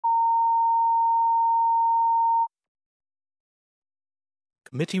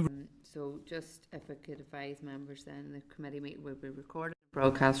Committee. So just if I could advise members then, the committee meeting will be recorded,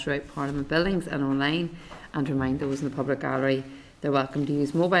 broadcast throughout Parliament buildings and online, and remind those in the public gallery they're welcome to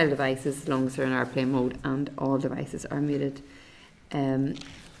use mobile devices as long as they're in airplane mode and all devices are muted.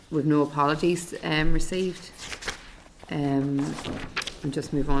 We've no apologies received. And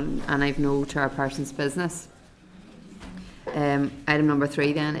just move on, and I've no chairperson's business. Item number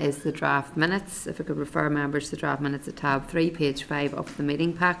 3 then is the draft minutes. If I could refer members to the draft minutes at tab 3, page 5 of the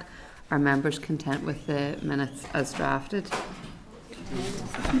meeting pack. Are members content with the minutes as drafted?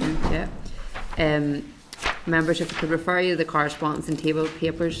 Yeah. Members, if I could refer you to the correspondence and table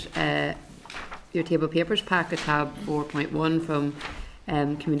papers, your table papers pack at tab 4.1 from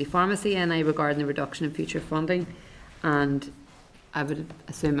Community Pharmacy NI regarding the reduction in future funding, and I would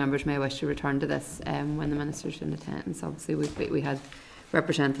assume members may wish to return to this when the Minister's in attendance. Obviously we had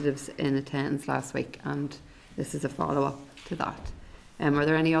representatives in attendance last week, and this is a follow-up to that. Are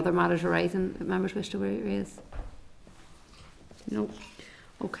there any other matters arising that members wish to raise? No.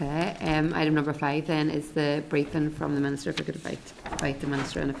 Okay. Item number 5 then is the briefing from the Minister. If I could invite the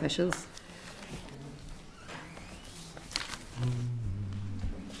Minister and officials.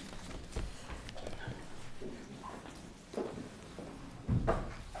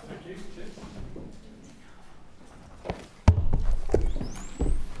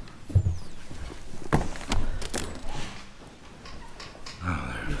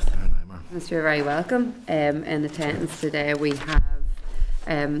 Minister, you're very welcome. In attendance today we have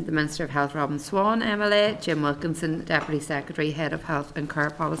the Minister of Health, Swann MLA, Jim Wilkinson, Deputy Secretary, Head of Health and Care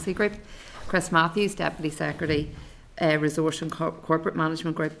Policy Group, Chris Matthews, Deputy Secretary, Resource and Corporate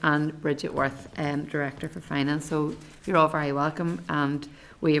Management Group, and Bridget Worth, Director for Finance. So you're all very welcome, and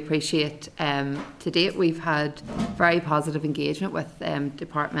we appreciate to date we've had very positive engagement with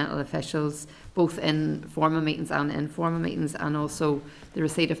departmental officials, both in formal meetings and informal meetings, and also the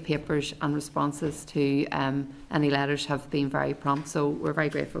receipt of papers and responses to any letters have been very prompt, so we're very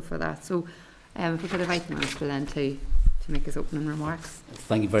grateful for that. So if we could invite the Minister then to make his opening remarks.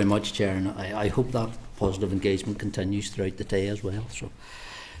 Thank you very much, Chair, and I hope that positive engagement continues throughout the day as well. So,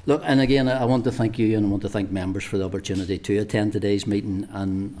 look, and again, I want to thank you and I want to thank members for the opportunity to attend today's meeting,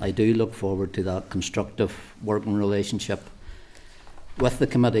 and I do look forward to that constructive working relationship with the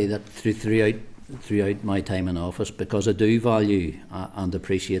committee that throughout my time in office, because I do value and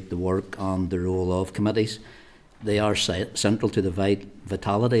appreciate the work and the role of committees. They are central to the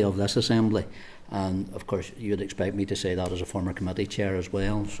vitality of this Assembly, and of course you would expect me to say that as a former committee chair as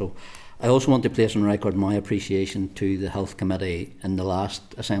well. So I also want to place on record my appreciation to the Health Committee in the last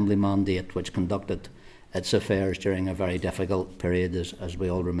Assembly mandate, which conducted its affairs during a very difficult period, as we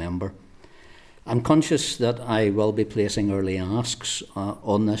all remember. I'm conscious that I will be placing early asks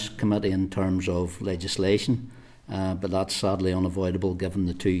on this committee in terms of legislation, but that's sadly unavoidable given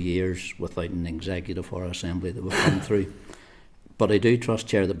the 2 years without an executive or assembly that we've come through. But I do trust,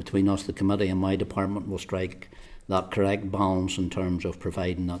 Chair, that between us, the committee and my department will strike that correct balance in terms of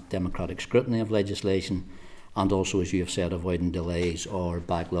providing that democratic scrutiny of legislation and also, as you have said, avoiding delays or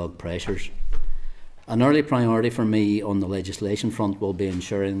backlog pressures. An early priority for me on the legislation front will be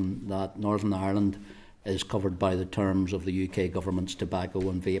ensuring that Northern Ireland is covered by the terms of the UK Government's Tobacco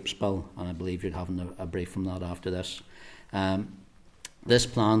and Vapes Bill, and I believe you're having a brief from that after this. This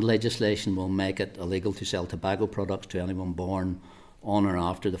planned legislation will make it illegal to sell tobacco products to anyone born on or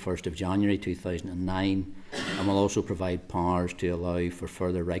after the 1st of January 2009, and will also provide powers to allow for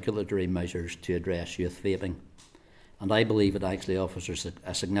further regulatory measures to address youth vaping. And I believe it actually offers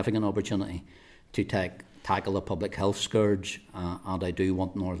a significant opportunity to tackle a public health scourge, and I do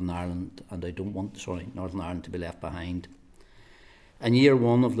want Northern Ireland, and I don't want, Northern Ireland to be left behind. In year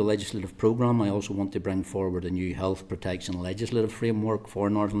 1 of the legislative programme, I also want to bring forward a new health protection legislative framework for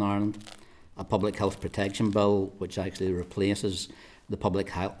Northern Ireland, a public health protection bill which actually replaces the Public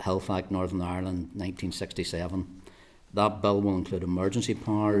Health Act Northern Ireland 1967. That bill will include emergency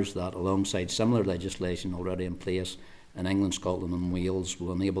powers that, alongside similar legislation already in place in England, Scotland and Wales,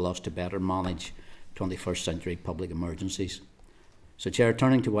 will enable us to better manage 21st century public emergencies. So, Chair,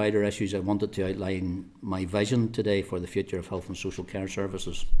 turning to wider issues, I wanted to outline my vision today for the future of health and social care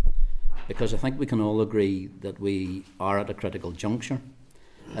services, because I think we can all agree that we are at a critical juncture.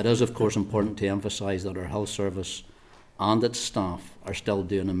 It is, of course, important to emphasise that our health service and its staff are still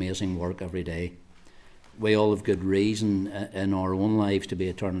doing amazing work every day. We all have good reason in our own lives to be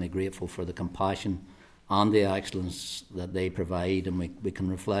eternally grateful for the compassion and the excellence that they provide, and we can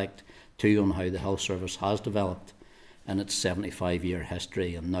reflect too on how the health service has developed in its 75-year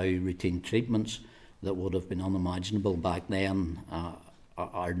history, and now routine treatments that would have been unimaginable back then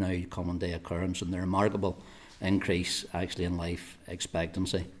are now common day occurrence, and the remarkable increase actually in life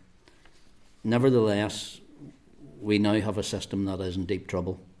expectancy. Nevertheless, we now have a system that is in deep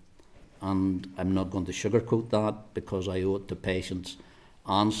trouble, and I'm not going to sugarcoat that because I owe it to patients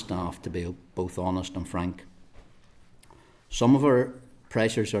and staff to be both honest and frank. Some of our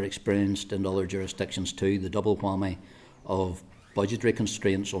pressures are experienced in other jurisdictions too. The double whammy of budgetary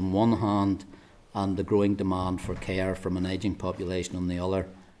constraints on one hand and the growing demand for care from an ageing population on the other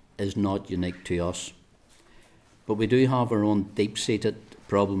is not unique to us. But we do have our own deep-seated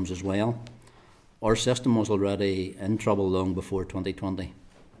problems as well. Our system was already in trouble long before 2020.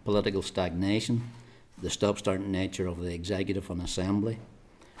 Political stagnation, the stop-start nature of the Executive and Assembly,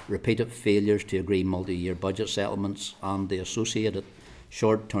 repeated failures to agree multi-year budget settlements, and the associated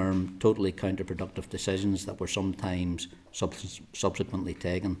short-term, totally counterproductive decisions that were sometimes subsequently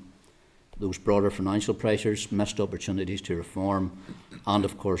taken. Those broader financial pressures, missed opportunities to reform, and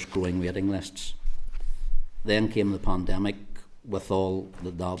of course growing waiting lists. Then came the pandemic with all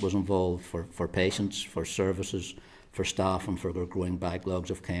that was involved for patients, for services, for staff and for their growing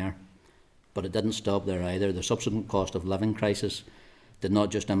backlogs of care. But it didn't stop there either. The subsequent cost of living crisis did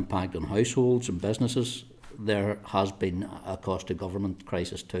not just impact on households and businesses. There has been a cost to government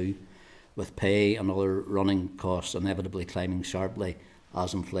crisis too, with pay and other running costs inevitably climbing sharply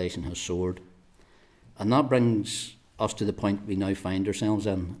as inflation has soared. And that brings us to the point we now find ourselves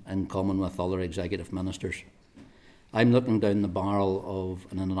in common with other executive ministers. I'm looking down the barrel of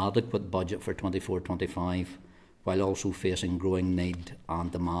an inadequate budget for 24-25 while also facing growing need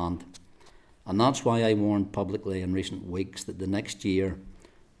and demand. And that's why I warned publicly in recent weeks that the next year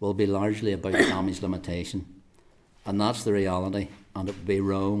will be largely about damage limitation. And that's the reality, and it would be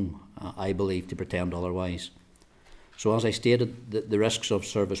wrong, I believe, to pretend otherwise. So as I stated, the risks of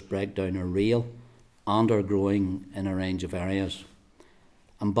service breakdown are real and are growing in a range of areas.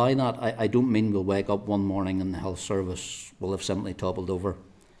 And by that, I don't mean we'll wake up one morning and the health service will have simply toppled over.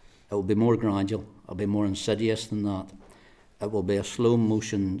 It will be more gradual, it'll be more insidious than that. It will be a slow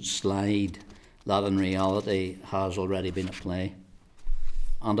motion slide that in reality has already been at play.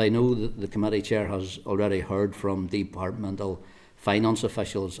 And I know that the committee chair has already heard from departmental finance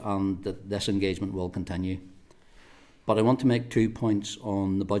officials and that this engagement will continue. But I want to make 2 points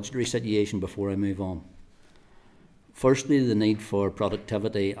on the budgetary situation before I move on. Firstly, the need for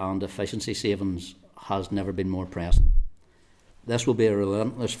productivity and efficiency savings has never been more pressing. This will be a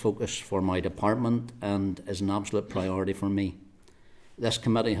relentless focus for my department and is an absolute priority for me. This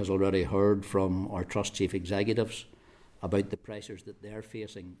committee has already heard from our Trust Chief Executives about the pressures that they're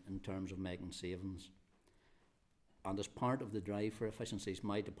facing in terms of making savings. And as part of the drive for efficiencies,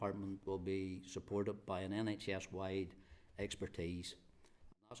 my department will be supported by an NHS-wide expertise.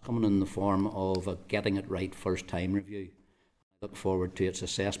 That's coming in the form of a Getting It Right First Time review. I look forward to its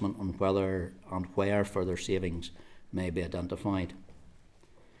assessment on whether and where further savings may be identified.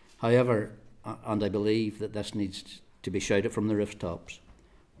 However, and I believe that this needs to be shouted from the rooftops,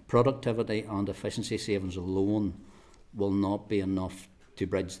 productivity and efficiency savings alone will not be enough to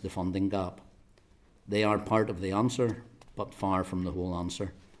bridge the funding gap. They are part of the answer, but far from the whole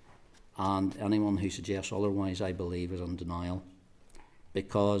answer. And anyone who suggests otherwise, I believe, is in denial.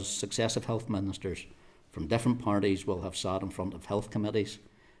 Because successive health ministers from different parties will have sat in front of health committees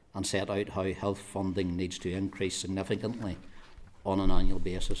and set out how health funding needs to increase significantly on an annual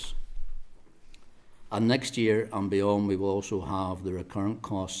basis. And next year and beyond, we will also have the recurrent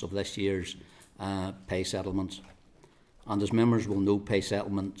costs of this year's pay settlements. And as members will know, pay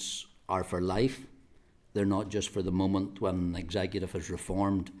settlements are for life. They're not just for the moment when an executive is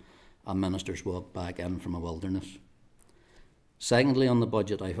reformed and ministers walk back in from a wilderness. Secondly, on the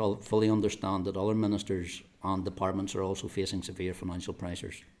budget, I fully understand that other ministers and departments are also facing severe financial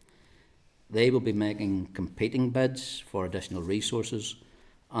pressures. They will be making competing bids for additional resources,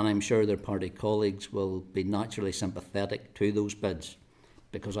 and I'm sure their party colleagues will be naturally sympathetic to those bids,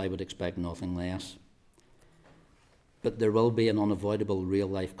 because I would expect nothing less. But there will be an unavoidable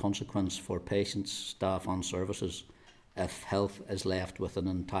real-life consequence for patients, staff and services if health is left with an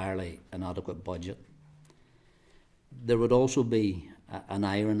entirely inadequate budget. There would also be an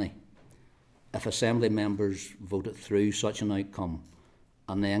irony if Assembly members voted through such an outcome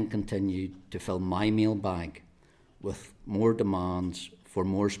and then continued to fill my mail bag with more demands for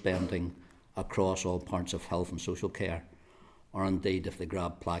more spending across all parts of health and social care, or indeed if they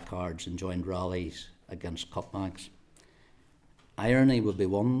grabbed placards and joined rallies against cutbacks. Irony would be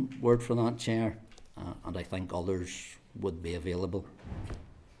one word for that, Chair, and I think others would be available.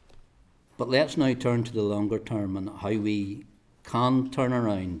 But let's now turn to the longer term and how we can turn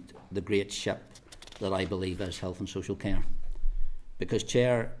around the great ship that I believe is health and social care. Because,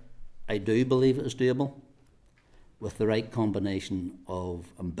 Chair, I do believe it is doable. with the right combination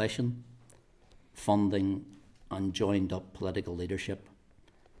of ambition, funding and joined up political leadership,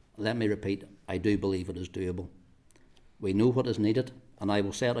 let me repeat, I do believe it is doable. We know what is needed, and I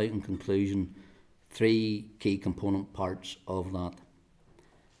will set out in conclusion 3 key component parts of that.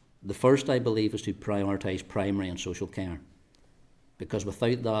 The first, I believe, is to prioritise primary and social care, because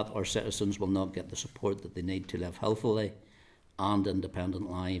without that our citizens will not get the support that they need to live healthily and independent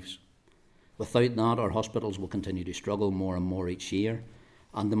lives. Without that, our hospitals will continue to struggle more and more each year,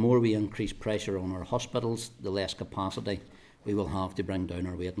 and the more we increase pressure on our hospitals, the less capacity we will have to bring down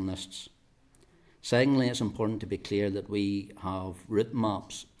our waiting lists. Secondly, it's important to be clear that we have route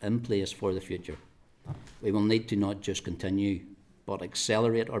maps in place for the future. We will need to not just continue, but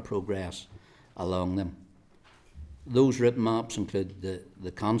accelerate our progress along them. Those route maps include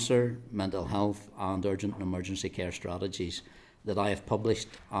the cancer, mental health and urgent and emergency care strategies that I have published,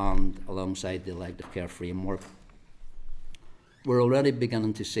 and alongside the elective care framework. We're already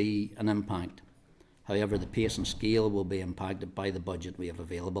beginning to see an impact. However, the pace and scale will be impacted by the budget we have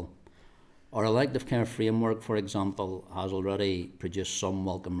available. Our elective care framework, for example, has already produced some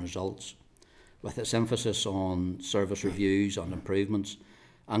welcome results, with its emphasis on service reviews and improvements,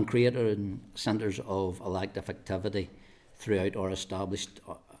 and creating centres of elective activity throughout our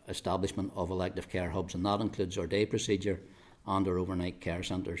establishment of elective care hubs, and that includes our day procedure and our overnight care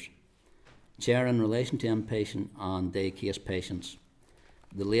centres. Chair, in relation to inpatient and day case patients,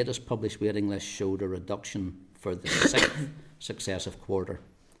 the latest published waiting list showed a reduction for the 6th successive quarter.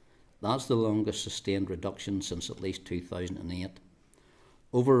 That's the longest sustained reduction since at least 2008.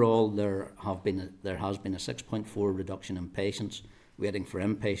 Overall, there has been a 6.4% reduction in patients waiting for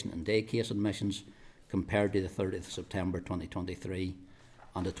inpatient and day case admissions compared to the 30th of September 2023,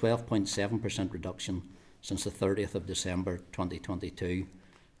 and a 12.7% reduction since the 30th of December 2022.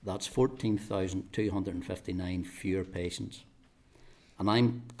 That's 14,259 fewer patients. And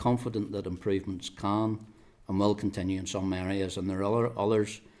I'm confident that improvements can and will continue in some areas, and there are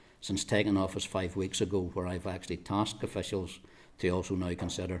others since taking office 5 weeks ago, where I've actually tasked officials to also now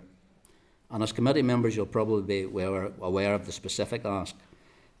consider. And as committee members, you'll probably be aware of the specific ask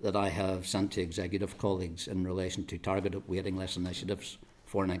that I have sent to executive colleagues in relation to targeted waiting list initiatives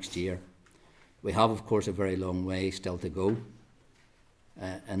for next year. We have, of course, a very long way still to go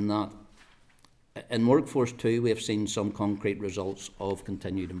in that. In workforce too, we have seen some concrete results of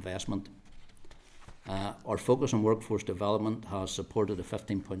continued investment. Our focus on workforce development has supported a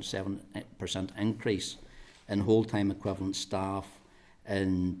 15.7% increase in whole-time equivalent staff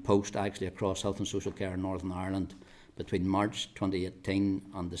in post actually across health and social care in Northern Ireland between March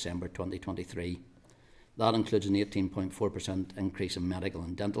 2018 and December 2023. That includes an 18.4% increase in medical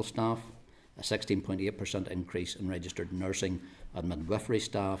and dental staff, a 16.8% increase in registered nursing and midwifery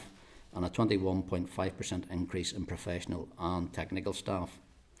staff, and a 21.5% increase in professional and technical staff.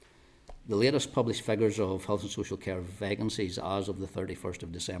 The latest published figures of health and social care vacancies as of the 31st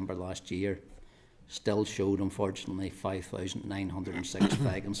of December last year still showed, unfortunately, 5,906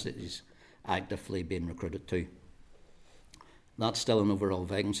 vacancies actively being recruited to. That's still an overall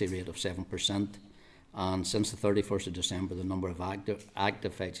vacancy rate of 7%, and since the 31st of December the number of active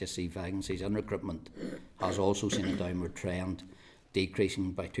HSC vacancies in recruitment has also seen a downward trend,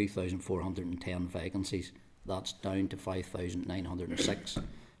 decreasing by 2,410 vacancies. That's down to 5,906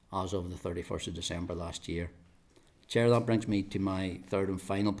 as of the 31st of December last year. Chair, that brings me to my third and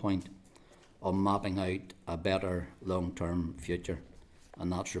final point on mapping out a better long-term future,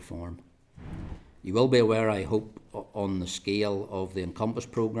 and that's reform. You will be aware, I hope, on the scale of the Encompass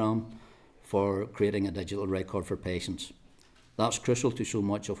programme for creating a digital record for patients. That's crucial to so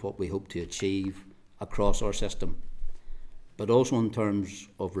much of what we hope to achieve across our system. But also in terms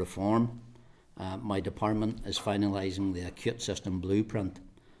of reform, my department is finalising the acute system blueprint,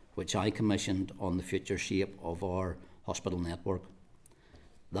 which I commissioned on the future shape of our hospital network.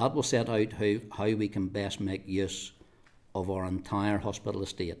 That will set out how we can best make use of our entire hospital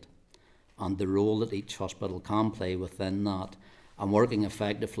estate and the role that each hospital can play within that, and working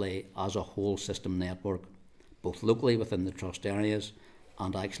effectively as a whole system network, both locally within the trust areas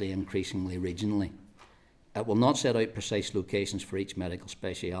and actually increasingly regionally. It will not set out precise locations for each medical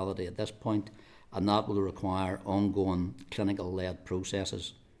speciality at this point, and that will require ongoing clinical-led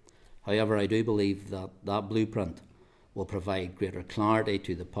processes. However, I do believe that that blueprint will provide greater clarity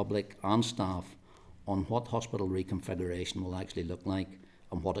to the public and staff on what hospital reconfiguration will actually look like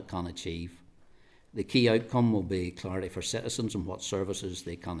and what it can achieve. The key outcome will be clarity for citizens on what services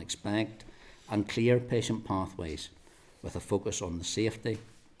they can expect, and clear patient pathways with a focus on the safety,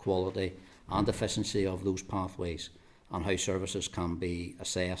 quality and efficiency of those pathways and how services can be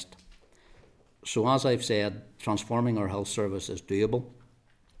assessed. So as I've said, transforming our health service is doable.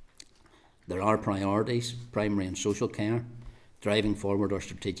 There are priorities, primary and social care, driving forward our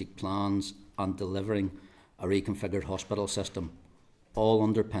strategic plans and delivering a reconfigured hospital system, all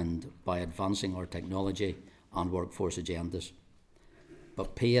underpinned by advancing our technology and workforce agendas.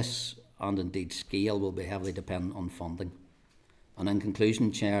 But pace and indeed scale will be heavily dependent on funding. And in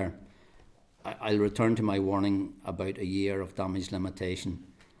conclusion, Chair, I'll return to my warning about a year of damage limitation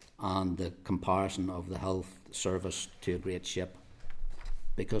and the comparison of the health service to a great ship.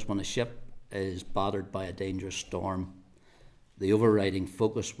 Because when a ship is battered by a dangerous storm, the overriding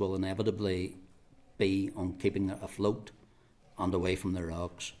focus will inevitably be on keeping it afloat and away from the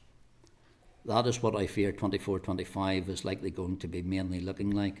rocks. That is what I fear 24-25 is likely going to be mainly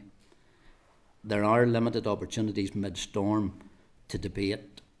looking like. There are limited opportunities mid-storm to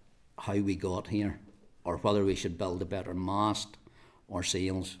debate how we got here or whether we should build a better mast or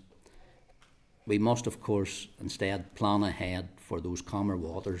sails. We must, of course, instead plan ahead for those calmer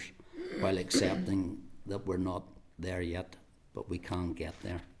waters while accepting that we're not there yet, but we can get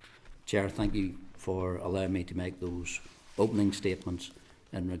there. Chair, thank you for allowing me to make those opening statements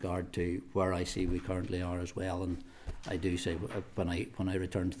in regard to where I see we currently are as well, and I do say when I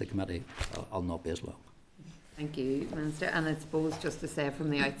return to the committee I'll not be as long. Thank you, Minister. And I suppose just to say from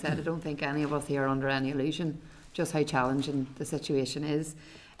the outset, I don't think any of us here are under any illusion just how challenging the situation is,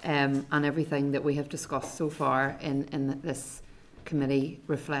 and everything that we have discussed so far in this committee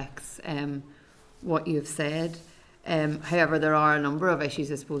reflects what you've said. However, there are a number of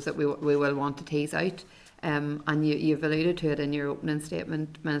issues, I suppose, that we will want to tease out. And you've alluded to it in your opening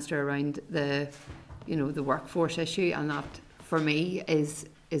statement, Minister, around the workforce issue, and that for me is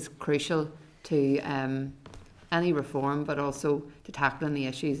crucial to any reform, but also to tackling the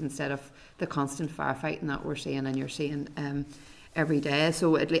issues instead of the constant firefighting that we're seeing and you're seeing every day.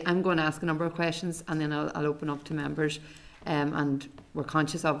 So I'm going to ask a number of questions, and then I'll open up to members. And we're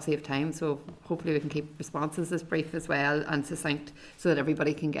conscious obviously of time, so hopefully we can keep responses as brief as well and succinct so that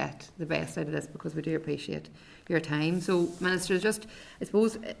everybody can get the best out of this, because we do appreciate your time. So Minister, just I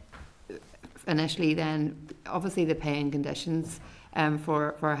suppose initially then, obviously the pay and conditions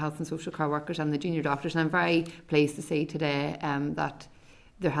for our health and social care workers and the junior doctors, and I'm very pleased to see today that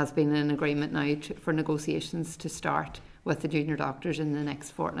there has been an agreement now for negotiations to start with the junior doctors in the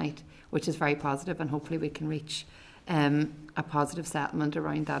next fortnight, which is very positive, and hopefully we can reach a positive settlement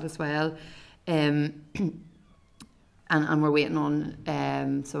around that as well. And we're waiting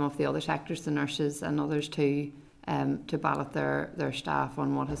on some of the other sectors, the nurses and others, to ballot their staff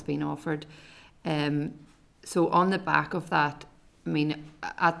on what has been offered. So on the back of that, I mean,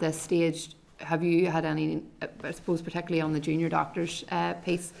 at this stage, have you had any, I suppose particularly on the junior doctors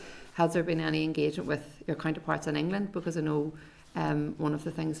piece, has there been any engagement with your counterparts in England? Because I know one of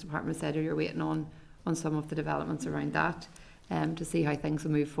the things the department said you're waiting on some of the developments around that to see how things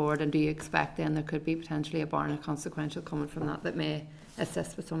will move forward. And do you expect then there could be potentially a Barnett consequential coming from that may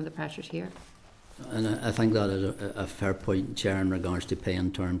assist with some of the pressures here? And I think that is a fair point, Chair, in regards to pay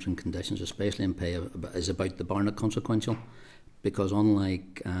and terms and conditions, especially in pay, is about the Barnett consequential, because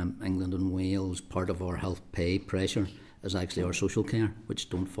unlike England and Wales, part of our health pay pressure is actually our social care, which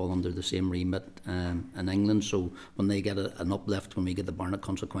don't fall under the same remit in England. So when they get an uplift, when we get the Barnett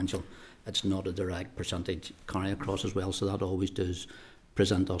consequential, it's not a direct percentage carry across as well. So that always does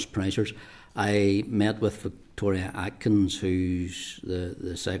present us pressures. I met with Victoria Atkins, who's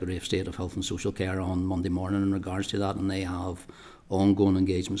the Secretary of State of Health and Social Care, on Monday morning in regards to that, and they have ongoing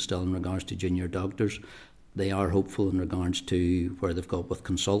engagement still in regards to junior doctors. They are hopeful in regards to where they've got with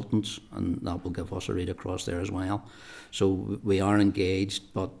consultants, and that will give us a read across there as well. So we are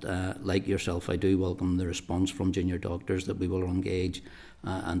engaged, but like yourself, I do welcome the response from junior doctors that we will engage,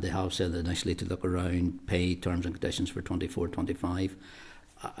 and they have said initially to look around pay terms and conditions for 24-25.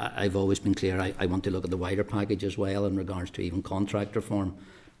 I've always been clear, I want to look at the wider package as well in regards to even contract reform,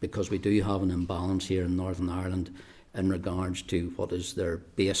 because we do have an imbalance here in Northern Ireland in regards to what is their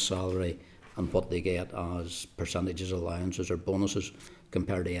base salary and what they get as percentages, allowances or bonuses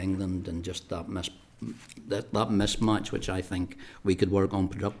compared to England, and just that mismatch, which I think we could work on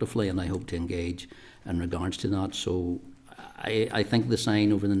productively, and I hope to engage in regards to that. So I think the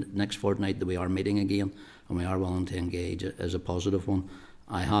sign over the next fortnight that we are meeting again and we are willing to engage is a positive one.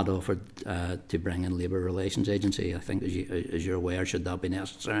 I had offered to bring in Labour Relations Agency, I think as you're aware, should that be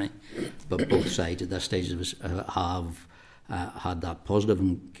necessary, but both sides at this stage have had that positive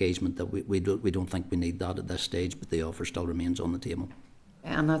engagement that we don't think we need that at this stage, but the offer still remains on the table.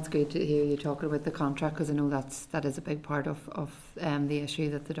 And that's good to hear you talking about the contract, because I know that is a big part of the issue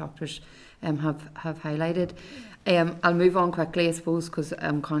that the doctors have highlighted. I'll move on quickly, I suppose, because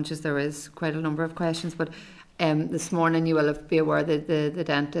I'm conscious there is quite a number of questions. But this morning you will be aware that the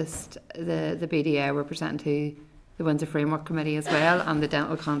dentist, the BDA, were presenting to the Windsor Framework Committee as well, and the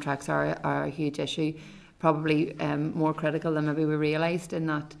dental contracts are a huge issue, probably more critical than maybe we realised, in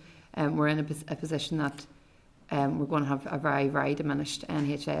that we're in a position that we're going to have a very, very diminished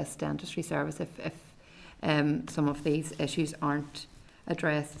NHS dentistry service if some of these issues aren't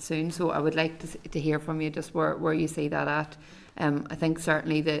addressed soon. So I would like to hear from you just where you see that at. I think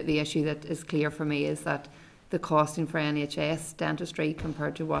certainly the issue that is clear for me is that the costing for NHS dentistry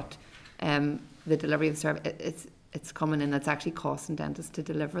compared to what the delivery of the service, it's coming in, it's actually costing dentists to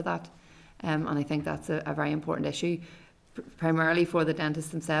deliver that. And I think that's a very important issue, primarily for the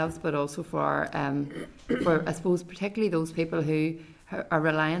dentists themselves, but also for I suppose particularly those people who are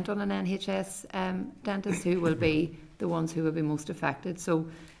reliant on an NHS dentist, who will be the ones who will be most affected. So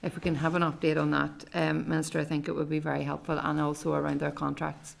if we can have an update on that, Minister, I think it would be very helpful, and also around their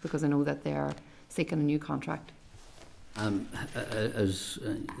contracts, because I know that they are seeking a new contract. As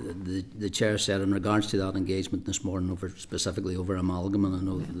the Chair said, in regards to that engagement this morning, specifically over amalgam, and I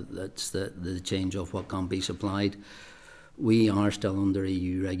know that's the change of what can be supplied, we are still under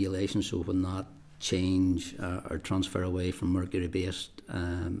EU regulations, so when that change or transfer away from mercury-based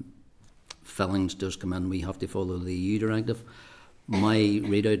fillings does come in, we have to follow the EU directive. My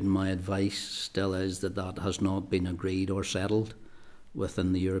readout and my advice still is that has not been agreed or settled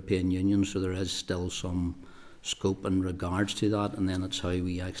within the European Union, so there is still some scope in regards to that, and then it's how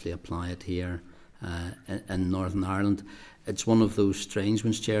we actually apply it here in Northern Ireland. It's one of those strange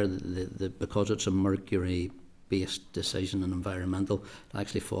ones, Chair, because it's a mercury-based decision and environmental, it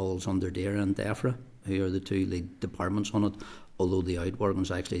actually falls under DERA and DEFRA, who are the two lead departments on it, although the outworkings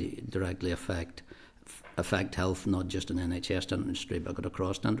actually directly affect health, not just in NHS dentistry but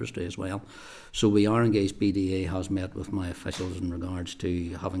across dentistry as well. So we are engaged. BDA has met with my officials in regards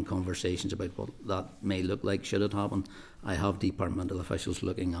to having conversations about what that may look like should it happen. I have departmental officials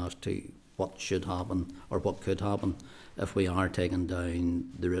looking as to what should happen or what could happen if we are taking down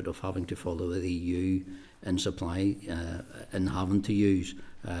the route of having to follow the EU in supply and having to use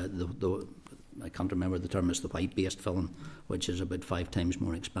I can't remember the term, it's the white-based film, which is about 5 times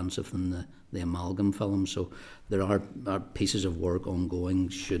more expensive than the amalgam film. So there are pieces of work ongoing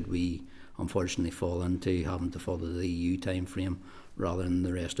should we unfortunately fall into having to follow the EU time frame rather than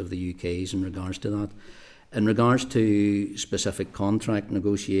the rest of the UK's in regards to that. In regards to specific contract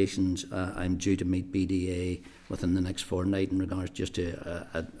negotiations, I'm due to meet BDA within the next fortnight in regards just to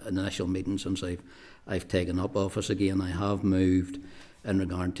an initial meeting since I've taken up office again. I have moved in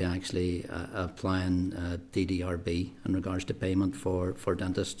regard to actually applying DDRB in regards to payment for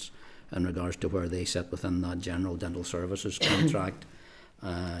dentists, in regards to where they sit within that general dental services contract,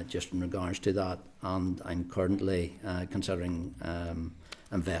 just in regards to that. And I'm currently considering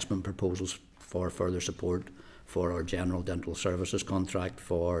investment proposals for further support for our general dental services contract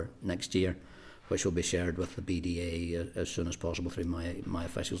for next year, which will be shared with the BDA as soon as possible through my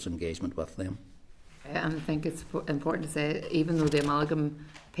officials' engagement with them. And I think it's important to say, even though the amalgam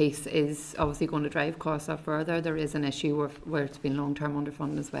piece is obviously going to drive costs up further, there is an issue where it's been long-term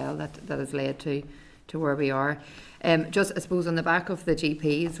underfunding as well that has led to where we are. Just, I suppose, on the back of the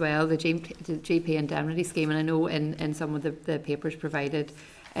GP as well, the GP indemnity scheme, and I know in some of the papers provided,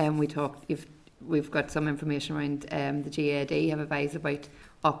 we've got some information around the GAD have advised about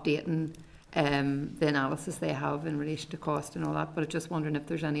updating the analysis they have in relation to cost and all that, but I'm just wondering if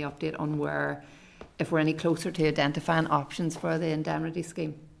there's any update on if we're any closer to identifying options for the indemnity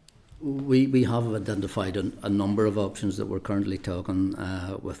scheme. We have identified a number of options that we're currently talking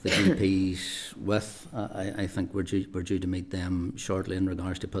with the GPs with. I think we're due to meet them shortly in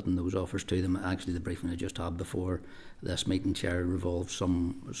regards to putting those offers to them. Actually, the briefing I just had before this meeting, Chair, revolves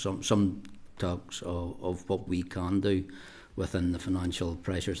some talks of what we can do within the financial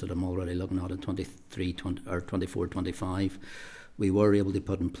pressures that I'm already looking at in 24-25. We were able to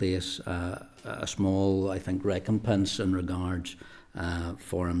put in place a small, I think, recompense in regards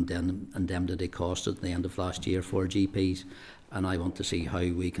for indemnity costs at the end of last year for GPs, and I want to see how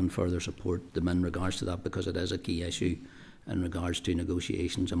we can further support them in regards to that, because it is a key issue in regards to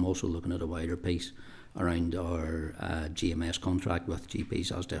negotiations. I'm also looking at a wider piece around our GMS contract with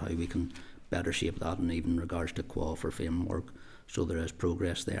GPs as to how we can better shape that, and even in regards to qual for framework. So there is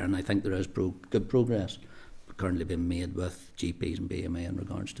progress there, and I think there is good progress currently being made with GPs and BMA in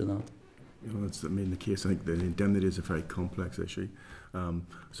regards to that. That's the case. I think the indemnity is a very complex issue.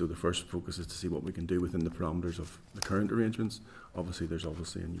 So the first focus is to see what we can do within the parameters of the current arrangements. Obviously, there's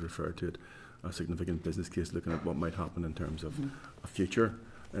and you referred to it, a significant business case looking at what might happen in terms of a future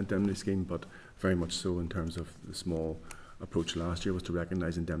indemnity scheme, but very much so in terms of the small approach last year was to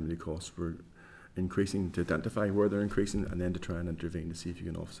recognise indemnity costs were increasing, to identify where they're increasing, and then to try and intervene to see if you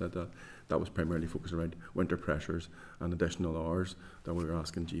can offset that. That was primarily focused around winter pressures and additional hours that we were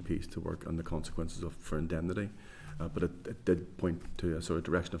asking GPs to work, and the consequences for indemnity. But it did point to a sort of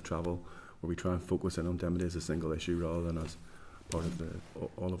direction of travel where we try and focus in on indemnity as a single issue rather than as part of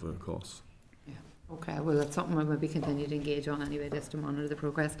all of the costs. Yeah. Okay, well that's something we'll maybe continue to engage on anyway, just to monitor the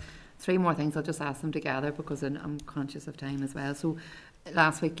progress. 3 more things, I'll just ask them together because I'm conscious of time as well. So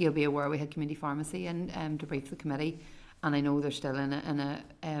last week you'll be aware we had community pharmacy in to brief the committee, and I know they're still in a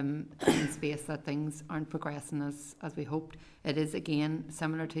space that things aren't progressing as we hoped. It is again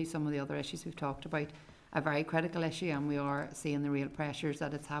similar to some of the other issues we've talked about, a very critical issue, and we are seeing the real pressures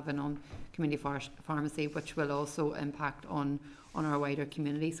that it's having on community pharmacy, which will also impact on our wider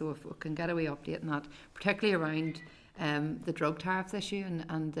community. So if we can get a wee update on that, particularly around the drug tariffs issue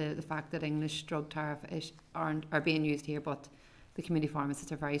and the fact that English drug tariff are being used here, but the community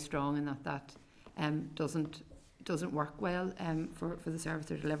pharmacists are very strong in that doesn't work well for the service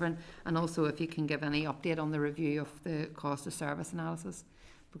they're delivering. And also if you can give any update on the review of the cost of service analysis,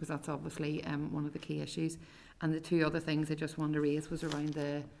 because that's obviously one of the key issues. And the 2 other things I just wanted to raise was around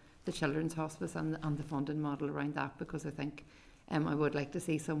the Children's Hospice and the funding model around that, because I think I would like to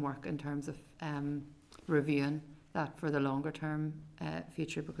see some work in terms of reviewing that for the longer term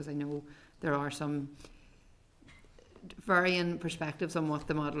future, because I know there are some varying perspectives on what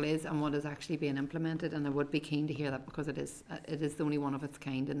the model is and what is actually being implemented, and I would be keen to hear that because it is the only one of its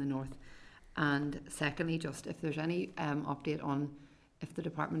kind in the north. And secondly, just if there's any update on if the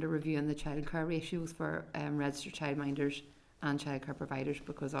department are reviewing the childcare ratios for registered childminders and childcare providers,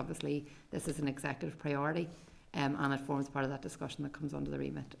 because obviously this is an executive priority and it forms part of that discussion that comes under the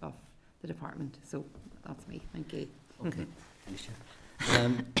remit of the department. So that's me. Thank you. Okay, thanks, Chair.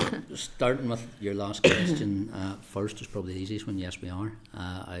 Starting with your last question first is probably the easiest one. Yes, we are.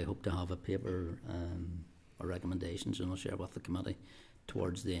 I hope to have a paper or recommendations, and I'll share with the committee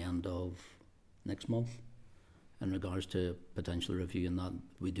towards the end of next month. In regards to potential review, and that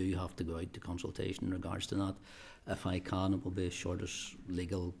we do have to go out to consultation in regards to that. If I can, it will be as short as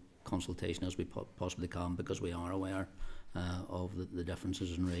legal consultation as we possibly can, because we are aware of the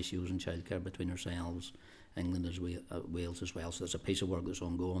differences in ratios in childcare between ourselves, England as Wales as well. So there's a piece of work that's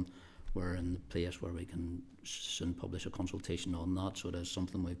ongoing. We're in the place where we can soon publish a consultation on that, so it is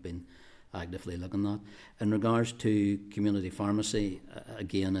something we've been actively looking at. In regards to community pharmacy,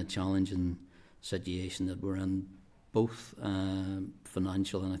 again a challenging situation that we're in, both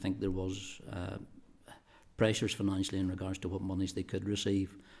financial, and I think there was pressures financially in regards to what monies they could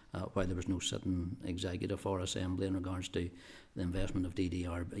receive while there was no sitting executive or assembly in regards to the investment of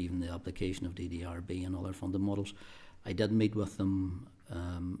DDR, even the application of DDRB and other funding models. I did meet with them at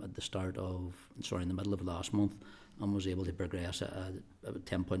in the middle of last month, and was able to progress a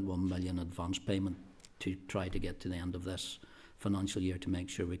 10.1 million advance payment to try to get to the end of this financial year to make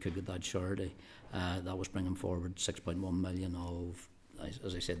sure we could get that surety. That was bringing forward 6.1 million of,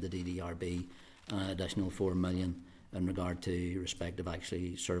 as I said, the DDRB, an additional 4 million in regard to respective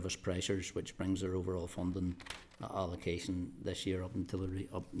actually service pressures, which brings their overall funding allocation this year up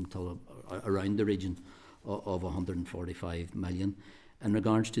until around the region of 145 million. In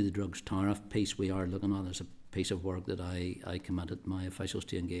regards to the drugs tariff piece, we are looking at as a piece of work that I committed my officials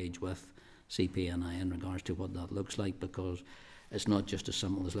to engage with CPNI in regards to what that looks like, because it's not just as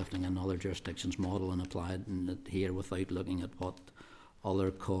simple as lifting another jurisdiction's model and applying it here without looking at what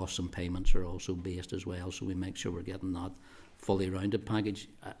other costs and payments are also based as well, so we make sure we're getting that fully rounded package.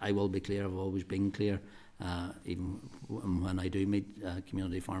 I will be clear, I've always been clear, even when I do meet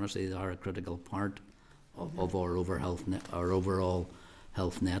community pharmacy, they are a critical part of our overall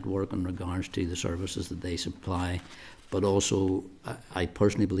health network in regards to the services that they supply, but also I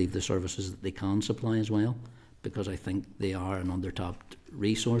personally believe the services that they can supply as well, because I think they are an under-tapped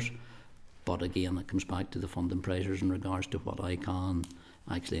resource. But again, it comes back to the funding pressures in regards to what I can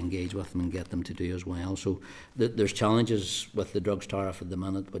actually engage with them and get them to do as well. So there's challenges with the drugs tariff at the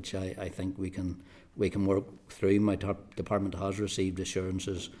minute, which I think we can work through. My department has received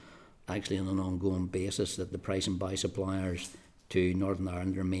assurances actually on an ongoing basis that the pricing by suppliers to Northern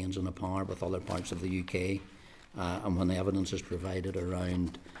Ireland remains on a par with other parts of the UK. And when the evidence is provided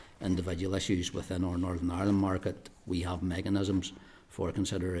around individual issues within our Northern Ireland market, we have mechanisms for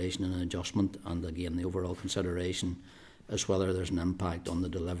consideration and adjustment, and again the overall consideration is whether there's an impact on the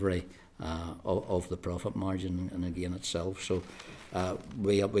delivery of the profit margin and again itself. So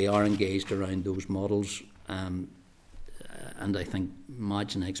we are engaged around those models, and I think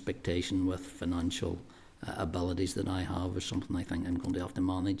matching expectation with financial abilities that I have is something I think I'm going to have to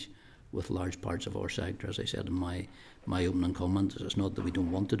manage with large parts of our sector. As I said in my opening comment, it's not that we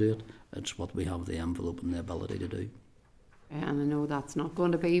don't want to do it, it's what we have the envelope and the ability to do. And I know that's not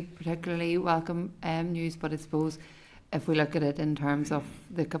going to be particularly welcome news, but I suppose if we look at it in terms of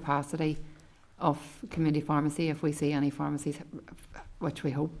the capacity of community pharmacy, if we see any pharmacies, which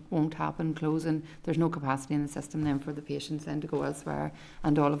we hope won't happen, closing, there's no capacity in the system then for the patients then to go elsewhere,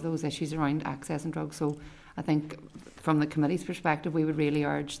 and all of those issues around accessing drugs. So I think from the committee's perspective, we would really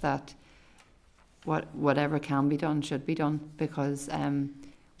urge that whatever can be done should be done, because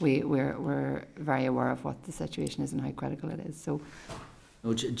we're very aware of what the situation is and how critical it is. So,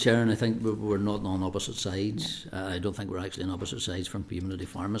 no, Chair, and I think we're not on opposite sides. I don't think we're actually on opposite sides from community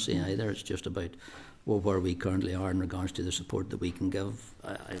pharmacy either. It's just about where we currently are in regards to the support that we can give.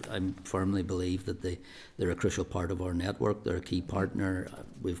 I firmly believe that they're a crucial part of our network. They're a key partner.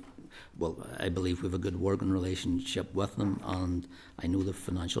 I believe we have a good working relationship with them, and I know the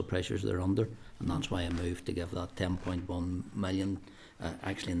financial pressures they're under, and that's why I moved to give that 10.1 million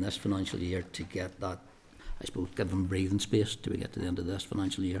actually in this financial year to get that, I suppose, give them breathing space till we get to the end of this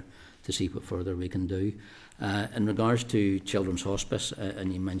financial year to see what further we can do. In regards to Children's Hospice,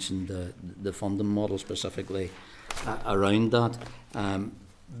 and you mentioned the funding model specifically around that,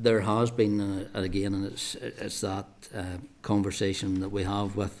 there has been, again, and it's that conversation that we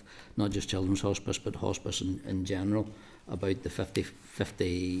have with not just Children's Hospice but hospice in general about the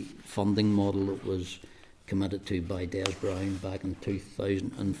 50-50 funding model that was committed to by Des Brown back in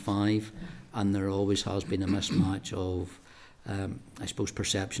 2005, and there always has been a mismatch of I suppose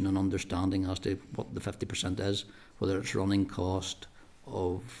perception and understanding as to what the 50% is, whether it's running cost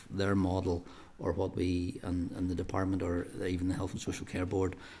of their model or what we and the department or even the Health and Social Care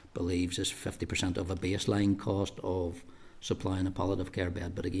Board believes is 50% of a baseline cost of supplying a palliative care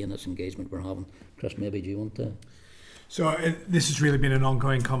bed. But again, it's engagement we're having. Chris, maybe do you want to? So this has really been an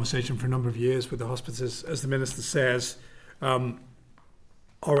ongoing conversation for a number of years with the hospices. As the Minister says,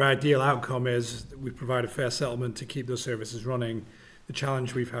 our ideal outcome is that we provide a fair settlement to keep those services running. The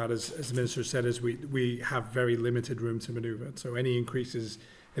challenge we've had, as the Minister said, is we have very limited room to manoeuvre. So any increases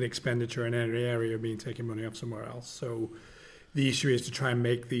in expenditure in any area being taking money off somewhere else. So the issue is to try and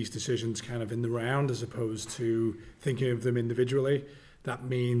make these decisions kind of in the round as opposed to thinking of them individually. That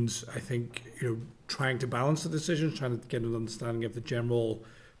means, I think, trying to balance the decisions, trying to get an understanding of the general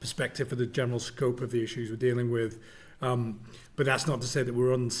perspective for the general scope of the issues we're dealing with. But that's not to say that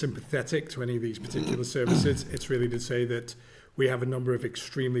we're unsympathetic to any of these particular services. It's really to say that we have a number of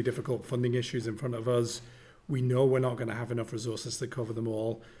extremely difficult funding issues in front of us. We know we're not going to have enough resources to cover them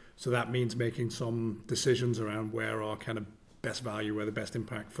all. So that means making some decisions around where our kind of best value, where the best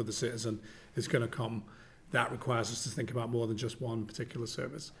impact for the citizen is going to come. That requires us to think about more than just one particular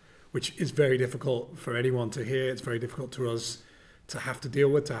service, which is very difficult for anyone to hear. It's very difficult to us to have to deal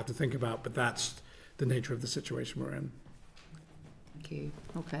with, to have to think about, but that's the nature of the situation we're in. Thank you.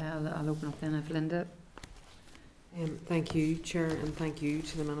 Okay, I'll open up then if Linda. Thank you, Chair, and thank you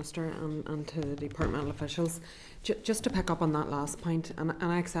to the Minister and to the departmental officials. Just to pick up on that last point, and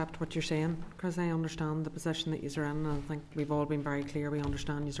I accept what you're saying, because I understand the position that you're in, and I think we've all been very clear, we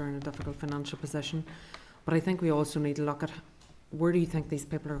understand you're in a difficult financial position, but I think we also need to look at where do you think these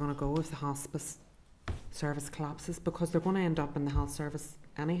people are going to go if the hospice service collapses, because they're going to end up in the health service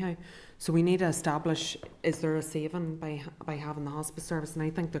anyhow. So we need to establish, is there a saving by having the hospice service? And I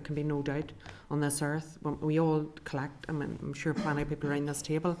think there can be no doubt on this earth, when we all collect, I'm sure plenty of people around this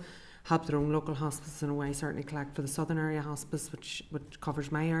table have their own local hospice. In a way, I certainly collect for the Southern Area Hospice, which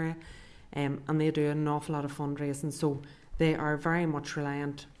covers my area, and they do an awful lot of fundraising, so they are very much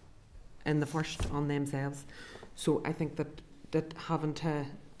reliant in the first on themselves. So I think that having to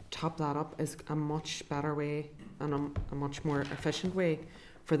top that up is a much better way and a much more efficient way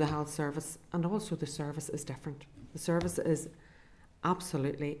for the health service. And also the service is different. The service is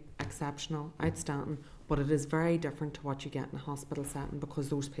absolutely exceptional, outstanding, but it is very different to what you get in a hospital setting, because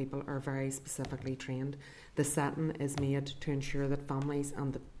those people are very specifically trained. The setting is made to ensure that families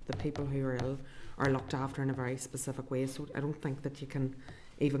and the people who are ill are looked after in a very specific way. So I don't think that you can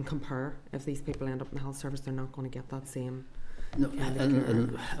even compare. If these people end up in the health service, they're not going to get that same. No,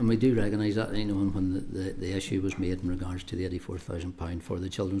 and we do recognise that, when the issue was made in regards to the £84,000 for the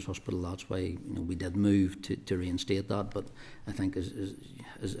Children's Hospital, that's why we did move to reinstate that. But I think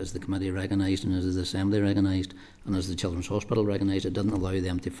as the committee recognised, and as the Assembly recognised, and as the Children's Hospital recognised, it didn't allow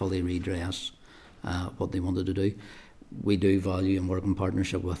them to fully redress what they wanted to do. we do value and work in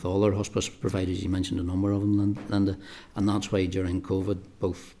partnership with all our hospice providers. You mentioned a number of them, Linda, and that's why during COVID,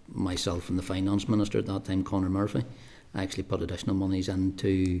 both myself and the Finance Minister at that time, Conor Murphy, actually put additional monies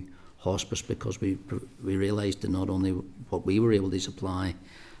into hospice, because we realised that not only what we were able to supply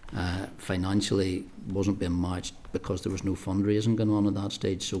financially wasn't being matched, because there was no fundraising going on at that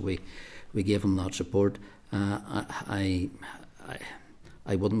stage, so we gave them that support. I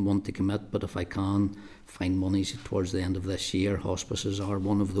wouldn't want to commit, but if I can find monies towards the end of this year, hospices are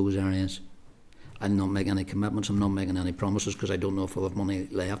one of those areas. I'm not making any commitments, I'm not making any promises, because I don't know if we'll have money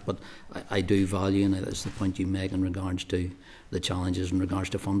left, but I do value, and that's the point you make in regards to the challenges in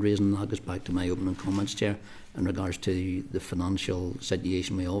regards to fundraising. And that goes back to my opening comments, Chair, in regards to the financial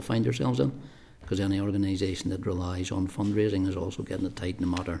situation we all find ourselves in, because any organisation that relies on fundraising is also getting it tight, no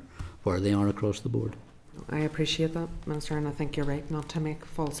matter where they are across the board. I appreciate that, Minister, and I think you're right not to make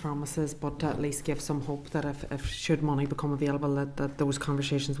false promises, but to at least give some hope that if should money become available, that those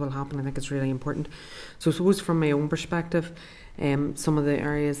conversations will happen. I think it's really important. So I suppose from my own perspective, some of the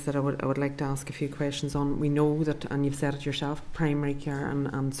areas that I would like to ask a few questions on. We know that, and you've said it yourself, primary care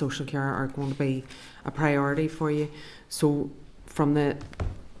and social care are going to be a priority for you. So from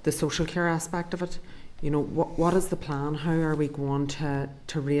the social care aspect of it, you know, what is the plan? How are we going to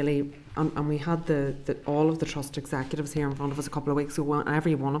really, and we had all of the trust executives here in front of us a couple of weeks ago, and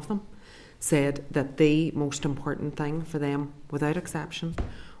every one of them said that the most important thing for them, without exception,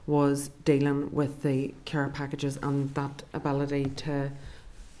 was dealing with the care packages and that ability to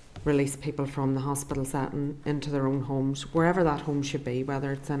release people from the hospital setting into their own homes, wherever that home should be,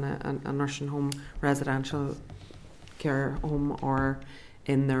 whether it's in a nursing home, residential care home, or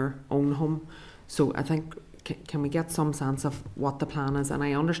in their own home. So I think, can we get some sense of what the plan is? And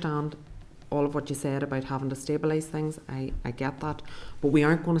I understand all of what you said about having to stabilise things. I get that. But we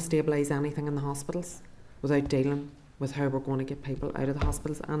aren't going to stabilise anything in the hospitals without dealing with how we're going to get people out of the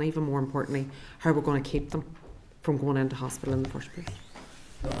hospitals, and even more importantly, how we're going to keep them from going into hospital in the first place.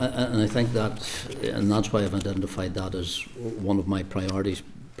 And I think that's why I've identified that as one of my priorities,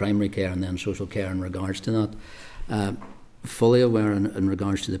 primary care and then social care in regards to that. Fully aware in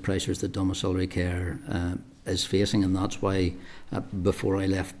regards to the pressures that domiciliary care is facing, and that's why before I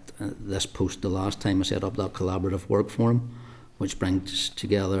left this post the last time, I set up that collaborative work forum, which brings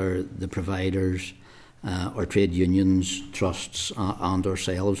together the providers, our trade unions, trusts, and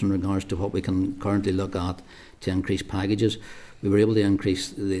ourselves in regards to what we can currently look at to increase packages. We were able to increase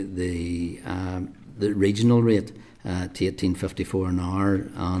the regional rate to $18.54 an hour,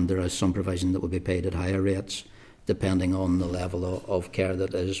 and there is some provision that will be paid at higher rates depending on the level of care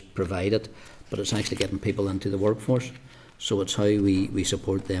that is provided, but it's actually getting people into the workforce. So it's how we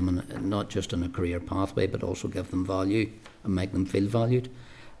support them, and not just in a career pathway, but also give them value and make them feel valued.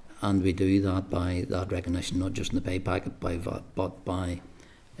 And we do that by that recognition, not just in the pay packet, but by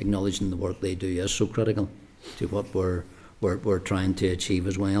acknowledging the work they do is so critical to what we're trying to achieve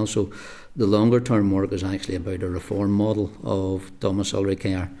as well. So the longer term work is actually about a reform model of domiciliary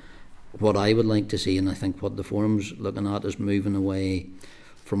care. What I would like to see, and I think what the forum's looking at, is moving away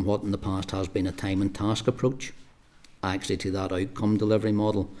from what in the past has been a time and task approach, actually to that outcome delivery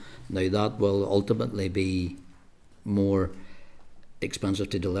model. Now that will ultimately be more expensive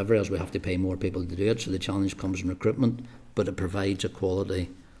to deliver, as we have to pay more people to do it, so the challenge comes in recruitment, but it provides a quality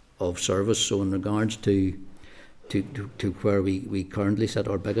of service. So in regards to where we currently sit,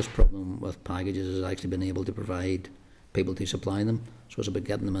 our biggest problem with packages is actually being able to provide people to supply them. So it's about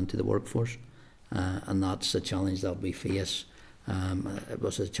getting them into the workforce, and that's a challenge that we face. It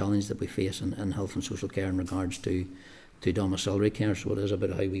was a challenge that we face in health and social care in regards to domiciliary care. So it is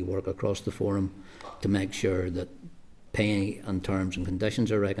about how we work across the forum to make sure that pay and terms and conditions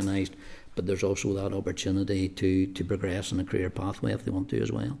are recognised, but there's also that opportunity to progress in a career pathway if they want to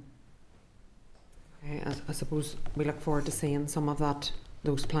as well. I suppose we look forward to seeing some of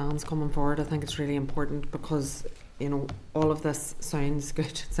those plans coming forward. I think it's really important because, you know, all of this sounds good.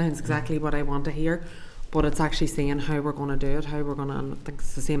 It sounds exactly what I want to hear, but it's actually seeing how we're going to do it, how we're going to, and I think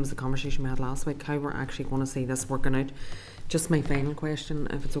it's the same as the conversation we had last week, how we're actually going to see this working out. Just my final question,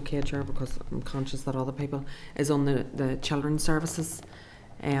 if it's okay, Chair, because I'm conscious that other people, is on the children's services,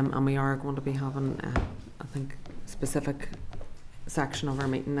 and we are going to be having, I think, specific section of our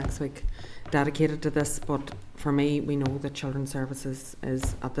meeting next week dedicated to this. But for me, we know that children's services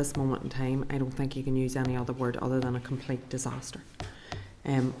is, at this moment in time, I don't think you can use any other word other than a complete disaster.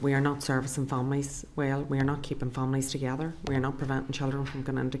 We are not servicing families well, we are not keeping families together, we are not preventing children from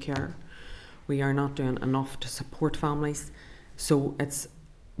going into care, we are not doing enough to support families. So it's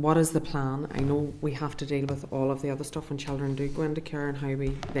what is the plan? I know we have to deal with all of the other stuff when children do go into care and how we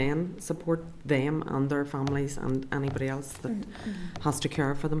then support them and their families and anybody else that has to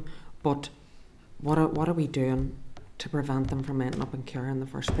care for them. But what are we doing to prevent them from ending up in care in the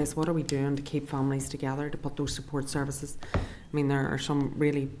first place? What are we doing to keep families together, to put those support services? I mean, there are some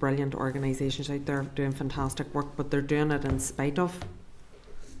really brilliant organisations out there doing fantastic work, but they're doing it in spite of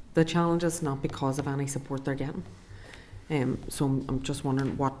the challenges, not because of any support they're getting. So I'm just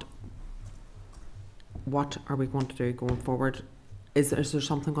wondering, what are we going to do going forward? Is there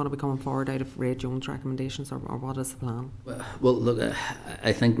something going to be coming forward out of Ray Jones' recommendations, or what is the plan? Well, look,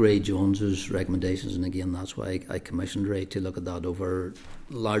 I think Ray Jones's recommendations, and again, that's why I commissioned Ray to look at that over a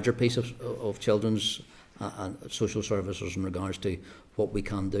larger piece of children's and social services in regards to what we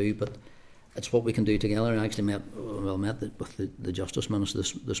can do, but it's what we can do together. I actually met with the Justice Minister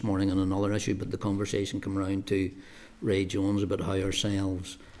this morning on another issue, but the conversation came around to Ray Jones about how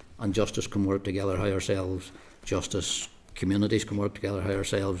ourselves and Justice can work together, how ourselves, Justice, communities can work together, how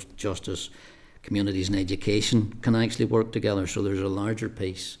ourselves, Justice, communities and education can actually work together. So there's a larger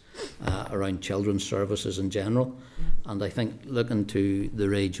piece around children's services in general. And I think looking to the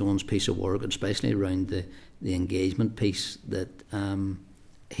Ray Jones piece of work, especially around the engagement piece that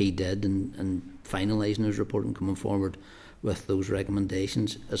he did and finalising his report and coming forward with those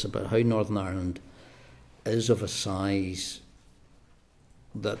recommendations, is about how Northern Ireland is of a size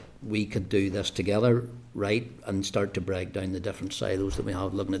that we could do this together, right, and start to break down the different silos that we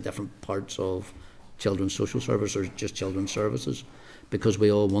have, looking at different parts of children's social service or just children's services, because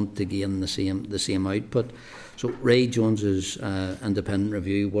we all want to gain the same output. So Ray Jones's independent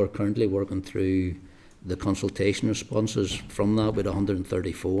review, we're currently working through the consultation responses from that with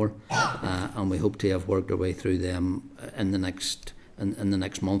 134, and we hope to have worked our way through them in the next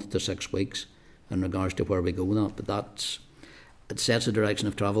month to 6 weeks in regards to where we go with that. But it sets a direction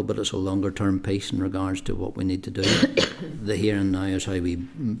of travel, but it's a longer term piece in regards to what we need to do. The here and now is how we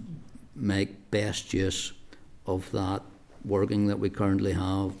make best use of that working that we currently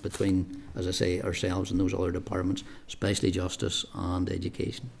have between, as I say, ourselves and those other departments, especially Justice and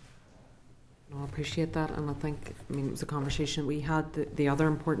Education. I appreciate that, and I think, it was a conversation we had. The other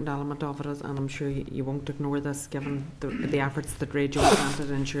important element of it is, and I'm sure you won't ignore this given the efforts that Ray Jones had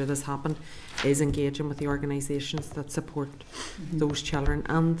to ensure this happened, is engaging with the organisations that support those children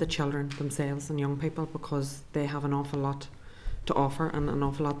and the children themselves and young people, because they have an awful lot to offer and an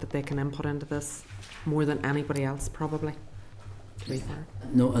awful lot that they can input into this, more than anybody else probably.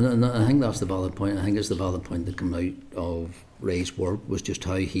 No, and I think that's the valid point. I think it's the valid point that came out of Ray's work, was just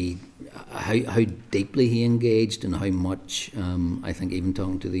how deeply he engaged, and how much, I think even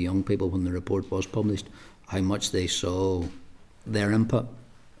talking to the young people when the report was published, how much they saw their input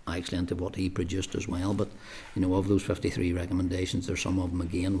actually into what he produced as well. But of those 53 recommendations, there's some of them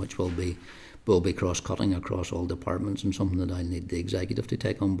again which will be cross-cutting across all departments, and something that I'll need the executive to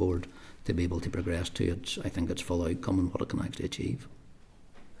take on board to be able to progress to its full outcome and what it can actually achieve.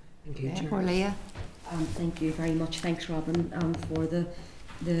 Thank you, Chair. Orlia. Thank you very much. Thanks, Robin, for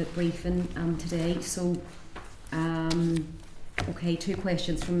the briefing today. So, okay, 2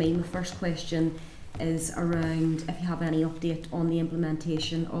 questions from me. My first question is around if you have any update on the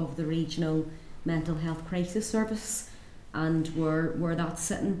implementation of the regional mental health crisis service and where that's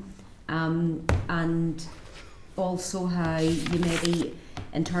sitting, and also how you maybe,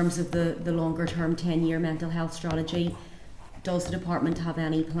 in terms of the longer term 10-year mental health strategy, does the department have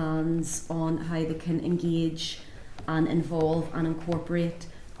any plans on how they can engage and involve and incorporate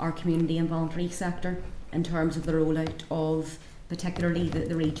our community and voluntary sector in terms of the rollout of particularly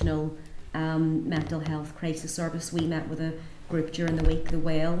the regional mental health crisis service? We met with a group during the week, the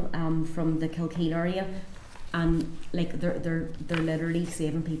Well, from the Kilkeel area, and they're literally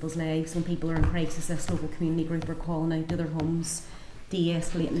saving people's lives. When people are in crisis, this local community group are calling out to their homes,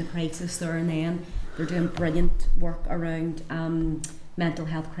 de-escalating the crisis there and then. They're doing brilliant work around mental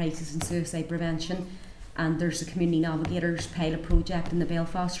health crisis and suicide prevention. And there's a Community Navigators pilot project in the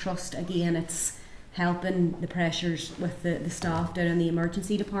Belfast Trust. Again, it's helping the pressures with the staff down in the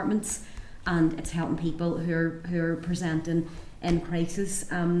emergency departments, and it's helping people who are presenting in crisis.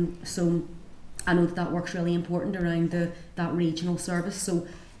 So I know that work's really important around that regional service. So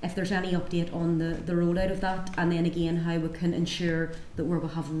if there's any update on the rollout of that, and then again how we can ensure that we will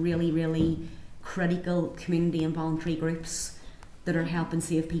have really, really critical community and voluntary groups that are helping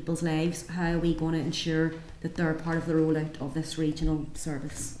save people's lives, how are we going to ensure that they're part of the rollout of this regional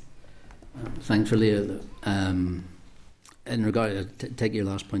service? Thanks, Leah. In regard to take your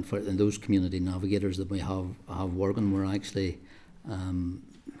last point, for those community navigators that we have working, we're actually,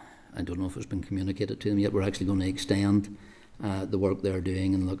 I don't know if it's been communicated to them yet, we're actually going to extend the work they're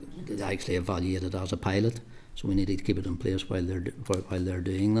doing and look actually evaluate it as a pilot. So we need to keep it in place while they're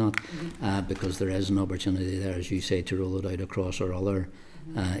doing that, because there is an opportunity there, as you say, to roll it out across our other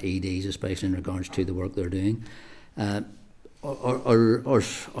EDs, especially in regards to the work they're doing.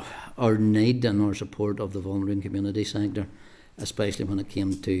 Our need and our support of the vulnerable community sector, especially when it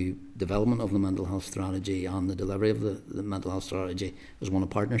came to development of the mental health strategy and the delivery of the mental health strategy, is one of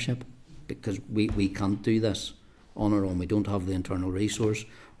partnership, because we can't do this on our own. We don't have the internal resource.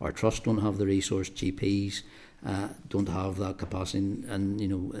 Our trusts don't have the resource. GPs don't have that capacity, and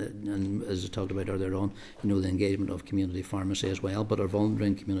and as I talked about earlier on, the engagement of community pharmacy as well. But our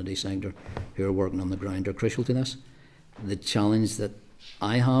vulnerable community sector, who are working on the ground, are crucial to this. The challenge that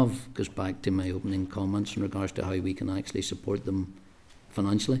I have goes back to my opening comments in regards to how we can actually support them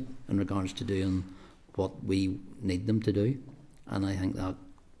financially in regards to doing what we need them to do, and I think that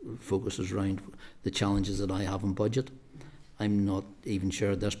focuses around the challenges that I have in budget. I'm not even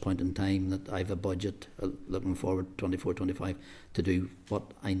sure at this point in time that I have a budget looking forward 24-25 to do what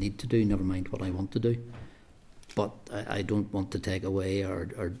I need to do, never mind what I want to do. But I don't want to take away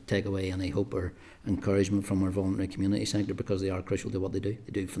or take away any hope or encouragement from our voluntary community sector, because they are crucial to what they do.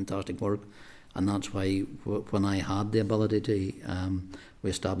 They do fantastic work, and that's why when I had the ability to,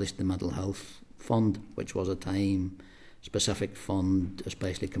 we established the Mental Health Fund, which was a time-specific fund,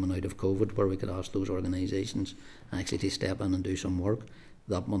 especially coming out of COVID, where we could ask those organisations actually to step in and do some work.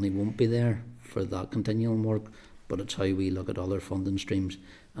 That money won't be there for that continuing work, but it's how we look at other funding streams,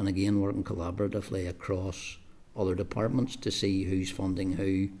 and again working collaboratively across other departments to see who's funding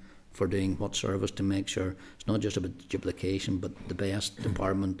who for doing what service, to make sure it's not just about duplication, but the best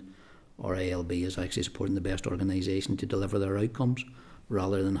department or ALB is actually supporting the best organisation to deliver their outcomes,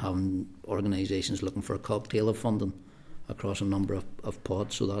 rather than having organisations looking for a cocktail of funding across a number of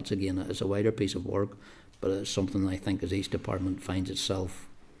pots. So that's, again, it's a wider piece of work, but it's something I think as each department finds itself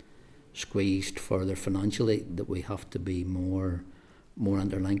squeezed further financially, that we have to be more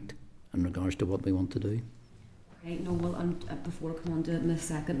interlinked in regards to what we want to do. Okay, no, well, and before I come on to my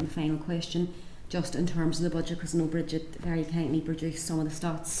second and final question, just in terms of the budget, because I know Bridget very kindly produced some of the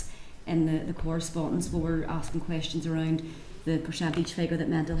stats in the correspondence, where we're asking questions around the percentage figure that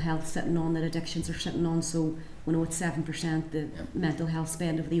mental health sitting on, that addictions are sitting on. So we know it's 7% the mental health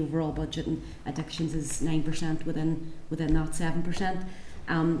spend of the overall budget, and addictions is 9% within that 7%.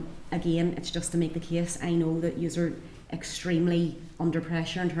 Again, it's just to make the case. I know that you're extremely under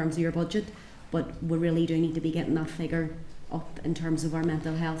pressure in terms of your budget, but we really do need to be getting that figure up in terms of our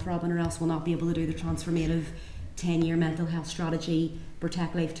mental health, Robin, or else we'll not be able to do the transformative 10-year mental health strategy,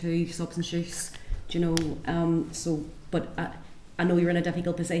 Protect Life 2, substance use, but I know you're in a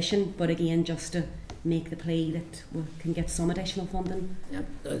difficult position, but again, just to make the plea that we can get some additional funding.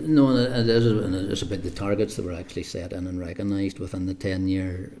 No, it's about the targets that were actually set in and recognised within the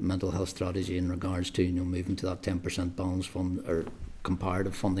 10-year mental health strategy in regards to moving to that 10% balance fund or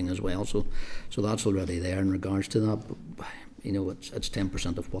comparative funding as well. So that's already there in regards to that. But, it's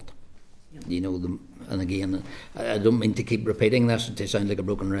 10% of what? Yep. And again, I don't mean to keep repeating this to sound like a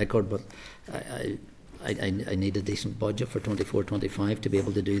broken record, but I need a decent budget for 24-25 to be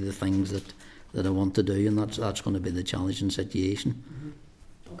able to do the things that I want to do, and that's going to be the challenging situation.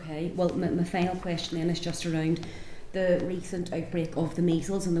 Mm-hmm. Okay, well, my final question then is just around the recent outbreak of the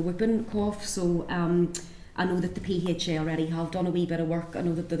measles and the whooping cough. So I know that the PHA already have done a wee bit of work. I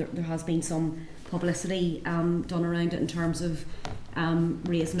know that there has been some publicity done around it in terms of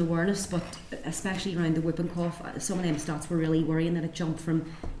raising awareness, but especially around the whooping cough. Some of them stats were really worrying, that it jumped from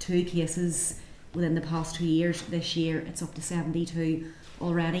 2 cases within the past 2 years. This year it's up to 72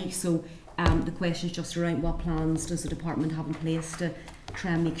 already. So the question is just around what plans does the department have in place to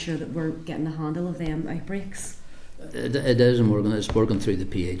try and make sure that we're getting a handle of them outbreaks? It is, and it's working through the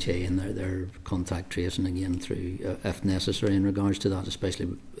PHA and their contact tracing again through, if necessary, in regards to that,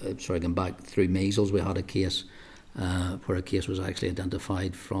 especially, going back through measles. We had a case where a case was actually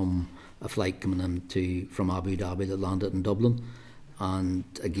identified from a flight coming in from Abu Dhabi that landed in Dublin, and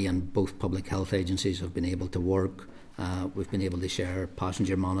again, both public health agencies have been able to work. We've been able to share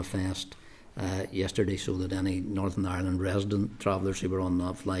passenger manifest yesterday, so that any Northern Ireland resident travellers who were on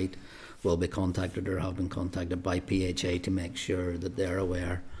that flight will be contacted or have been contacted by PHA to make sure that they're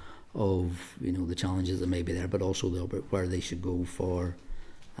aware of the challenges that may be there, but also where they should go for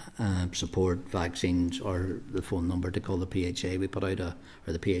support, vaccines, or the phone number to call the PHA.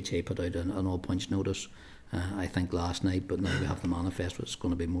 The PHA put out an all points notice I think last night, but now we have the manifest, which is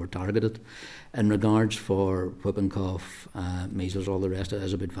going to be more targeted. In regards for whooping cough, measles, all the rest, it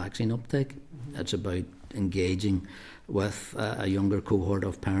is about vaccine uptake. It's about engaging with a younger cohort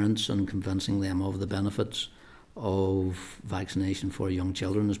of parents and convincing them of the benefits of vaccination for young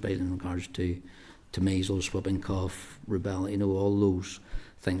children as well, in regards to measles, whooping cough, rubella, all those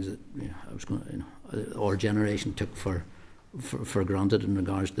things that I was going our generation took for granted in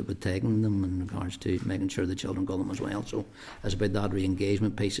regards to taking them, in regards to making sure the children got them as well. So it's about that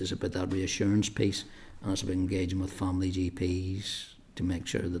re-engagement piece, it's about that reassurance piece, and it's about engaging with family GPs to make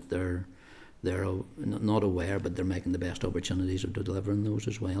sure that they're not aware, but they're making the best opportunities of delivering those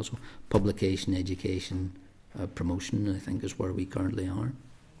as well. So publication, education, promotion, I think, is where we currently are.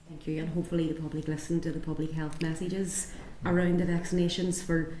 Thank you, and hopefully the public listen to the public health messages around the vaccinations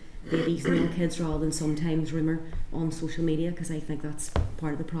for babies and young kids, rather than sometimes rumour on social media, because I think that's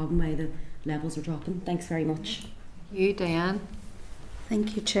part of the problem why the levels are dropping. Thanks very much. You, Diane.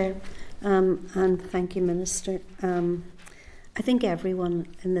 Thank you, Chair, and thank you, Minister. I think everyone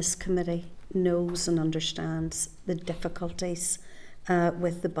in this committee knows and understands the difficulties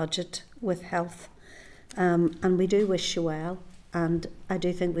with the budget, with health, and we do wish you well, and I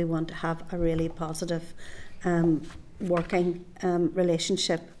do think we want to have a really positive working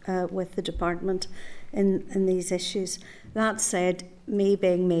relationship with the department in these issues. That said, me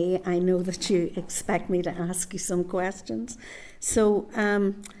being me, I know that you expect me to ask you some questions, so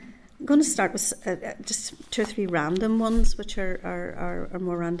I'm going to start with just 2 or 3 random ones, which are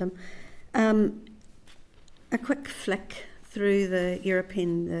more random. A quick flick through the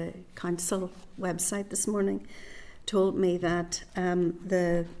European Council website this morning told me that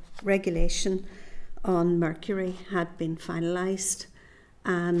the regulation on mercury had been finalised,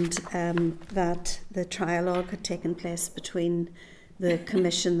 and that the trialogue had taken place between the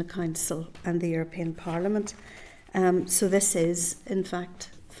Commission, the Council and the European Parliament. So this is in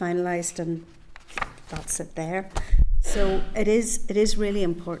fact finalised, and that's it there. So it is really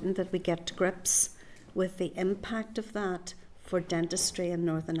important that we get to grips with the impact of that for dentistry in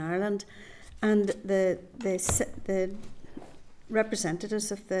Northern Ireland. And the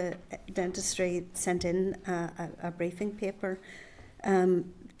representatives of the dentistry sent in a briefing paper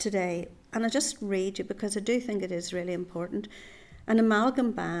today, and I'll just read you because I do think it is really important. An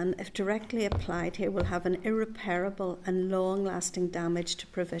amalgam ban, if directly applied here, will have an irreparable and long-lasting damage to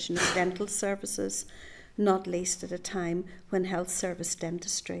provision of dental services, not least at a time when health service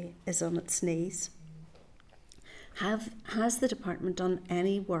dentistry is on its knees. Has the department done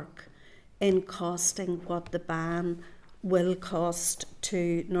any work in costing what the ban will cost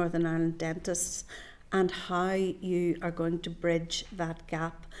to Northern Ireland dentists, and how you are going to bridge that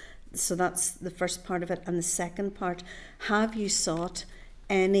gap? So that's the first part of it. And the second part, have you sought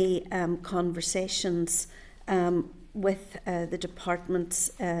any conversations with the departments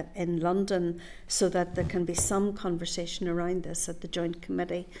in London, so that there can be some conversation around this at the Joint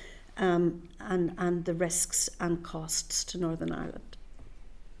Committee, and the risks and costs to Northern Ireland?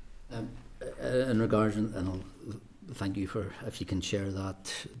 In regards, and I'll thank you for if you can share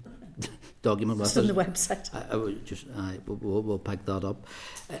that document with us. It's on the website. We'll pick that up.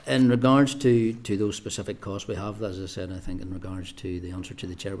 In regards to those specific costs we have, as I said, I think in regards to the answer to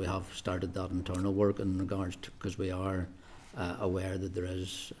the Chair, we have started that internal work in regards to, because we are aware that there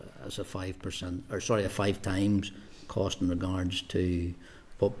is as a 5 times cost in regards to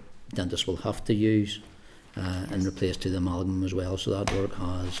what dentists will have to use in replace to the amalgam as well. So that work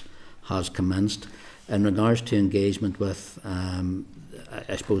has commenced. In regards to engagement with,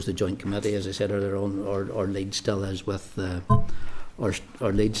 I suppose the Joint Committee, as I said earlier on, our lead still is with the,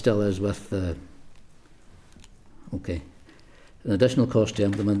 our lead still is with the. Okay. An additional cost to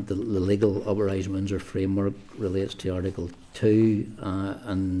implement the legal authorised Windsor framework relates to Article 2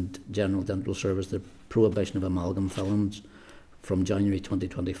 and General Dental Service. The prohibition of amalgam fillings from January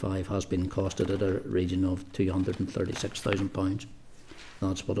 2025 has been costed at a region of £236,000.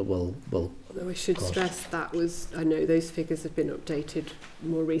 That's what it will Although we should cost. stress that was, I know those figures have been updated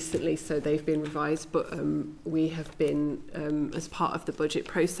more recently, so they've been revised, but we have been, as part of the budget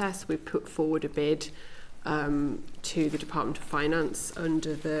process, we've put forward a bid to the Department of Finance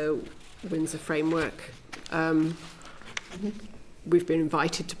under the Windsor framework. We've been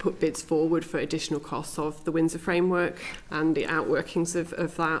invited to put bids forward for additional costs of the Windsor framework and the outworkings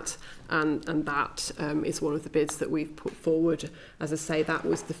of that, and that is one of the bids that we've put forward. As I say, that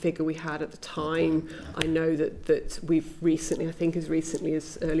was the figure we had at the time. I know that we've recently, I think as recently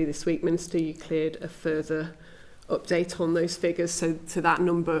as early this week, Minister, you cleared a further update on those figures, so that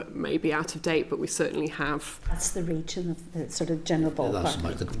number may be out of date, but we certainly have. That's the region of the sort of general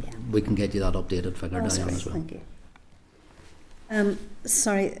ballpark. We can get you that updated figure down as well. Thank you.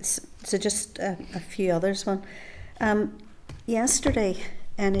 Sorry, so just a few others. Yesterday,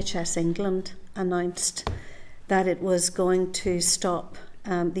 NHS England announced that it was going to stop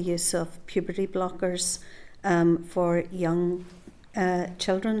the use of puberty blockers for young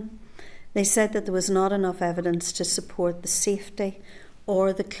children. They said that there was not enough evidence to support the safety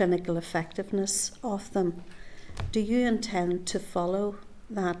or the clinical effectiveness of them. Do you intend to follow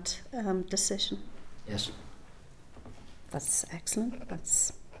that decision? Yes. That's excellent.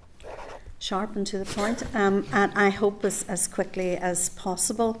 That's sharp and to the point. And I hope as quickly as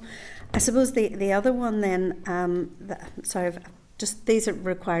possible. I suppose the other one then, these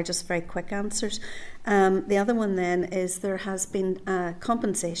require just very quick answers. The other one then is there has been a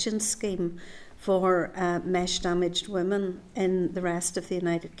compensation scheme for mesh damaged women in the rest of the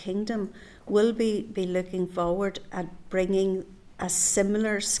United Kingdom. Will be looking forward at bringing a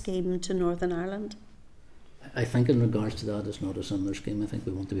similar scheme to Northern Ireland? I think in regards to that, it's not a similar scheme. I think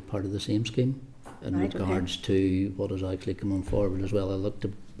we want to be part of the same scheme in regards to what has actually come on forward as well. I looked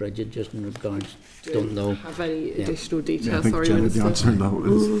at Bridget just in regards, don't know. Have any additional details? I think Sorry, Janet, the Minister. answer to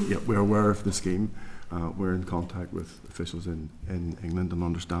that is we're aware of the scheme. We're in contact with officials in England and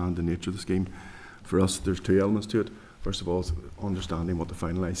understand the nature of the scheme. For us, there's two elements to it. First of all, is understanding what the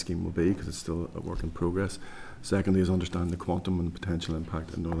finalised scheme will be, because it's still a work in progress. Secondly is understanding the quantum and potential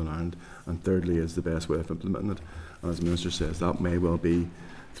impact in Northern Ireland. And thirdly is the best way of implementing it. And as the Minister says, that may well be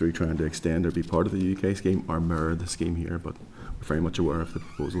through trying to extend or be part of the UK scheme or mirror the scheme here, but we're very much aware of the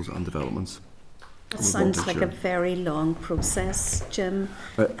proposals and developments. It sounds like a very long process, Jim.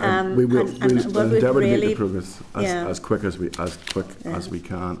 We'll endeavour to make the progress as quick as we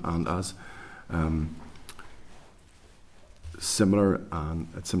can, and as similar and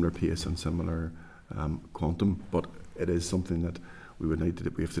at similar pace and similar quantum. But it is something that we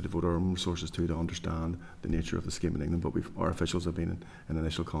have to devote our own resources to understand the nature of the scheme in England. But our officials have been in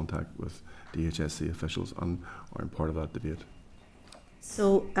initial contact with DHSC officials and are in part of that debate.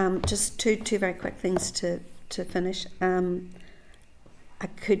 So just two very quick things to finish. I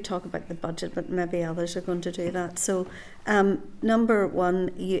could talk about the budget, but maybe others are going to do that. So number one,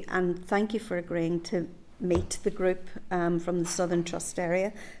 and thank you for agreeing to meet the group from the Southern Trust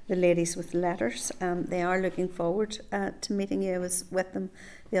area, the ladies with letters. They are looking forward to meeting you. I was with them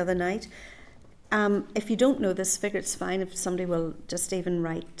the other night. If you don't know this figure, it's fine if somebody will just even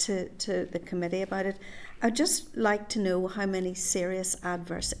write to the committee about it. I'd just like to know how many serious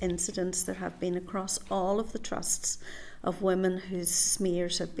adverse incidents there have been across all of the trusts of women whose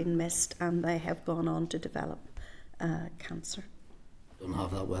smears have been missed and they have gone on to develop cancer. Don't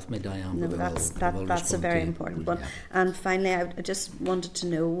have that with me, Diane. No, that's a very important one. Yeah. And finally, I just wanted to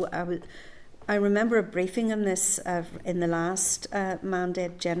know, I remember a briefing on this in the last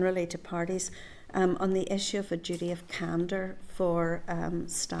mandate generally to parties on the issue of a duty of candour for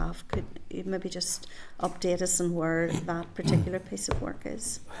staff. Could you maybe just update us on where that particular piece of work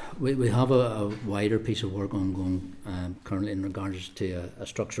is? We have a wider piece of work ongoing currently in regards to a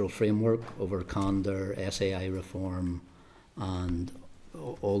structural framework over candour, SAI reform, and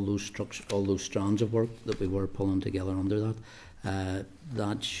all those strands of work that we were pulling together under that.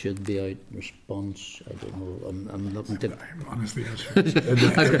 That should be out in response. I don't know. I'm looking to. Honestly,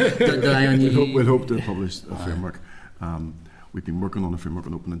 we'll hope to publish a framework. We've been working on a framework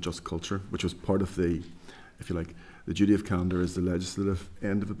on open and just culture, which was part of the, if you like, the duty of candour is the legislative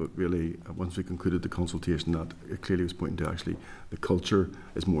end of it. But really, once we concluded the consultation, that it clearly was pointing to actually the culture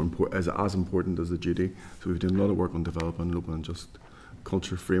is more important, as important as the duty. So we've done a lot of work on developing an open and just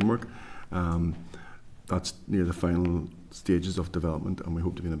culture framework. That's near the final stages of development, and we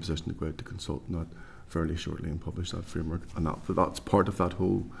hope to be in a position to go out to consult on that fairly shortly and publish that framework. And that's part of that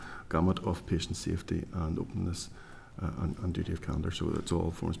whole gamut of patient safety and openness and duty of candour. So it's all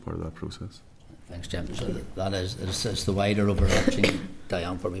forms part of that process. Thanks, Jim. So that is the wider overarching,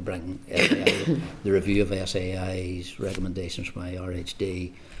 Diane, for me bringing SAI, the review of SAI's recommendations from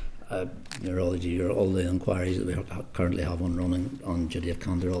IRHD, neurology, or all the inquiries that we currently have on running on duty of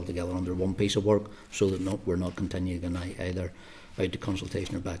candour all together under one piece of work, so that we're not continuing either out to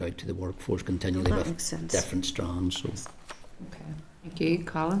consultation or back out to the workforce continually with different strands. So. Okay. Thank you,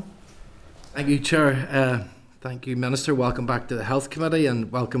 Colin. Thank you, Chair. Thank you, Minister. Welcome back to the Health Committee,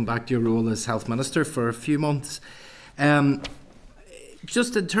 and welcome back to your role as Health Minister for a few months.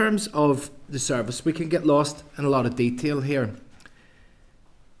 Just in terms of the service, we can get lost in a lot of detail here.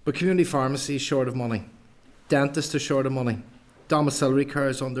 But community pharmacy is short of money, dentists are short of money, domiciliary care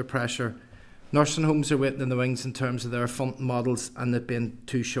is under pressure, nursing homes are waiting in the wings in terms of their funding models and it being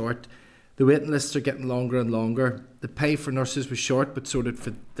too short. The waiting lists are getting longer and longer. The pay for nurses was short but sorted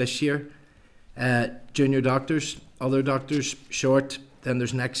for this year. Junior doctors, other doctors short, then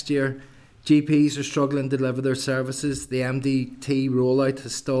there's next year. GPs are struggling to deliver their services. The MDT rollout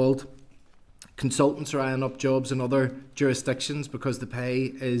has stalled. Consultants are eyeing up jobs in other jurisdictions because the pay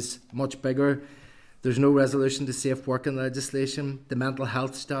is much bigger. There's no resolution to safe working legislation. The mental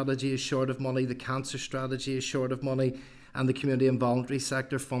health strategy is short of money. The cancer strategy is short of money. And the community and voluntary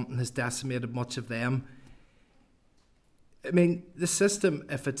sector funding has decimated much of them. I mean, the system,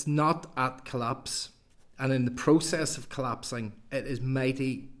 if it's not at collapse and in the process of collapsing, it is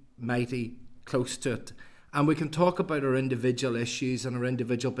mighty, mighty close to it. And we can talk about our individual issues and our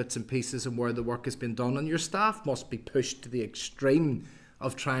individual bits and pieces and where the work has been done. And your staff must be pushed to the extreme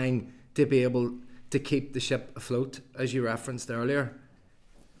of trying to be able to keep the ship afloat, as you referenced earlier.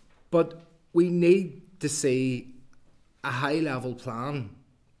 But we need to see a high-level plan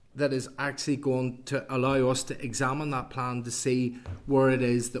that is actually going to allow us to examine that plan to see where it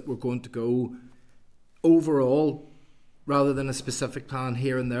is that we're going to go overall, rather than a specific plan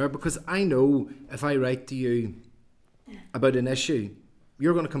here and there. Because I know if I write to you about an issue,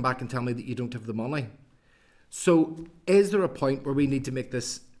 you're going to come back and tell me that you don't have the money. So is there a point where we need to make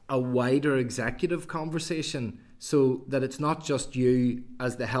this a wider executive conversation, so that it's not just you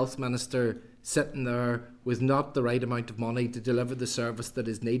as the health minister sitting there with not the right amount of money to deliver the service that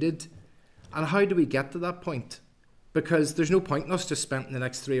is needed? And how do we get to that point? Because there's no point in us just spending the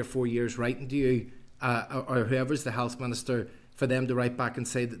next 3 or 4 years writing to you or whoever's the health minister for them to write back and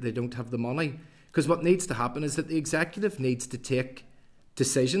say that they don't have the money. Because what needs to happen is that the executive needs to take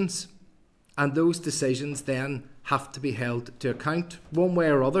decisions, and those decisions then have to be held to account one way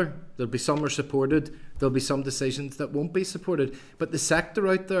or other. There'll be some are supported, there'll be some decisions that won't be supported, but the sector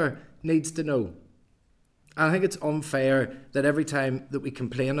out there needs to know. And I think it's unfair that every time that we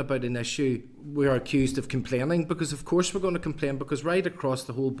complain about an issue, we are accused of complaining, because of course we're going to complain, because right across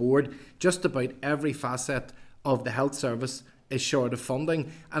the whole board, just about every facet of the health service is short of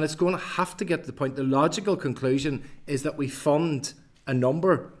funding, and it's going to have to get to the point. The logical conclusion is that we fund a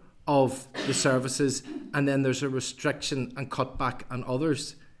number of the services and then there's a restriction and cutback on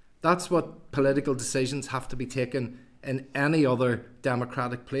others. That's what political decisions have to be taken in any other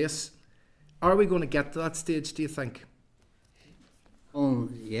democratic place. Are we going to get to that stage, do you think? Well,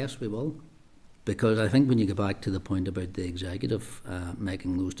 yes, we will. Because I think when you go back to the point about the executive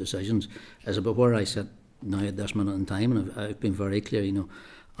making those decisions, is about where I sit now at this minute in time, and I've been very clear, you know,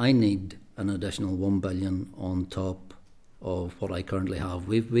 I need an additional 1 billion on top of what I currently have.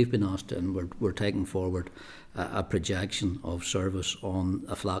 We've been asked, and we're taking forward a projection of service on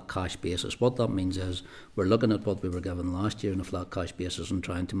a flat cash basis. What that means is we're looking at what we were given last year on a flat cash basis and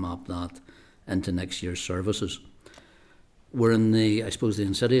trying to map that into next year's services. We're in the, I suppose, the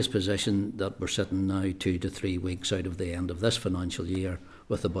insidious position that we're sitting now 2 to 3 weeks out of the end of this financial year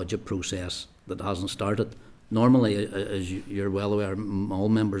with a budget process that hasn't started. Normally, as you're well aware, all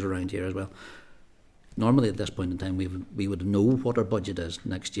members around here as well, normally at this point in time we would know what our budget is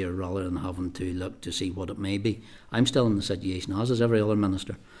next year rather than having to look to see what it may be. I'm still in the situation, as is every other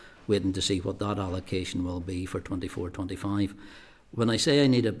minister, waiting to see what that allocation will be for 24-25. When I say I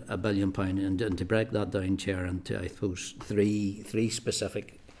need £1 billion, and to break that down, Chair, into I suppose three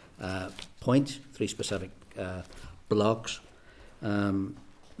specific points, three specific blocks,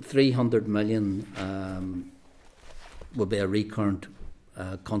 300 million will be a recurrent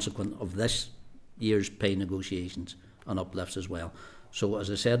consequence of this year's pay negotiations and uplifts as well. So as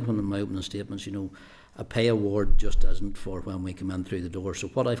I said in my opening statements, you know, a pay award just isn't for when we come in through the door. So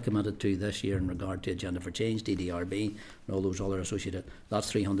what I've committed to this year in regard to Agenda for Change, DDRB and all those other associated,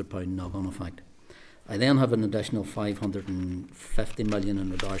 that's £300 knock-on effect. I then have an additional 550 million in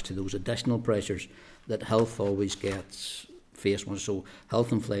regards to those additional pressures that health always gets faced with. So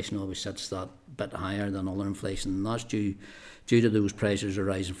health inflation always sits that bit higher than other inflation, and that's due to those pressures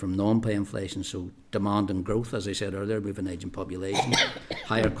arising from non-pay inflation. So demand and growth, as I said earlier, we have an ageing population,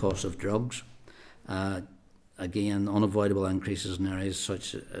 higher costs of drugs, again unavoidable increases in areas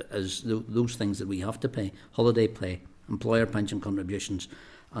such as those things that we have to pay, holiday pay, employer pension contributions,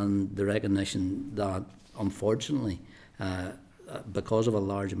 and the recognition that unfortunately because of a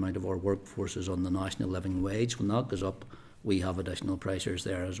large amount of our workforce is on the national living wage, when that goes up we have additional pressures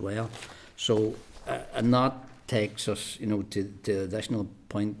there as well. So and that takes us, you know, to the additional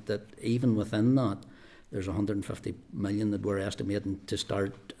point that even within that there's 150 million that we're estimating to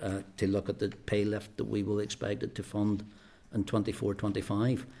start to look at the pay lift that we will expect it to fund in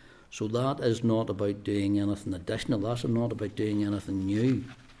 24-25. So that is not about doing anything additional, that's not about doing anything new,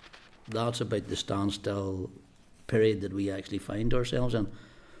 that's about the standstill period that we actually find ourselves in.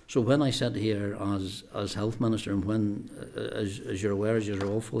 So when I sit here as Health Minister, and when, as you're aware, as you're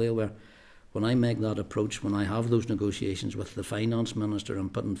all fully aware, when I make that approach, when I have those negotiations with the Finance Minister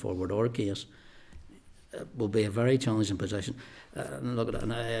and putting forward our case, it will be a very challenging position. And look at it,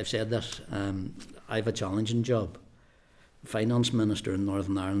 and I've said this, I have a challenging job, Finance Minister in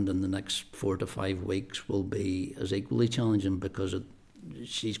Northern Ireland in the next 4 to 5 weeks will be as equally challenging, because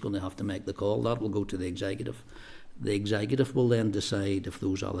she's going to have to make the call. That will go to the executive. The executive will then decide if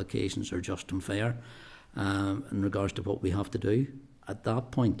those allocations are just and fair in regards to what we have to do at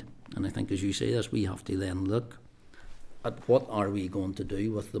that point. And I think, as you say this, we have to then look at what are we going to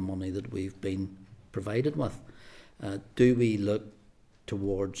do with the money that we've been provided with. Do we look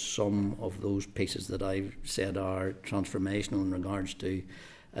towards some of those pieces that I've said are transformational in regards to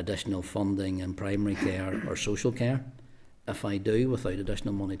additional funding in primary care or social care? If I do, without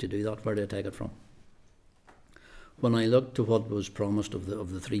additional money to do that, where do I take it from? When I look to what was promised of the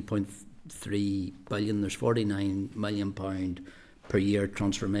 3.3 billion, there's £49 million per year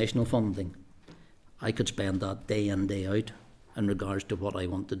transformational funding. I could spend that day in, day out in regards to what I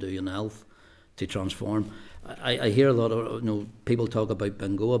want to do in health to transform. I hear a lot of people talk about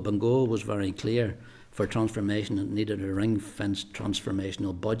Bengoa. Bengoa was very clear. For transformation, it needed a ring-fenced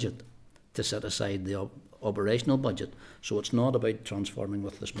transformational budget to set aside the operational budget. So it's not about transforming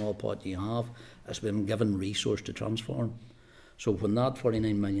with the small pot you have. It's been given resource to transform. So when that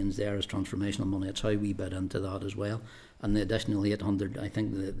 49 million is there as transformational money, it's how we bid into that as well. And the additional 800, I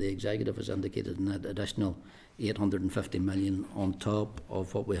think the executive has indicated an additional 850 million on top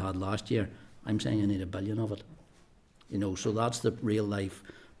of what we had last year. I'm saying I need £1 billion of it. So that's the real life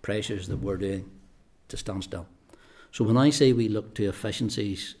pressures that we're doing to stand still. So when I say we look to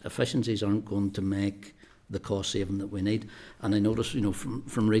efficiencies aren't going to make the cost saving that we need. And I noticed,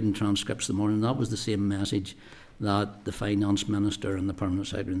 from reading transcripts this morning, that was the same message that the Finance Minister and the Permanent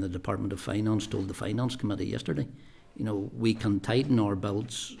Secretary in the Department of Finance told the Finance Committee yesterday. We can tighten our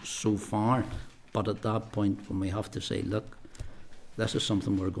belts so far, but at that point when we have to say, look, this is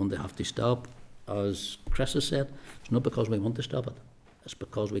something we're going to have to stop, as Chris has said, it's not because we want to stop it, it's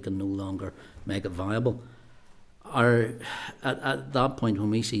because we can no longer make it viable. At that point, when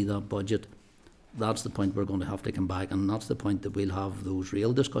we see that budget, that's the point we're going to have to come back, and that's the point that we'll have those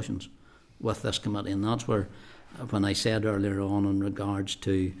real discussions with this committee. And that's where, when I said earlier on in regards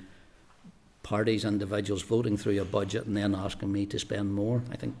to parties, individuals voting through a budget and then asking me to spend more,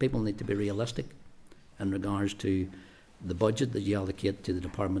 I think people need to be realistic in regards to the budget that you allocate to the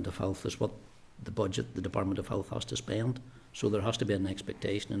Department of Health is what the budget the Department of Health has to spend. So there has to be an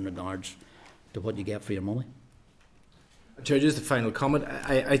expectation in regards to what you get for your money. Chair, just a final comment.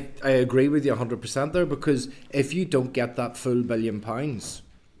 I agree with you 100% there, because if you don't get that full £1 billion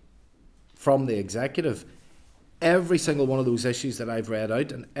from the executive, every single one of those issues that I've read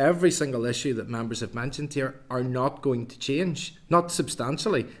out and every single issue that members have mentioned here are not going to change. Not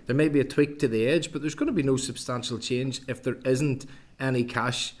substantially. There may be a tweak to the edge, but there's going to be no substantial change if there isn't any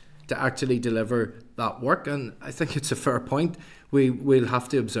cash to actually deliver that work. And I think it's a fair point. We'll have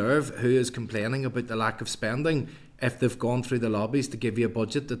to observe who is complaining about the lack of spending if they've gone through the lobbies to give you a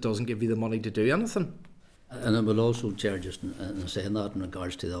budget that doesn't give you the money to do anything. And I will also, Chair, just in saying that in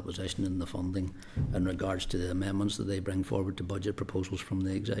regards to the opposition and the funding, in regards to the amendments that they bring forward to budget proposals from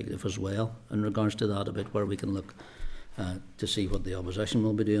the executive as well, in regards to that, about where we can look to see what the opposition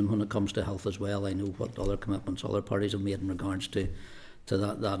will be doing when it comes to health as well. I know what other commitments other parties have made in regards to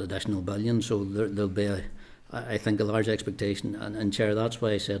that additional billion. So there'll be, I think, a large expectation. And Chair, that's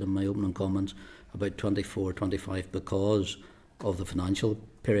why I said in my opening comments about 24, 25, because of the financial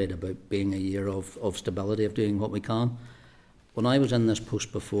period, about being a year of stability, of doing what we can. When I was in this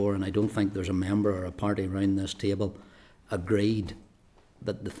post before, and I don't think there's a member or a party around this table agreed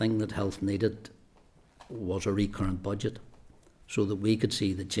that the thing that health needed was a recurrent budget, so that we could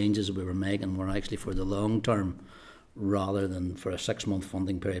see the changes that we were making were actually for the long term rather than for a 6-month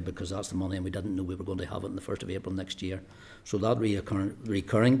funding period, because that's the money and we didn't know we were going to have it on the 1st of April next year. So that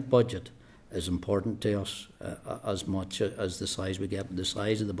recurring budget is important to us as much as the size we get. The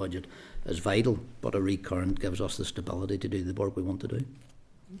size of the budget is vital, but a recurrent gives us the stability to do the work we want to do.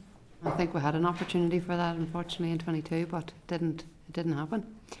 I think we had an opportunity for that, unfortunately, in 22, but it didn't happen.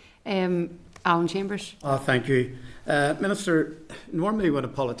 Alan Chambers. Thank you. Minister, normally when a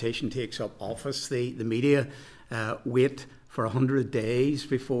politician takes up office, the media wait for 100 days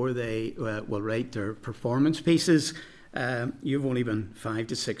before they will write their performance pieces. You've only been 5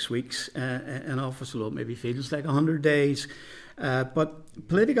 to 6 weeks in office, although it maybe feels like 100 days. But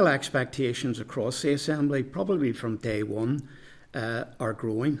political expectations across the Assembly, probably from day one, are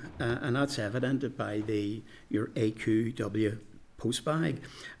growing, and that's evident by your AQW post bag.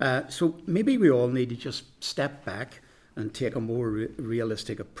 So maybe we all need to just step back and take a more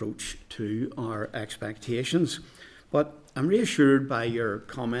realistic approach to our expectations. But I'm reassured by your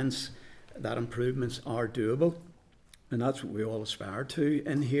comments that improvements are doable. and that's what we all aspire to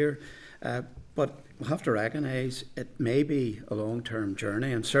in here. But we have to recognise it may be a long-term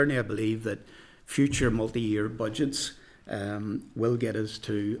journey, and certainly I believe that future multi-year budgets will get us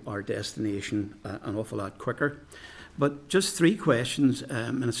to our destination an awful lot quicker. But just 3 questions,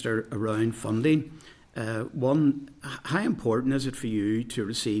 Minister, around funding. One, how important is it for you to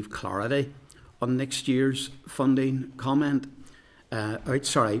receive clarity on next year's funding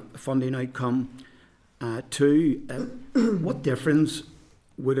funding outcome? 2, what difference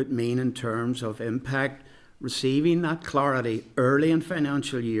would it mean in terms of impact receiving that clarity early in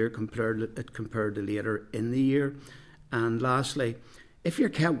financial year compared to later in the year? And lastly, if you're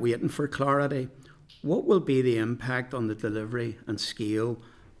kept waiting for clarity, what will be the impact on the delivery and scale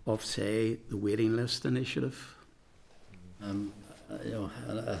of, say, the waiting list initiative?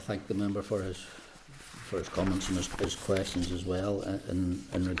 I thank the member for his comments and his questions as well in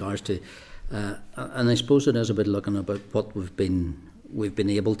regards to, and I suppose it is a bit looking about what we've been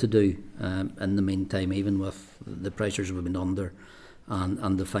able to do in the meantime, even with the pressures we've been under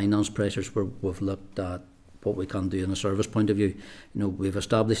and the finance pressures we've looked at what we can do in a service point of view. We've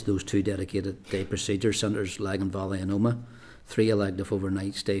established those 2 dedicated day procedure centres, Lagan Valley and Omagh, 3 elective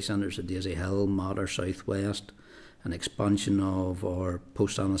overnight stay centres at Daisy Hill, Mater, South West, an expansion of our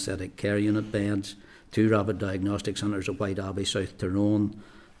post-anaesthetic care unit beds, 2 rapid diagnostic centres at White Abbey, South Tyrone,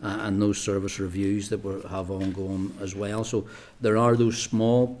 and those service reviews that we have ongoing as well. So there are those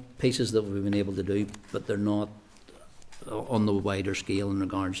small pieces that we've been able to do, but they're not on the wider scale in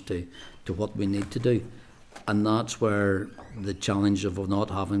regards to what we need to do. And that's where the challenge of not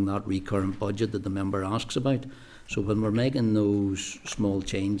having that recurrent budget that the member asks about. So when we're making those small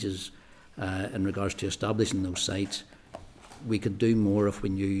changes in regards to establishing those sites, we could do more if we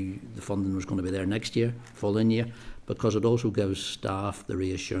knew the funding was going to be there next year, following year, because it also gives staff the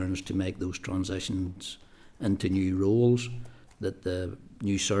reassurance to make those transitions into new roles, that the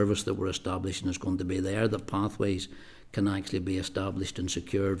new service that we're establishing is going to be there, the pathways can actually be established and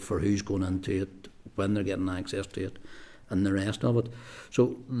secured for who's going into it, when they're getting access to it, and the rest of it.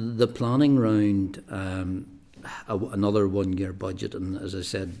 So the planning round, another 1-year budget, and as I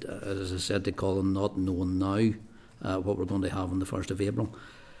said to Colin, not knowing now what we're going to have on the 1st of April.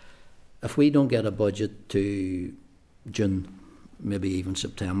 If we don't get a budget to June, maybe even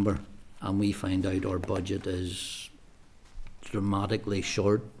September, and we find out our budget is dramatically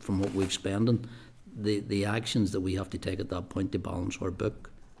short from what we've spending, the actions that we have to take at that point to balance our book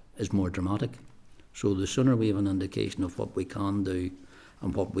is more dramatic. So the sooner we have an indication of what we can do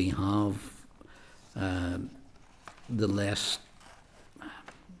and what we have, the less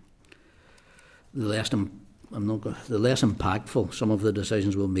impactful some of the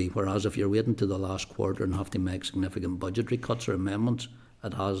decisions will be. Whereas if you're waiting to the last quarter and have to make significant budgetary cuts or amendments,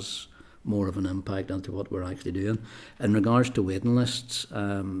 it has more of an impact onto what we're actually doing. In regards to waiting lists,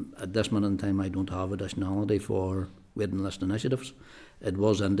 at this minute in time I don't have additionality for waiting list initiatives. It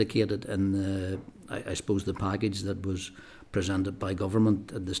was indicated in the, I suppose, the package that was presented by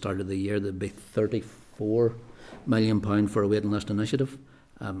government at the start of the year, there'd be £34 million for a waiting list initiative.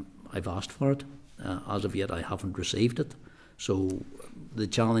 I've asked for it. As of yet I haven't received it. So the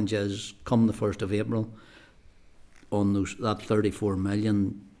challenge is, come the 1st of April, on that 34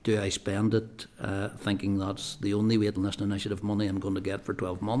 million, do I spend it thinking that's the only waiting list initiative money I'm going to get for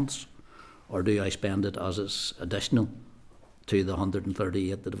 12 months? Or do I spend it as it's additional to the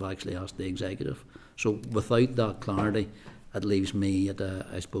 138 that have actually asked the executive? So without that clarity, it leaves me at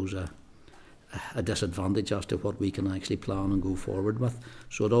I suppose a disadvantage as to what we can actually plan and go forward with.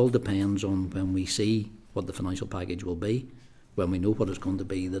 So it all depends on when we see what the financial package will be, when we know what it's going to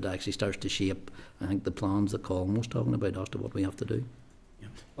be, that actually starts to shape, I think, the plans that Colin was talking about as to what we have to do. Yeah.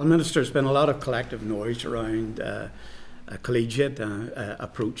 Well, Minister, there's been a lot of collective noise around a collegiate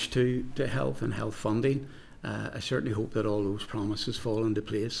approach to health and health funding. I certainly hope that all those promises fall into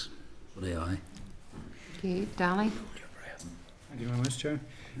place. So do I. Thank you. Danny? Thank you very much, Chair.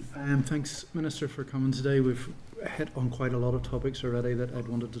 Thanks, Minister, for coming today. We've hit on quite a lot of topics already that I'd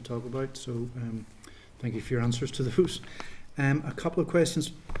wanted to talk about, so thank you for your answers to those. A couple of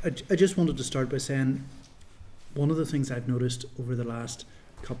questions. I just wanted to start by saying one of the things I've noticed over the last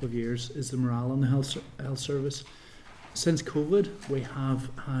couple of years is the morale in the health service. Since COVID, we have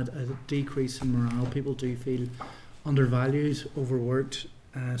had a decrease in morale. People do feel undervalued, overworked,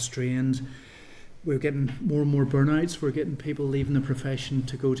 strained. We're getting more and more burnouts. We're getting people leaving the profession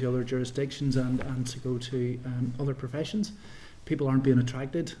to go to other jurisdictions and to go to other professions. People aren't being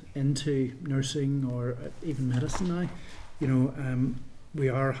attracted into nursing or even medicine now. We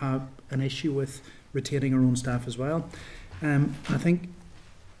have an issue with retaining our own staff as well. I think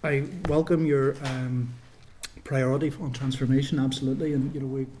I welcome your priority on transformation, absolutely, and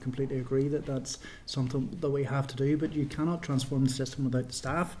we completely agree that that's something that we have to do. But you cannot transform the system without the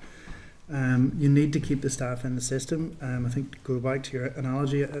staff. You need to keep the staff in the system. I think to go back to your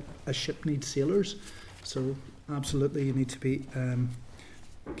analogy, a ship needs sailors, so absolutely you need to be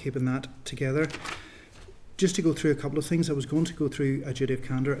keeping that together. Just to go through a couple of things, I was going to go through a duty of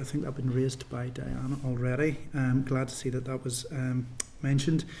candour. I think that's been raised by Diana already. I'm glad to see that was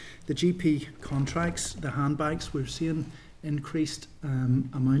mentioned. The GP contracts, the handbags, we're seeing increased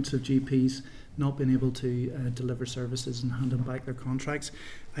amounts of GPs not being able to deliver services and handing back their contracts.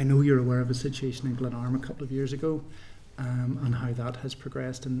 I know you're aware of a situation in Glenarm a couple of years ago and how that has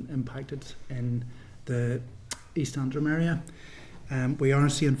progressed and impacted in the East Antrim area. We are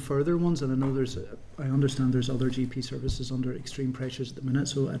seeing further ones, and I understand there's other GP services under extreme pressures at the minute,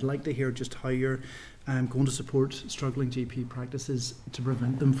 so I'd like to hear just how you're going to support struggling GP practices to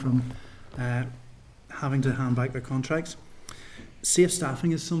prevent them from having to hand back their contracts. Safe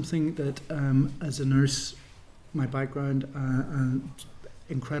staffing is something that, as a nurse, my background,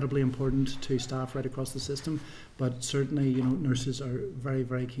 incredibly important to staff right across the system, but certainly nurses are very,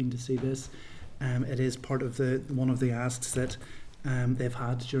 very keen to see this. It is part of one of the asks that they've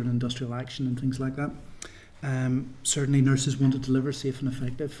had during industrial action and things like that. Certainly nurses want to deliver safe and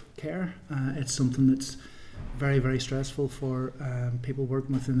effective care. It's something that's very, very stressful for people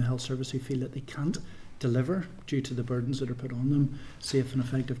working within the health service who feel that they can't deliver due to the burdens that are put on them, safe and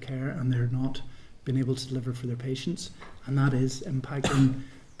effective care, and they're not being able to deliver for their patients. And that is impacting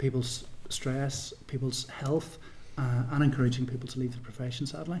people's stress, people's health, and encouraging people to leave the profession,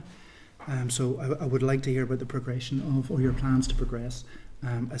 sadly. So I would like to hear about the progression of, or your plans to progress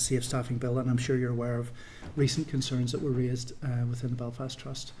a safe staffing bill, and I'm sure you're aware of recent concerns that were raised within the Belfast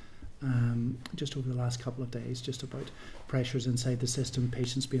Trust just over the last couple of days, just about pressures inside the system,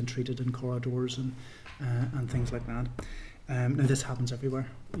 patients being treated in corridors and things like that. Now this happens everywhere,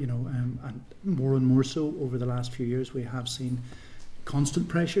 and more so over the last few years. We have seen constant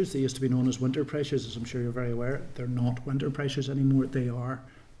pressures. They used to be known as winter pressures, as I'm sure you're very aware. They're not winter pressures anymore. They are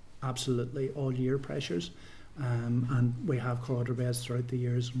absolutely all year pressures, and we have corridor beds throughout the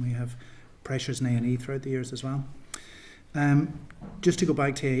years, and we have pressures in A&E throughout the years as well. Just to go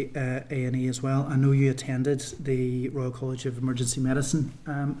back to A&E as well, I know you attended the Royal College of Emergency Medicine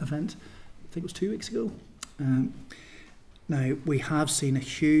event, I think it was 2 weeks ago. Now, we have seen a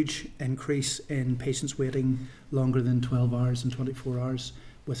huge increase in patients waiting longer than 12 hours and 24 hours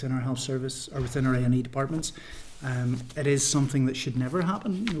within our health service or within our A&E departments. It is something that should never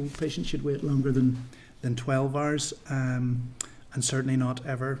happen. No patient should wait longer than 12 hours, and certainly not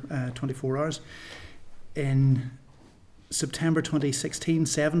ever 24 hours. In September 2016,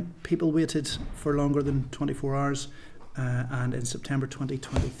 7 people waited for longer than 24 hours, and in September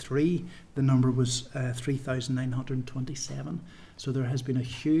 2023, the number was 3,927. So there has been a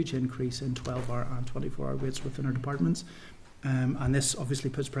huge increase in 12-hour and 24-hour waits within our departments. And this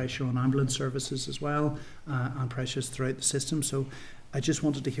obviously puts pressure on ambulance services as well, and pressures throughout the system. So I just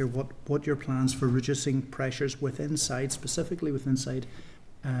wanted to hear what your plans for reducing pressures specifically within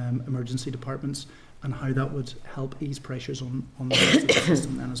emergency departments, and how that would help ease pressures on the rest of the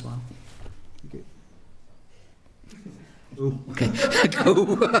system then as well. Thank you. Okay.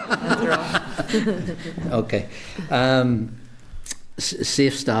 Go. Okay.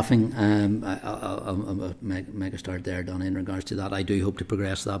 Safe staffing, I'll make a start there, Donnie, in regards to that. I do hope to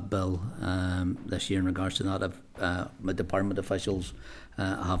progress that bill this year in regards to that. My department officials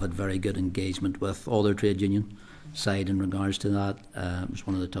have had very good engagement with all their trade union side in regards to that. It was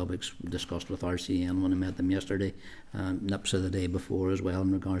one of the topics discussed with RCN when I met them yesterday, NIPSA the day before as well,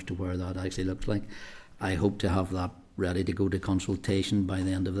 in regards to where that actually looks like. I hope to have that ready to go to consultation by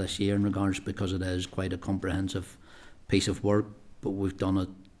the end of this year in regards, because it is quite a comprehensive piece of work, but we've done a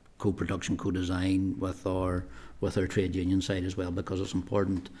co-production, co-design with our trade union side as well, because it's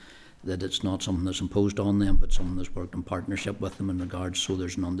important that it's not something that's imposed on them, but something that's worked in partnership with them in regards, so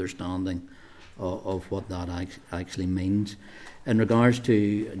there's an understanding of what that actually means. In regards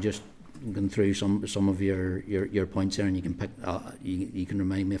to just going through some of your points there, and you can pick you can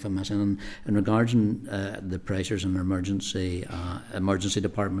remind me if I'm missing. In regards to the pressures in emergency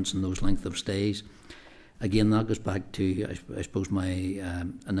departments and those length of stays, again that goes back to I suppose my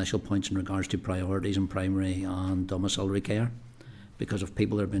initial points in regards to priorities in primary and domiciliary care, because if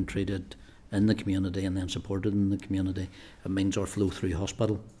people are being treated in the community and then supported in the community, it means our flow through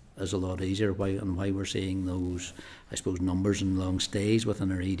hospital is a lot easier. Why we're seeing those, I suppose, numbers and long stays within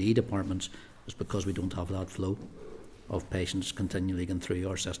our ED departments is because we don't have that flow of patients continually going through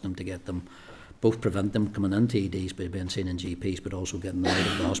our system to get them both prevent them coming into EDs by being seen in GPs, but also getting them out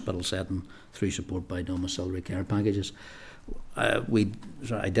of the hospital setting through support by domiciliary care packages.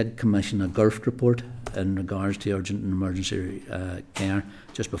 I did commission a GIRF report in regards to urgent and emergency care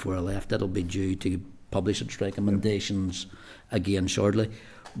just before I left. It'll be due to publish its recommendations again shortly.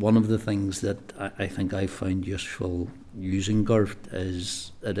 One of the things that I think I found useful using GIRF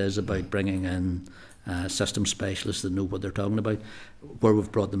is it is about bringing in system specialists that know what they're talking about. Where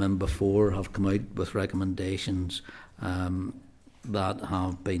we've brought them in before have come out with recommendations that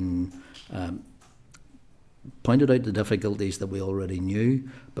have been pointed out the difficulties that we already knew,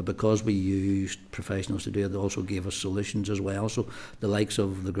 but because we used professionals to do it, they also gave us solutions as well. So the likes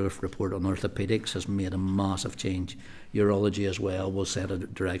of the GIRF report on orthopaedics has made a massive change. Urology as well will set a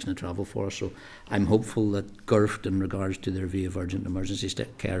direction of travel for us. So I'm hopeful that GIRF, in regards to their view of urgent emergency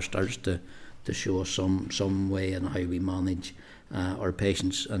care, starts to show us some way in how we manage our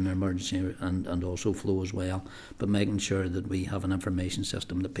patients in their emergency and also flow as well, but making sure that we have an information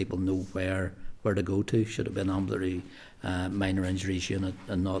system that people know where to go to. Should it be an ambulatory minor injuries unit,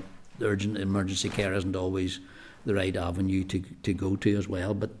 and not urgent emergency care isn't always the right avenue to go to as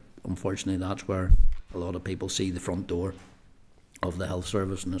well, but unfortunately that's where a lot of people see the front door of the health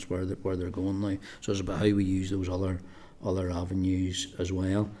service, and that's where they're going now. So it's about how we use those other avenues as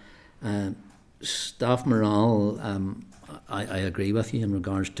well. Staff morale, I agree with you in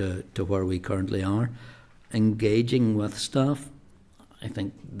regards to where we currently are. Engaging with staff, I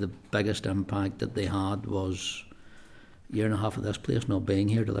think the biggest impact that they had was a year and a half of this place not being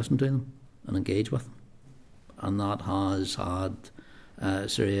here to listen to them and engage with them. And that has had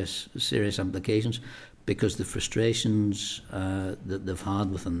serious implications, because the frustrations that they've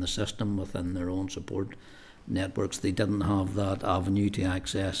had within the system, within their own support networks, they didn't have that avenue to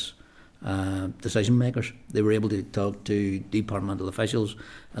access decision makers. They were able to talk to departmental officials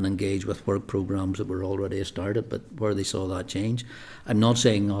and engage with work programmes that were already started, but where they saw that change. I'm not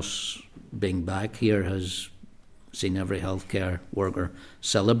saying us being back here has seen every healthcare worker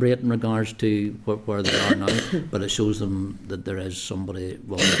celebrate in regards to where they are now, but it shows them that there is somebody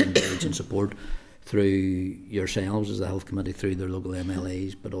willing to engage and support through yourselves as the health committee, through their local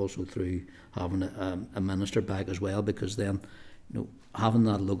MLAs, but also through having a minister back as well, because then, having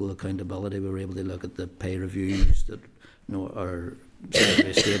that local accountability, we were able to look at the pay reviews that our Secretary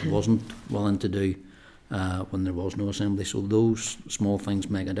of State wasn't willing to do when there was no assembly. So those small things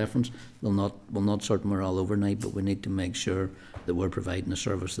make a difference. Will not sort morale overnight, but we need to make sure that we're providing a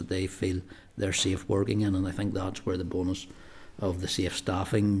service that they feel they're safe working in, and I think that's where the bonus of the safe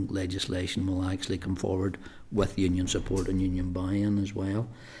staffing legislation will actually come forward, with union support and union buy-in as well.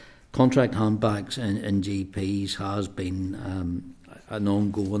 Contract handbacks in GPs has been an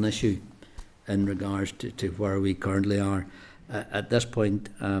ongoing issue in regards to where we currently are. At this point,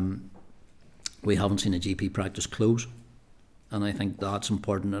 we haven't seen a GP practice close, and I think that's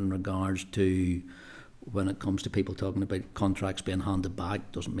important in regards to when it comes to people talking about contracts being handed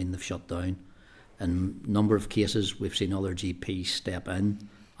back. Doesn't mean they've shut down. In a number of cases, we've seen other GPs step in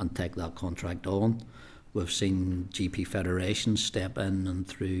and take that contract on. We've seen GP federations step in and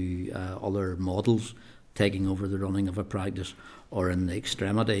through other models taking over the running of a practice, or in the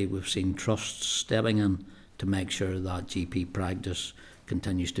extremity we've seen trusts stepping in to make sure that GP practice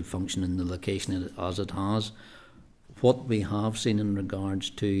continues to function in the location as it has. What we have seen in regards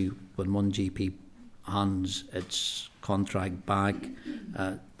to when one GP hands its contract back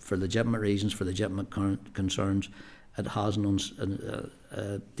for legitimate reasons, for legitimate concerns, it has a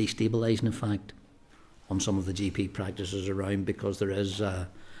destabilising effect on some of the GP practices around, because there is, I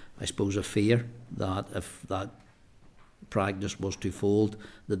suppose, a fear that if that practice was to fold,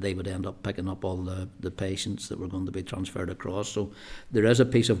 that they would end up picking up all the patients that were going to be transferred across. So there is a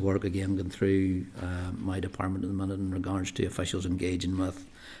piece of work again going through my department at the minute in regards to officials engaging with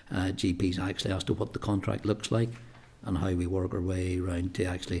GPs actually as to what the contract looks like and how we work our way around to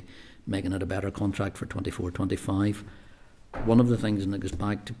actually making it a better contract for 24-25. One of the things, and it goes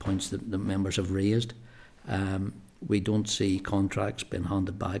back to points that the members have raised, we don't see contracts being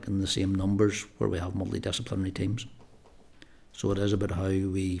handed back in the same numbers where we have multidisciplinary teams. So it is about how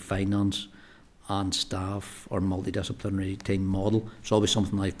we finance and staff our multidisciplinary team model. It's always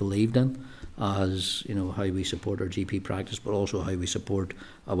something I've believed in, as how we support our GP practice, but also how we support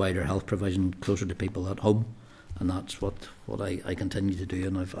a wider health provision closer to people at home, and that's what I continue to do,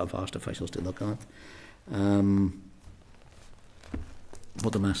 and I've asked officials to look at.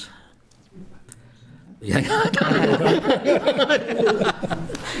 What a mess. Yeah.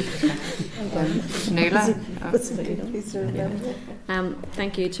 No Nuala.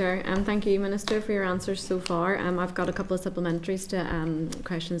 Thank you, Chair, and thank you, Minister, for your answers so far. I've got a couple of supplementaries to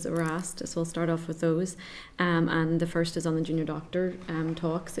questions that were asked, so I'll start off with those. And the first is on the junior doctor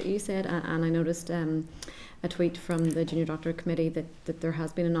talks that you said, and I noticed a tweet from the Junior Doctor Committee that there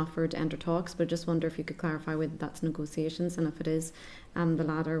has been an offer to enter talks, but I just wonder if you could clarify whether that's negotiations, and if it is the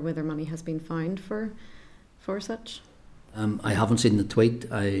latter, whether money has been found for such. I haven't seen the tweet.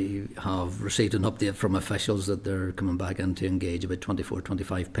 I have received an update from officials that they're coming back in to engage about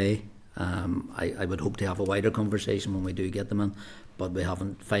 24-25 pay. I would hope to have a wider conversation when we do get them in, but we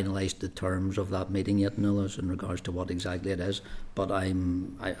haven't finalised the terms of that meeting yet, Nuala, in regards to what exactly it is. But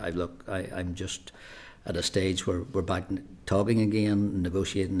I'm just at a stage where we're back talking again,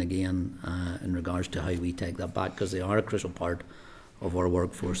 negotiating again in regards to how we take that back, because they are a crucial part of our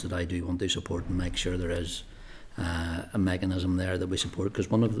workforce that I do want to support and make sure there is a mechanism there that we support. Because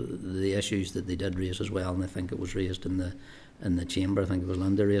one of the issues that they did raise as well, and I think it was raised in the chamber, I think it was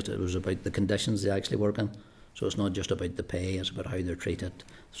Linda raised it, was about the conditions they actually work in. So it's not just about the pay, it's about how they're treated,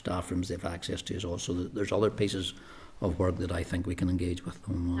 staff rooms they have access to, is also there's other pieces of work that I think we can engage with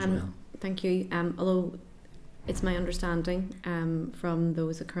them as well. Thank you. Although it's my understanding from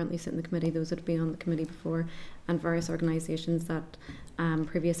those that currently sit in the committee, those that have been on the committee before, and various organisations, that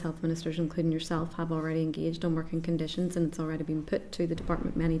previous health ministers, including yourself, have already engaged on working conditions, and it's already been put to the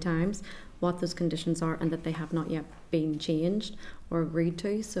department many times what those conditions are, and that they have not yet been changed or agreed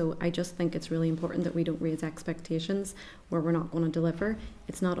to. So I just think it's really important that we don't raise expectations where we're not going to deliver.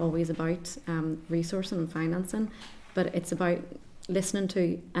 It's not always about resourcing and financing, but it's about listening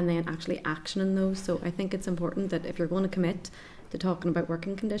to and then actually actioning those. So I think it's important that if you're going to commit to talking about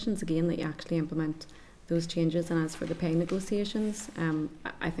working conditions, again, that you actually implement those changes. And as for the pay negotiations,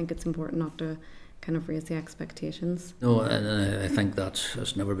 I think it's important not to kind of raise the expectations. No, and I think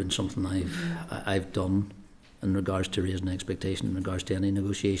that's never been something I've done in regards to raising expectation, in regards to any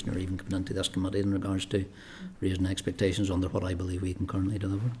negotiation, or even coming into this committee in regards to raising expectations under what I believe we can currently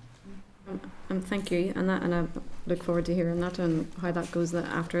deliver. Thank you, and I look forward to hearing that and how that goes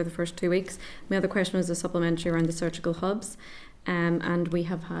after the first 2 weeks. My other question was a supplementary around the surgical hubs, and we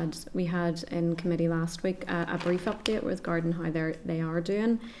had in committee last week a brief update with regarding how they are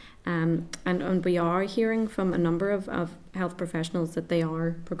doing, and we are hearing from a number of health professionals that they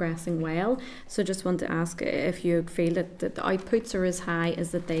are progressing well. So just want to ask if you feel that the outputs are as high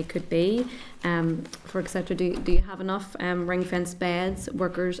as that they could be. For example, do you have enough ring-fenced beds,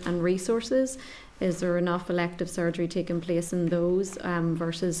 workers and resources? Is there enough elective surgery taking place in those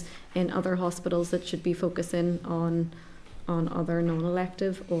versus in other hospitals that should be focusing on other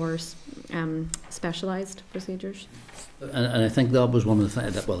non-elective or specialised procedures? And I think that was one of the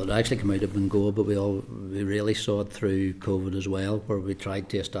things, well, it actually came out of Bengoa, but we really saw it through COVID as well, where we tried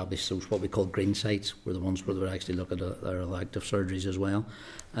to establish those what we call green sites, were the ones where they were actually looking at their elective surgeries as well.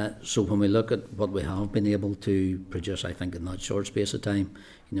 So when we look at what we have been able to produce, I think in that short space of time,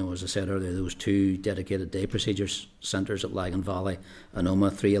 as I said earlier, those 2 dedicated day procedures centres at Lagan Valley,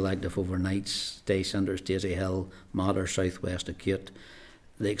 Anoma, 3 elective overnight stay centres, Daisy Hill, Mater, South West Acute.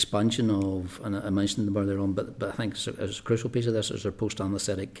 The expansion of, and I mentioned them earlier on, but I think a crucial piece of this is their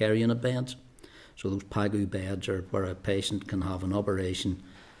post-anaesthetic care unit beds. So those PAGU beds are where a patient can have an operation,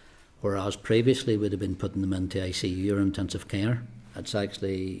 whereas previously would have been putting them into ICU or intensive care. It's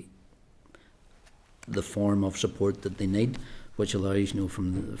actually the form of support that they need, which allows,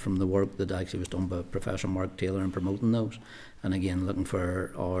 from the work that actually was done by Professor Mark Taylor in promoting those. And again, looking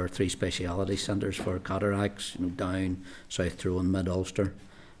for our 3 speciality centres for cataracts, Down, South Tyrone, Mid Ulster.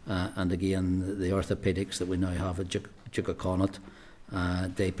 And again, the orthopaedics that we now have at Duke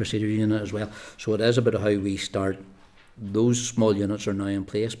day procedure unit as well. So it is about how we start. Those small units are now in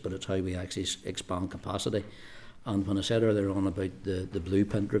place, but it's how we actually expand capacity. And when I said earlier on about the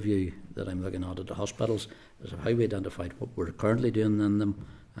blueprint review that I'm looking at the hospitals, is how we identified what we're currently doing in them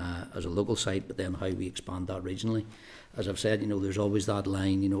as a local site, but then how we expand that regionally. As I've said, there's always that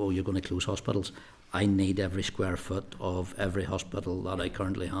line, you're going to close hospitals. I need every square foot of every hospital that I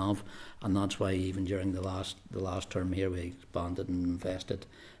currently have, and that's why even during the last term here we expanded and invested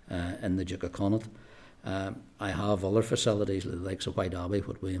in the Duke of Connaught. I have other facilities like White Abbey,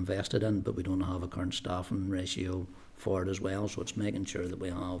 what we invested in, but we don't have a current staffing ratio for it as well, so it's making sure that we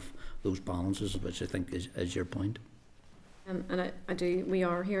have those balances, which I think is your point. And we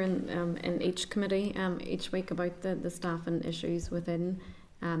are hearing in each committee each week about the staffing issues within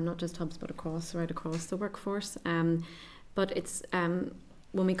not just hubs but right across the workforce. But it's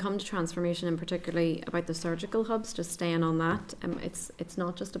when we come to transformation, and particularly about the surgical hubs, just staying on that, it's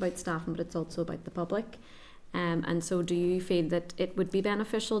not just about staffing, but it's also about the public. And so do you feel that it would be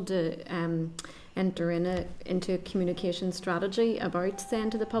beneficial to enter into a communication strategy about saying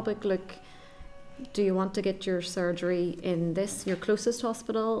to the public, look, do you want to get your surgery in your closest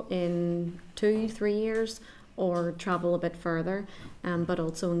hospital in 2-3 years, or travel a bit further, but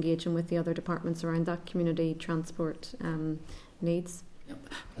also engaging with the other departments around that community transport needs?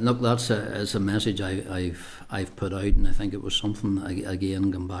 Look, that's a message I've put out, and I think it was something,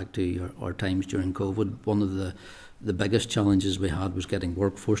 again, going back to our times during COVID, one of the biggest challenges we had was getting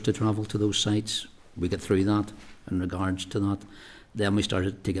workforce to travel to those sites. We got through that in regards to that. Then we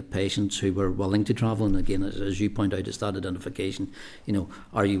started to get patients who were willing to travel, and again, as you point out, it's that identification.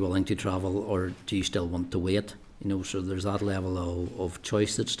 Are you willing to travel, or do you still want to wait? So there's that level of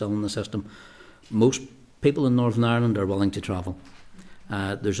choice that's still in the system. Most people in Northern Ireland are willing to travel.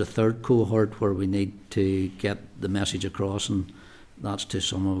 There's a third cohort where we need to get the message across, and that's to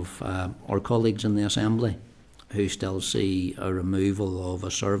some of our colleagues in the Assembly who still see a removal of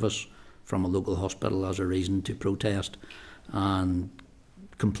a service from a local hospital as a reason to protest and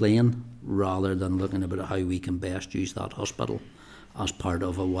complain, rather than looking about how we can best use that hospital as part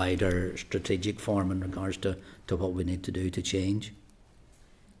of a wider strategic form in regards to what we need to do to change.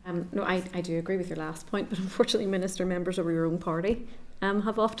 No, I do agree with your last point, but unfortunately Minister, members of your own party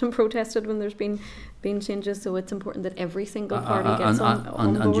have often protested when there's been changes, so it's important that every single party gets on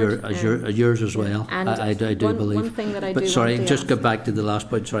board. And yours as well, and I do believe. One thing that I but do sorry, want to just ask. go back to the last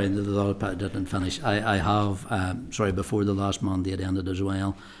point, sorry, the other part didn't finish. I have, before the last mandate ended as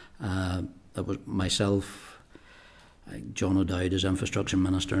well, it was myself, John O'Dowd as Infrastructure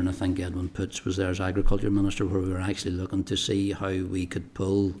Minister, and I think Edwin Poots was there as Agriculture Minister, where we were actually looking to see how we could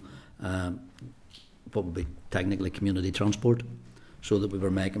pull what would be technically community transport, so that we were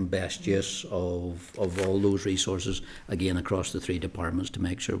making best use of all those resources, again, across the 3 departments, to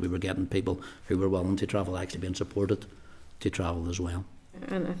make sure we were getting people who were willing to travel actually being supported to travel as well.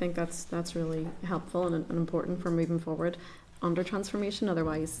 And I think that's really helpful and important for moving forward under transformation.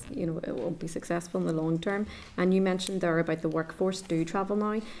 Otherwise, it won't be successful in the long term. And you mentioned there about the workforce do travel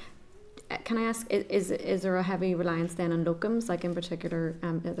now. Can I ask, is there a heavy reliance then on locums? Like in particular,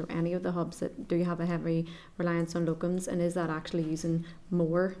 are there any of the hubs that do have a heavy reliance on locums? And is that actually using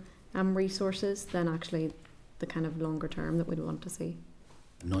more resources than actually the kind of longer term that we'd want to see?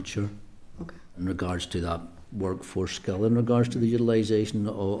 I'm not sure. Okay. In regards to that workforce skill, in regards to the utilisation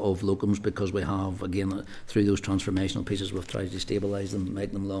of locums, because we have, again, through those transformational pieces, we've tried to stabilise them,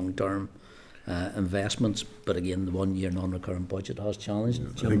 make them long-term investments, but again, the 1 year non-recurrent budget has challenged.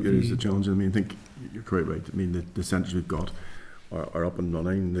 I think there is a challenge. I think you're quite right. The centres we've got are up and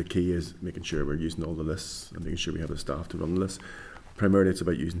running. The key is making sure we're using all the lists and making sure we have the staff to run the lists. Primarily, it's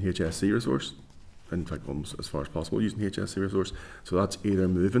about using HSC resource. In fact, almost as far as possible, using HSC resource. So that's either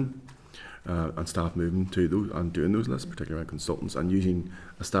moving and staff moving to those and doing those lists, particularly around consultants, and using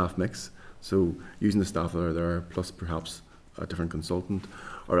a staff mix. So using the staff that are there, plus perhaps a different consultant,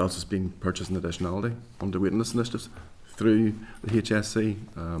 or else it's being purchased in additionality under waiting list initiatives through the HSC.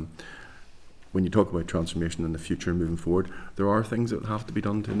 When you talk about transformation in the future moving forward, there are things that have to be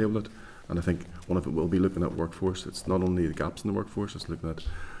done to enable it, and I think one of it will be looking at workforce. It's not only the gaps in the workforce, it's looking at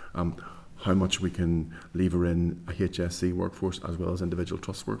how much we can lever in a HSC workforce as well as individual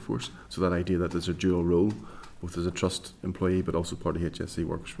trust workforce. So that idea that there's a dual role, both as a trust employee but also part of HSC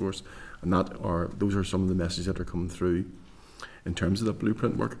workforce, and those are some of the messages that are coming through in terms of that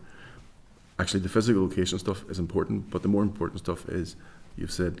blueprint work. Actually, the physical location stuff is important, but the more important stuff is,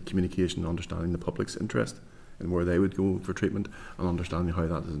 you've said, communication, understanding the public's interest and where they would go for treatment, and understanding how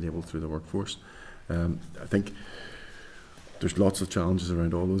that is enabled through the workforce. I think there's lots of challenges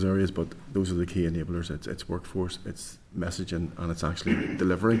around all those areas, but those are the key enablers. It's workforce, it's messaging, and it's actually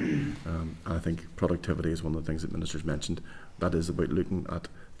delivery. And I think productivity is one of the things that ministers mentioned. That is about looking at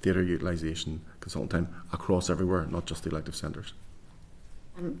theatre utilisation, consultant time across everywhere, not just the elective centres.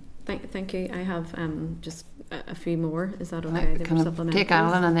 Thank you. I have just a few more. Is that okay? Can I take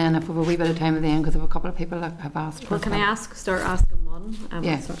Alan, and then if we have a wee bit of time at the end, because I have a couple of people that have asked. Well, can I start asking one?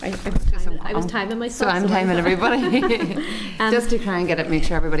 Yeah. Sorry, I was timing myself. So I'm timing everybody. Just to try and make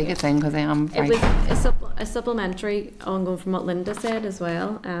sure everybody gets in, because I am It was a supplementary ongoing from what Linda said as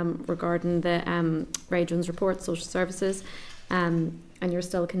well, regarding the Radion's report, social services, and you're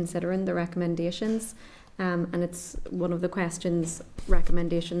still considering the recommendations. And it's one of the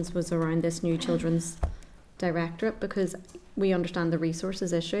recommendations was around this new children's directorate, because we understand the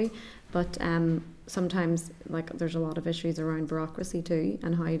resources issue, but sometimes there's a lot of issues around bureaucracy too,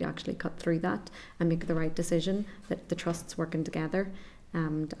 and how to actually cut through that and make the right decision, that the trusts working together.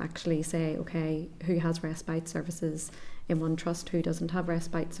 to actually say, okay, who has respite services in one trust, who doesn't have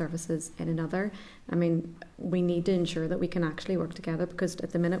respite services in another. I mean, we need to ensure that we can actually work together, because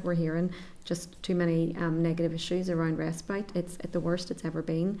at the minute we're hearing just too many negative issues around respite. It's at the worst it's ever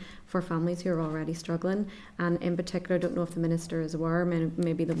been for families who are already struggling. And in particular, I don't know if the Minister is aware,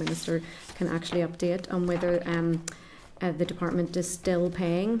 maybe the Minister can actually update on whether the department is still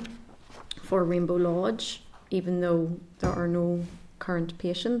paying for Rainbow Lodge, even though there are no current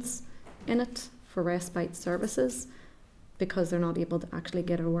patients in it for respite services, because they're not able to actually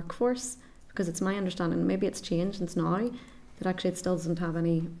get a workforce. Because it's my understanding, maybe it's changed since now, that actually it still doesn't have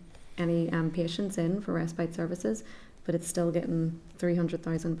any patients in for respite services, but it's still getting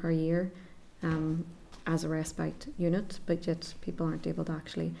 300,000 per year as a respite unit, but yet people aren't able to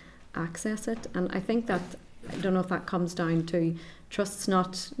actually access it. And I think that, I don't know if that comes down to trusts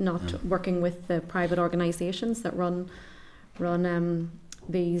not working with the private organisations that run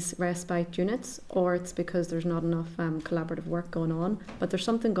these respite units, or it's because there's not enough collaborative work going on. But there's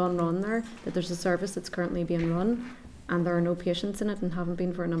something going on there, that there's a service that's currently being run and there are no patients in it and haven't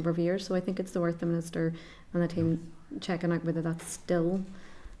been for a number of years. So I think it's worth the Minister and the team checking out whether that's still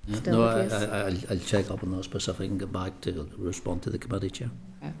the case. I'll check up on that specific and get back to respond to the committee, Chair.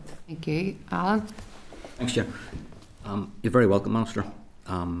 Okay. Thank you. Alan? Thanks, Chair. You're very welcome, Minister.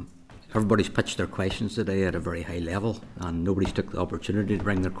 Everybody's pitched their questions today at a very high level, and nobody's took the opportunity to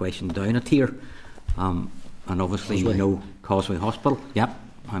bring their question down a tier. And obviously, you know Causeway Hospital. Yep,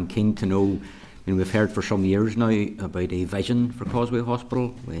 I'm keen to know. We've heard for some years now about a vision for Causeway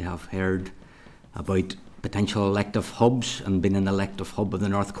Hospital. We have heard about potential elective hubs and being an elective hub of the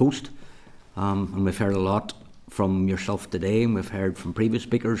North Coast. And we've heard a lot from yourself today, and we've heard from previous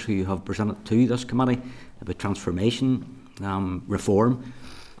speakers who have presented to this committee about transformation, reform.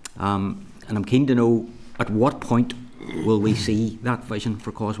 And I'm keen to know, at what point will we see that vision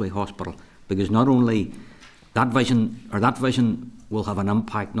for Causeway Hospital? Because not only that vision will have an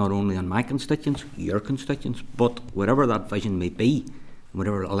impact not only on my constituents, your constituents, but whatever that vision may be,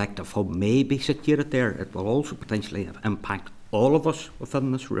 whatever elective hub may be situated there, it will also potentially impact all of us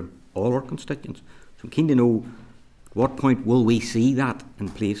within this room, all our constituents. So I'm keen to know, at what point will we see that in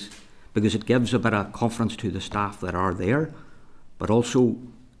place? Because it gives a bit of confidence to the staff that are there, but also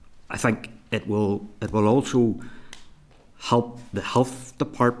I think it will also help the health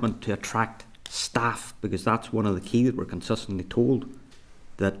department to attract staff, because that's one of the key that we're consistently told,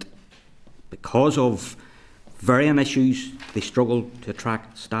 that because of varying issues they struggle to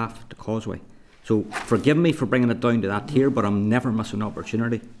attract staff to Causeway. So forgive me for bringing it down to that tier, but I'm never missing an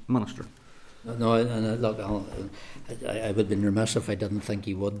opportunity, Minister. No, and look, I would have been remiss if I didn't think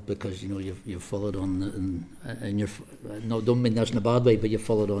you would, because you've followed on in your, no, don't mean this in a bad way, but you've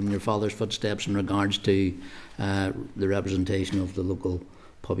followed on your father's footsteps in regards to the representation of the local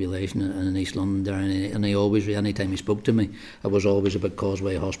population in East London there, and he always, any time he spoke to me, it was always about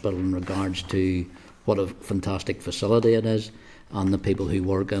Causeway Hospital in regards to what a fantastic facility it is, and the people who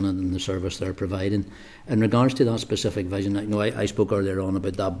work in it and the service they're providing. In regards to that specific vision, I spoke earlier on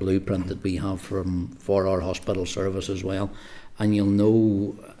about that blueprint that we have for our hospital service as well. And you'll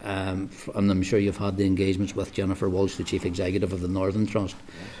know, and I'm sure you've had the engagements with Jennifer Walsh, the Chief Executive of the Northern Trust.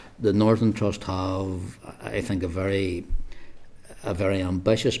 The Northern Trust have, I think, a very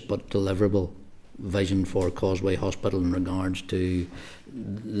ambitious but deliverable vision for Causeway Hospital in regards to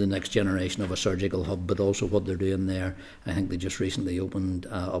the next generation of a surgical hub, but also what they're doing there. I think they just recently opened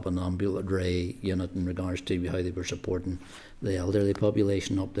up an ambulatory unit in regards to how they were supporting the elderly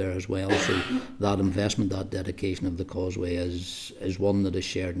population up there as well. So that investment, that dedication of the Causeway is one that is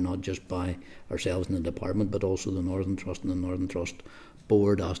shared not just by ourselves in the department, but also the Northern Trust and the Northern Trust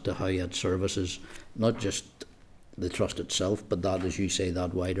board as to how it services not just the trust itself, but that, as you say,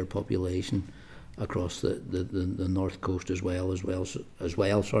 that wider population across the North Coast as well.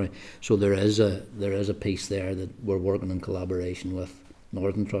 Sorry. So there is a piece there that we're working in collaboration with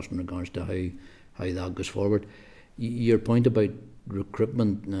Northern Trust in regards to how that goes forward. Your point about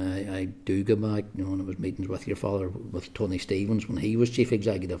recruitment, I do go back, when it was meetings with your father, with Tony Stevens, when he was Chief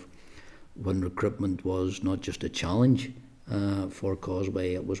Executive, when recruitment was not just a challenge for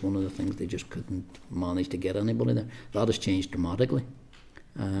Causeway, it was one of the things they just couldn't manage to get anybody there. That has changed dramatically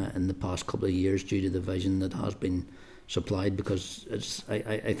in the past couple of years due to the vision that has been supplied, because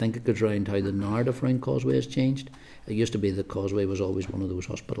I think it goes around how the narrative around Causeway has changed. It used to be that Causeway was always one of those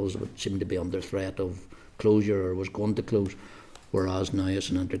hospitals that seemed to be under threat of closure or was going to close, whereas now it's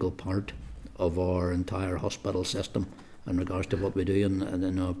an integral part of our entire hospital system in regards to what we do,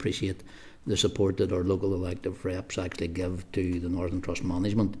 and I appreciate the support that our local elective reps actually give to the Northern Trust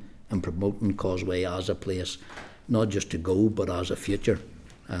management in promoting Causeway as a place not just to go, but as a future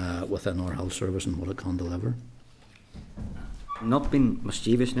within our health service and what it can deliver. Not being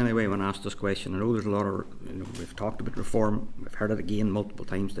mischievous in any way when asked this question. I know there's a lot of, we've talked about reform, we've heard it again multiple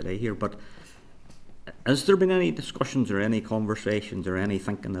times today here, but has there been any discussions or any conversations or any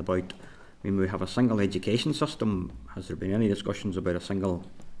thinking about, we have a single education system, has there been any discussions about a single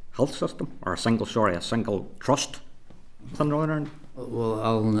health system, or a single trust within Northern Ireland? Well,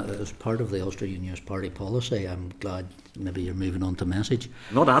 Alan, as part of the Ulster Unionist Party policy, I'm glad maybe you're moving on to message.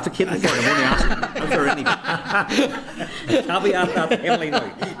 Not advocating for it, I'm only asking. Is there any caveat that heavily now?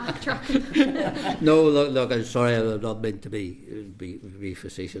 No, look, I'm sorry, I'm not meant to be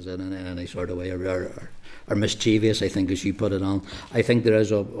facetious in any sort of way or mischievous, I think, as you put it on. I think there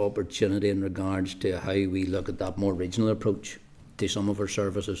is an opportunity in regards to how we look at that more regional approach to some of our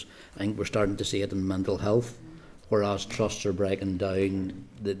services. I think we're starting to see it in mental health, whereas trusts are breaking down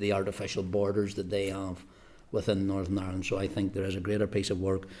the artificial borders that they have within Northern Ireland. So I think there is a greater piece of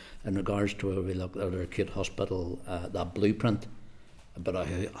work in regards to where we look at our acute hospital, that blueprint about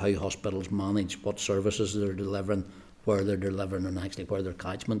how hospitals manage what services they're delivering, where they're delivering, and actually where their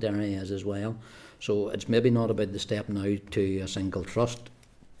catchment area is as well. So it's maybe not about the step now to a single trust,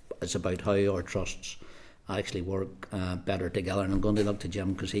 it's about how our trusts actually work better together. And I'm going to look to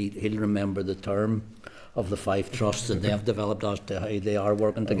Jim because he'll remember the term of the 5 trusts that they've developed as to how they are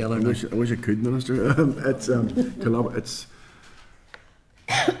working together. I wish I could, Minister. It's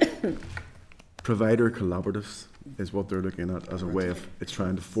provider collaboratives is what they're looking at as a way of, it's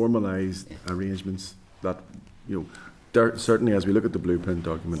trying to formalise arrangements that, certainly as we look at the blueprint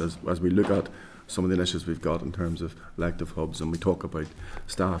document, as we look at some of the initiatives we've got in terms of elective hubs, and we talk about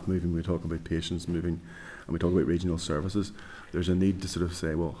staff moving, we talk about patients moving, and we talk about regional services, there's a need to sort of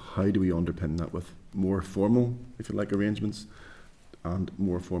say, well, how do we underpin that with more formal, if you like, arrangements and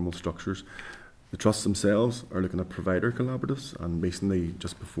more formal structures. The trusts themselves are looking at provider collaboratives, and recently,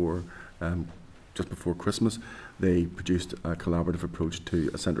 just before Christmas, they produced a collaborative approach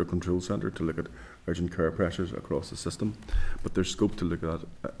to a central control centre to look at urgent care pressures across the system. But there's scope to look at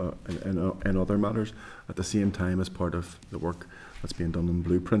in other matters. At the same time, as part of the work that's being done in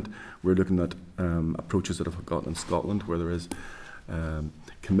Blueprint, we're looking at approaches that have got in Scotland, where there is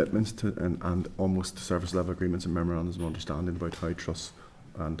commitments to and almost service level agreements and memorandums of understanding about how trusts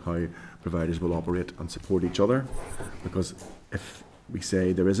and how providers will operate and support each other. Because if we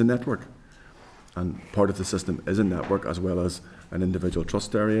say there is a network, and part of the system is a network as well as an individual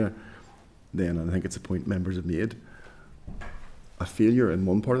trust area, then, and I think it's a point members have made, a failure in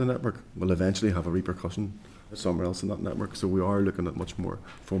one part of the network will eventually have a repercussion somewhere else in that network. So we are looking at much more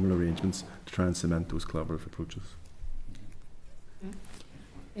formal arrangements to try and cement those collaborative approaches.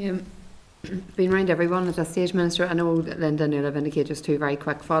 Been round everyone at this stage, Minister. I know Linda and Neil have indicated just 2 very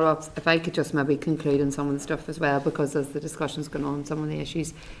quick follow-ups. If I could just maybe conclude on some of the stuff as well, because as the discussion's gone on, some of the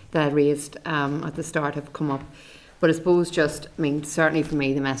issues that I raised at the start have come up. But I suppose certainly for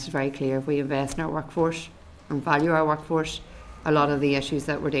me, the message is very clear. If we invest in our workforce and value our workforce, a lot of the issues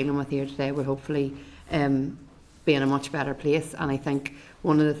that we're dealing with here today will hopefully be in a much better place. And I think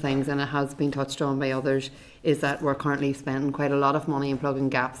one of the things, and it has been touched on by others, is that we're currently spending quite a lot of money in plugging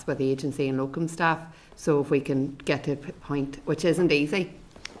gaps with the agency and locum staff. So if we can get to a point, which isn't easy,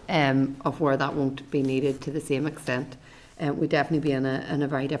 of where that won't be needed to the same extent, we'd definitely be in a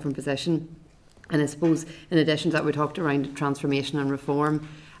very different position. And I suppose in addition to that, we talked around transformation and reform,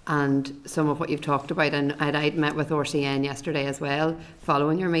 and some of what you've talked about, and I'd met with RCN yesterday as well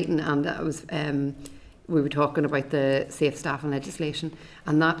following your meeting, and that was we were talking about the safe staffing legislation,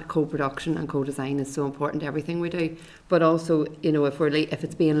 and that co-production and co-design is so important to everything we do. But also, if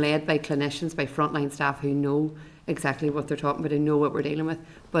it's being led by clinicians, by frontline staff who know exactly what they're talking about, who know what we're dealing with,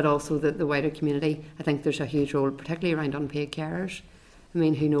 but also the wider community, I think there's a huge role, particularly around unpaid carers.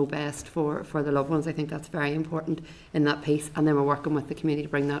 Who know best for the loved ones. I think that's very important in that piece, and then we're working with the community to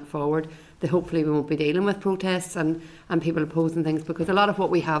bring that forward. That hopefully we won't be dealing with protests and people opposing things, because a lot of what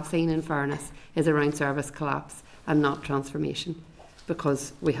we have seen, in fairness, is around service collapse and not transformation,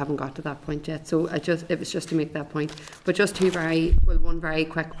 because we haven't got to that point yet. So it was just to make that point. But just one very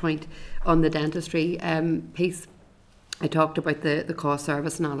quick point on the dentistry piece. I talked about the cost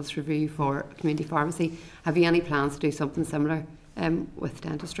service analysis review for community pharmacy. Have you any plans to do something similar with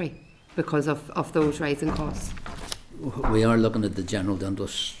dentistry because of those rising costs? We are looking at the general dental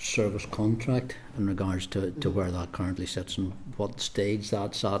service contract in regards to where that currently sits and what stage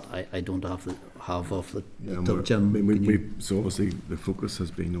that's at. I don't have have of the Yeah, Jim? so obviously the focus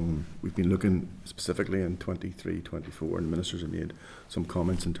has been on, we've been looking specifically in 23, 24, and ministers have made some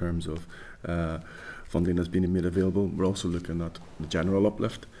comments in terms of funding that's been made available. We're also looking at the general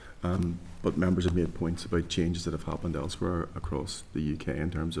uplift, but members have made points about changes that have happened elsewhere across the UK in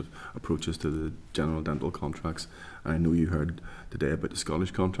terms of approaches to the general dental contracts. And I know you heard today about the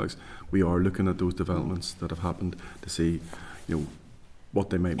Scottish contracts. We are looking at those developments that have happened to see, what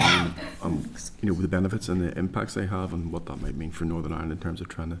they might mean, the benefits and the impacts they have, and what that might mean for Northern Ireland in terms of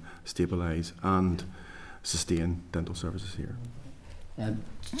trying to stabilise and sustain dental services here.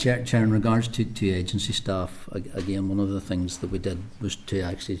 Chair, in regards to agency staff, again, one of the things that we did was to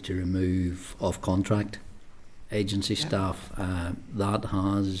remove off-contract agency staff. That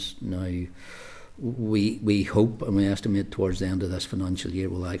has now, we hope and we estimate towards the end of this financial year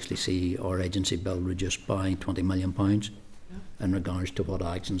we'll actually see our agency bill reduced by £20 million in regards to what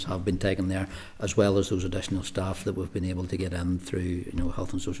actions have been taken there, as well as those additional staff that we've been able to get in through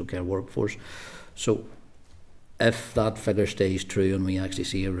health and social care workforce. So if that figure stays true and we actually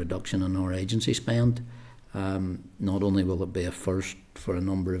see a reduction in our agency spend, not only will it be a first for a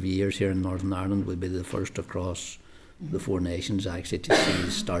number of years here in Northern Ireland, we'll be the first across the 4 nations actually to see a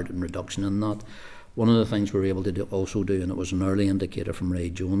start and reduction in that. One of the things we were able to also do, and it was an early indicator from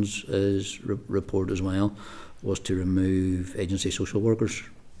Ray Jones' report as well, was to remove agency social workers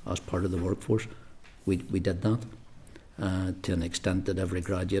as part of the workforce. We did that to an extent that every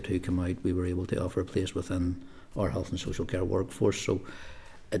graduate who came out, we were able to offer a place within our health and social care workforce. So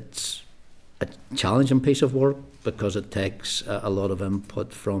it's a challenging piece of work because it takes a lot of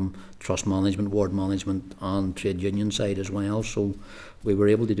input from trust management, ward management and trade union side as well. So we were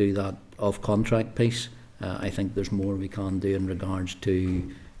able to do that off-contract piece. I think there's more we can do in regards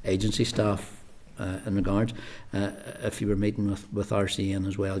to agency staff. In regards, if you were meeting with RCN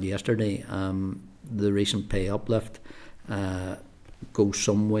as well yesterday, the recent pay uplift goes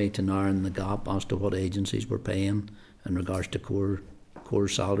some way to narrowing the gap as to what agencies were paying in regards to core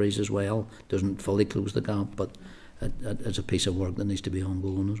salaries as well. Doesn't fully close the gap, but it's a piece of work that needs to be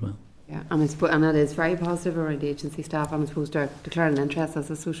ongoing as well. Yeah, and it is very positive around agency staff. I'm supposed to declare an interest as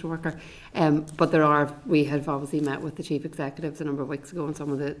a social worker. But we have obviously met with the chief executives a number of weeks ago, and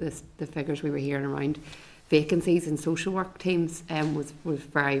some of the figures we were hearing around vacancies in social work teams was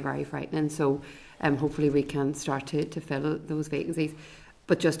very, very frightening. So hopefully we can start to fill those vacancies.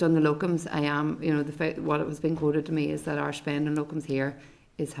 But just on the locums, what has been quoted to me is that our spend on locums here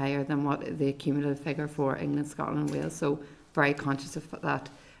is higher than what the cumulative figure for England, Scotland and Wales. So very conscious of that,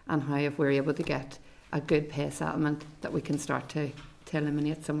 and how if we're able to get a good pay settlement that we can start to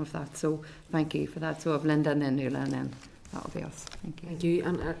eliminate some of that. So thank you for that. So of Linda and then Nuala, and then that'll be us. Thank you. Thank you.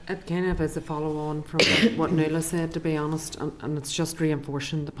 And it kind of is a follow on from what Nuala said, to be honest, and it's just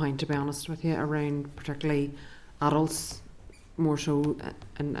reinforcing the point, to be honest with you, around particularly adults, more so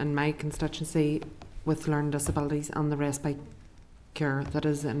in my constituency, with learning disabilities and the respite care that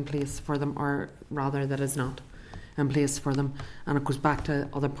is in place for them, or rather that is not in place for them. And it goes back to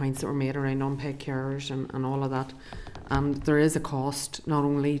other points that were made around unpaid carers and all of that. And there is a cost not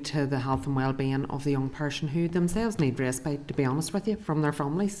only to the health and well-being of the young person who themselves need respite, to be honest with you, from their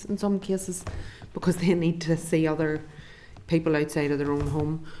families in some cases, because they need to see other people outside of their own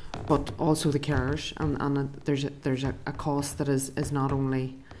home, but also the carers. And there's a cost that is not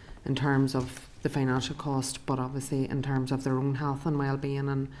only in terms of the financial cost, but obviously in terms of their own health and well-being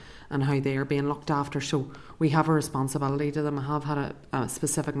and how they are being looked after. So we have a responsibility to them. I have had a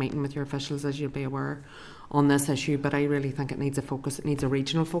specific meeting with your officials, as you'll be aware, on this issue, but I really think it needs a focus. It needs a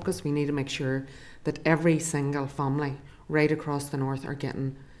regional focus. We need to make sure that every single family right across the north are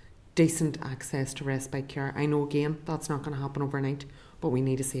getting decent access to respite care. I know, again, that's not going to happen overnight, but we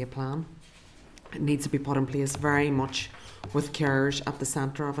need to see a plan. It needs to be put in place very much with carers at the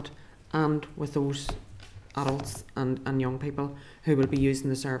centre of it, and with those adults and young people who will be using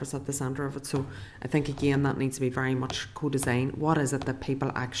the service at the centre of it. So I think, again, that needs to be very much co-designed. What is it that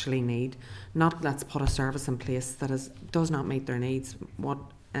people actually need? Not let's put a service in place that does not meet their needs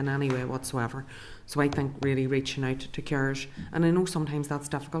in any way whatsoever. So I think really reaching out to carers, and I know sometimes that's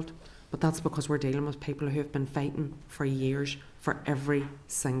difficult, but that's because we're dealing with people who have been fighting for years for every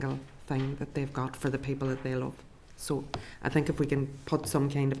single thing that they've got for the people that they love. So I think if we can put some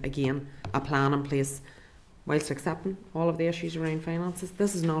kind of, again, a plan in place, whilst accepting all of the issues around finances.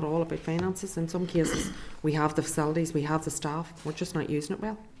 This is not all about finances. In some cases, we have the facilities, we have the staff, we're just not using it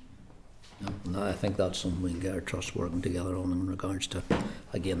well. No, I think that's something we can get our trust working together on in regards to,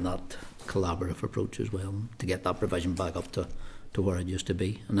 again, that collaborative approach as well, to get that provision back up to where it used to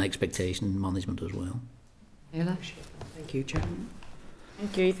be, and expectation management as well. Nuala? Thank you, Chair.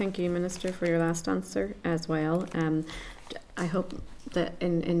 Thank you, Minister, for your last answer as well. I hope that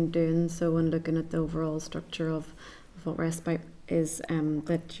in doing so and looking at the overall structure of what respite is,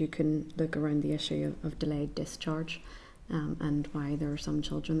 that you can look around the issue of delayed discharge, and why there are some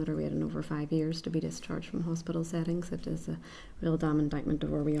children that are waiting over 5 years to be discharged from hospital settings. It is a real damn indictment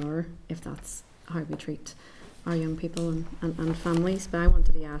of where we are if that's how we treat our young people and families. But I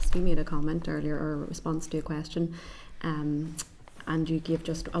wanted to ask, you made a comment earlier or a response to a question, and you gave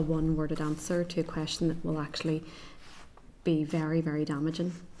just a one-worded answer to a question that will actually be very, very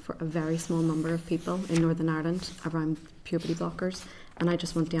damaging for a very small number of people in Northern Ireland around puberty blockers. And I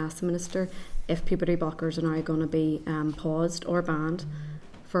just want to ask the Minister if puberty blockers are now going to be paused or banned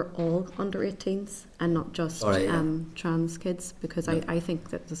for all under 18s and not just trans kids, because I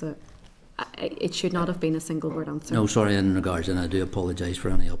think that it should not have been a single word answer. No, sorry, in regards, and I do apologise for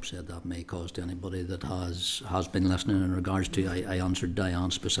any upset that may cause to anybody that has been listening in regards to, I answered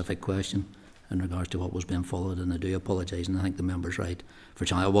Diane's specific question in regards to what was being followed, and I do apologise, and I think the member's right for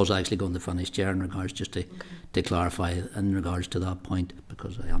trying. I was actually going to finish, Chair, in regards just to clarify in regards to that point,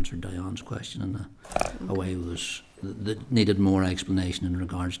 because I answered Diane's question in a way that needed more explanation in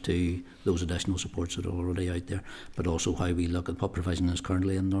regards to those additional supports that are already out there, but also how we look at what provision is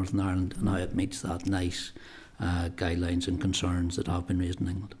currently in Northern Ireland and how it meets that nice guidelines and concerns that have been raised in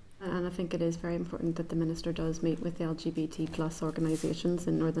England. And I think it is very important that the Minister does meet with the LGBT plus organisations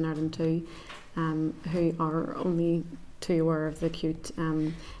in Northern Ireland too, who are only too aware of the acute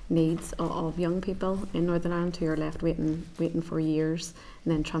needs of young people in Northern Ireland who are left waiting for years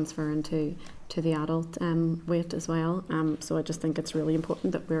and then transferring to the adult wait as well. So I just think it's really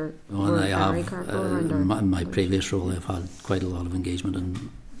important that we're very careful around our... In my previous role, I've had quite a lot of engagement and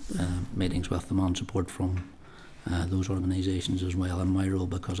meetings with them and support from those organisations as well in my role,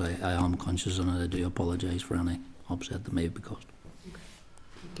 because I am conscious and I do apologise for any upset that may have been caused.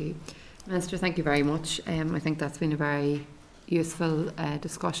 Thank you. Minister, thank you very much. I think that's been a very useful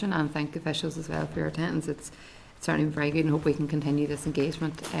discussion, and thank officials as well for your attendance. It's certainly been very good, and hope we can continue this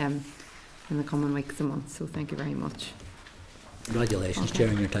engagement in the coming weeks and months. So thank you very much. Congratulations, Chair,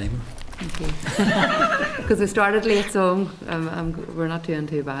 on your time. Thank you. Because we started late, so we're not doing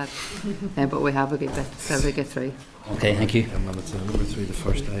too bad, but we have a good bit so we get through. Okay, thank you. And minutes in, we're through the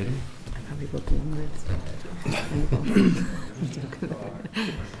first item.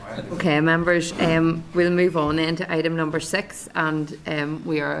 Okay, members, we'll move on then to item number 6, and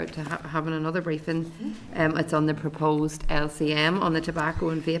we are having another briefing. It's on the proposed LCM on the Tobacco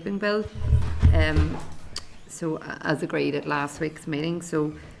and Vaping Bill. So, as agreed at last week's meeting,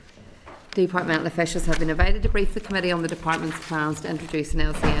 so departmental officials have been invited to brief the committee on the department's plans to introduce an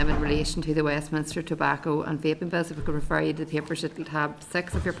LCM in relation to the Westminster Tobacco and Vaping Bills. If we could refer you to the papers at tab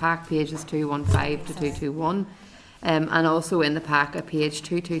 6 of your pack, pages 215 to 221. And also in the pack at page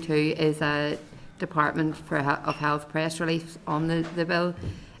 222 is a Department of Health press release on the bill.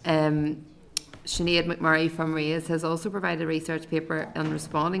 Sinead McMurray from RAISE has also provided a research paper on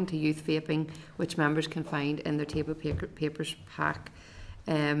responding to youth vaping, which members can find in their table papers pack.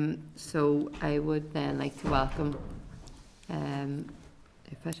 So I would then like to welcome the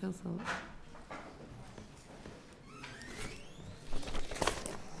officials.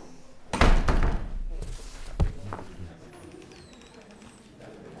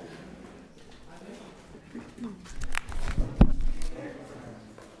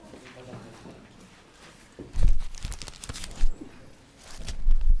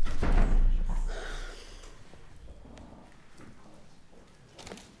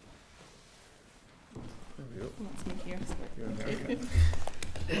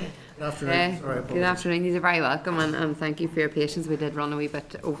 Good afternoon. Good afternoon. You're very welcome, and thank you for your patience. We did run a wee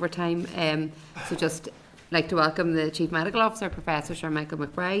bit over time. So just like to welcome the Chief Medical Officer, Professor Sir Michael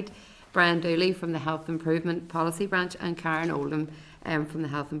McBride, Brian Dooley from the Health Improvement Policy Branch, and Karen Oldham from the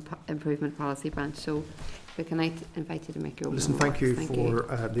Health Improvement Policy Branch. So can I invite you to make your own Listen, remarks? thank you for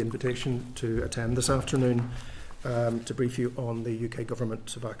the invitation to attend this afternoon to brief you on the UK Government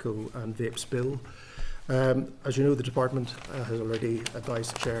Tobacco and Vapes Bill. As you know, the Department has already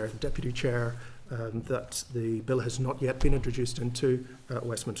advised the Chair and Deputy Chair that the bill has not yet been introduced into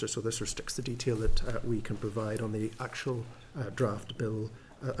Westminster, so this restricts the detail that we can provide on the actual draft bill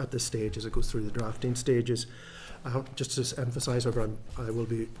at this stage as it goes through the drafting stages. Just to emphasise, however, I will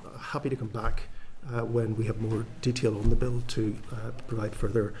be happy to come back when we have more detail on the bill to provide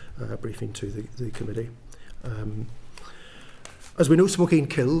further briefing to the committee. As we know, smoking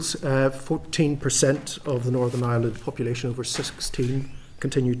kills. 14% of the Northern Ireland population over 16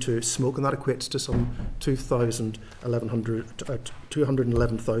 continue to smoke, and that equates to some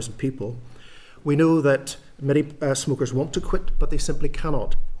 211,000 people. We know that Many smokers want to quit, but they simply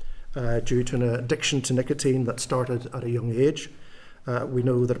cannot due to an addiction to nicotine that started at a young age. We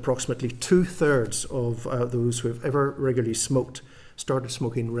know that approximately 2/3 of those who have ever regularly smoked started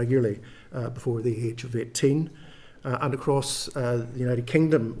smoking regularly before the age of 18. And across the United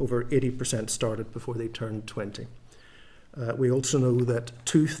Kingdom, over 80% started before they turned 20. We also know that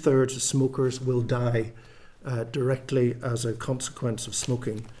 2/3 of smokers will die directly as a consequence of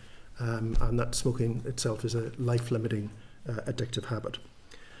smoking, and that smoking itself is a life-limiting addictive habit.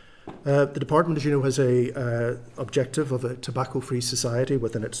 The department, as you know, has a objective of a tobacco-free society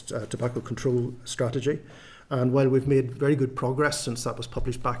within its tobacco control strategy. And while we've made very good progress since that was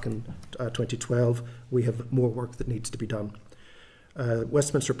published back in 2012, we have more work that needs to be done.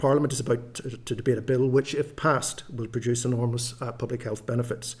 Westminster Parliament is about to debate a bill which, if passed, will produce enormous public health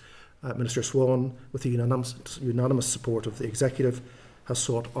benefits. Minister Swann, with the unanimous support of the Executive, has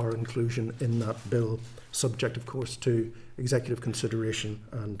sought our inclusion in that bill, subject, of course, to executive consideration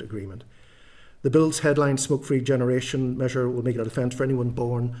and agreement. The bill's headline smoke-free generation measure will make it an offence for anyone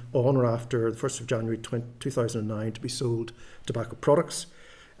born on or after the 1st of January 2009 to be sold tobacco products.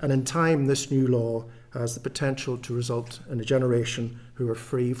 And in time, this new law has the potential to result in a generation who are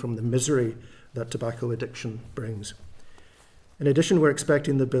free from the misery that tobacco addiction brings. In addition, we're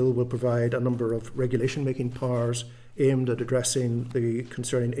expecting the bill will provide a number of regulation-making powers aimed at addressing the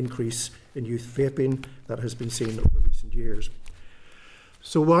concerning increase in youth vaping that has been seen over recent years.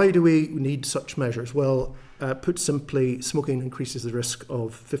 So why do we need such measures? Well, put simply, smoking increases the risk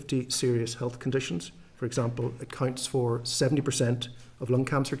of 50 serious health conditions. For example, it accounts for 70% of lung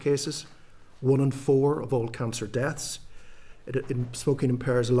cancer cases, 1 in 4 of all cancer deaths. Smoking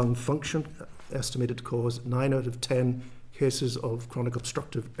impairs lung function, estimated to cause 9 out of 10 cases of chronic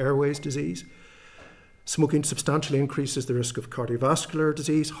obstructive airways disease. Smoking substantially increases the risk of cardiovascular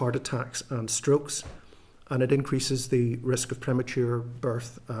disease, heart attacks and strokes, and it increases the risk of premature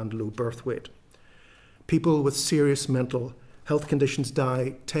birth and low birth weight. People with serious mental health conditions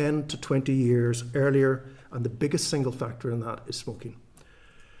die 10 to 20 years earlier, and the biggest single factor in that is smoking.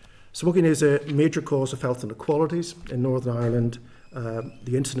 Smoking is a major cause of health inequalities. In Northern Ireland,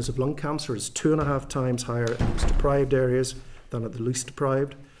 the incidence of lung cancer is 2.5 times higher in the most deprived areas than at the least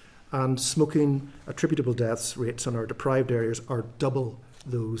deprived, and smoking attributable deaths rates in our deprived areas are double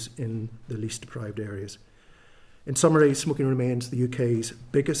those in the least deprived areas. In summary, smoking remains the UK's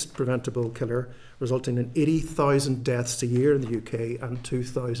biggest preventable killer, resulting in 80,000 deaths a year in the UK and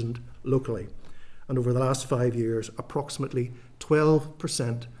 2,000 locally. And over the last 5 years, approximately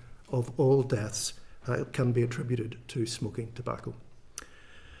 12% of all deaths can be attributed to smoking tobacco.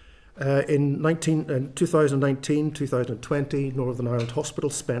 In 2019-2020, Northern Ireland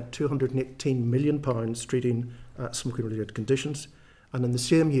hospitals spent £218 million treating smoking-related conditions. And in the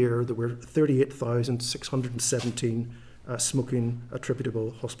same year, there were 38,617 smoking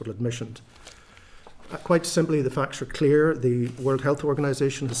attributable hospital admissions. Quite simply, the facts are clear. The World Health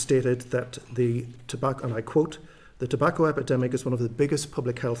Organization has stated that the tobacco, and I quote, "The tobacco epidemic is one of the biggest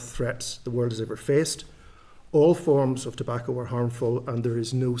public health threats the world has ever faced. All forms of tobacco are harmful and there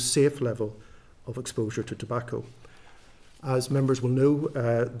is no safe level of exposure to tobacco." As members will know,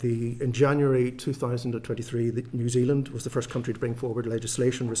 in January 2023, New Zealand was the first country to bring forward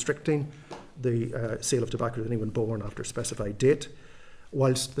legislation restricting the sale of tobacco to anyone born after a specified date.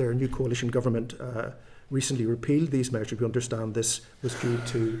 Whilst their new coalition government recently repealed these measures, we understand this was due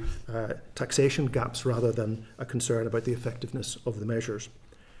to taxation gaps rather than a concern about the effectiveness of the measures.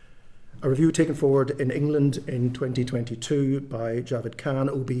 A review taken forward in England in 2022 by Javed Khan,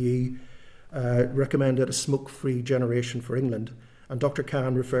 OBE, recommended a smoke-free generation for England, and Dr.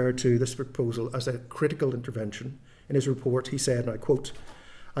 Khan referred to this proposal as a critical intervention. In his report, he said, and I quote,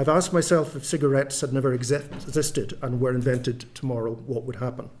 "I've asked myself if cigarettes had never existed and were invented tomorrow, what would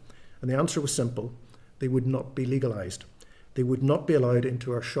happen? And the answer was simple. They would not be legalised. They would not be allowed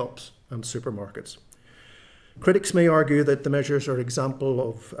into our shops and supermarkets." Critics may argue that the measures are an example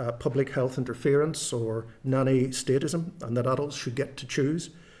of public health interference or nanny statism, and that adults should get to choose.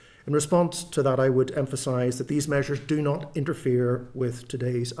 In response to that, I would emphasise that these measures do not interfere with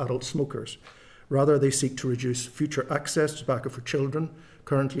today's adult smokers. Rather, they seek to reduce future access to tobacco for children,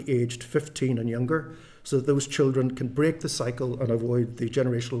 currently aged 15 and younger, so that those children can break the cycle and avoid the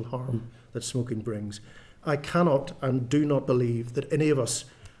generational harm that smoking brings. I cannot and do not believe that any of us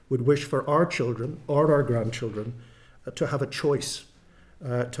would wish for our children or our grandchildren to have a choice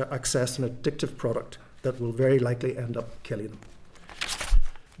to access an addictive product that will very likely end up killing them.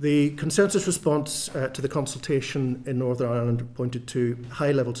 The consensus response to the consultation in Northern Ireland pointed to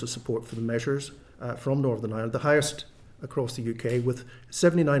high levels of support for the measures from Northern Ireland, the highest across the UK, with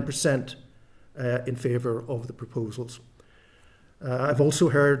 79% in favour of the proposals. I've also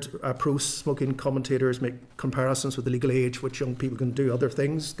heard pro-smoking commentators make comparisons with the legal age which young people can do other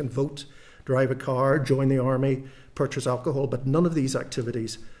things, can vote, drive a car, join the army, purchase alcohol, but none of these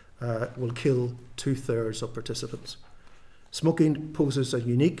activities will kill 2/3 of participants. Smoking poses a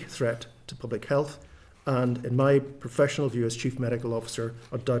unique threat to public health and, in my professional view as Chief Medical Officer,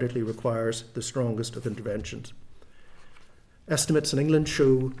 undoubtedly requires the strongest of interventions. Estimates in England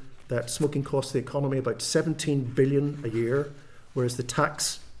show that smoking costs the economy about 17 billion a year, whereas the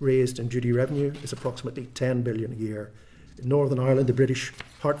tax raised in duty revenue is approximately 10 billion a year. In Northern Ireland, the British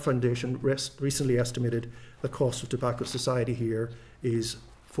Heart Foundation recently estimated the cost of tobacco society here is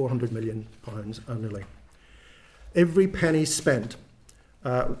 £400 million annually. Every penny spent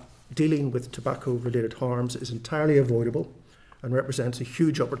dealing with tobacco-related harms is entirely avoidable and represents a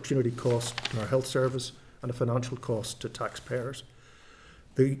huge opportunity cost in our health service and a financial cost to taxpayers.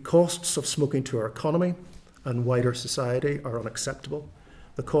 The costs of smoking to our economy and wider society are unacceptable.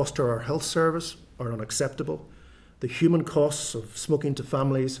 The cost to our health service are unacceptable. The human costs of smoking to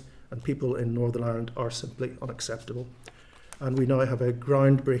families and people in Northern Ireland are simply unacceptable. And we now have a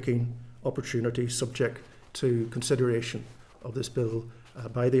groundbreaking opportunity, subject to consideration of this bill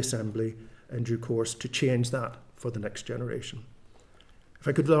by the Assembly in due course, to change that for the next generation. If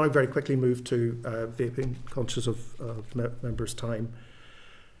I could now very quickly move to vaping, conscious of members' time.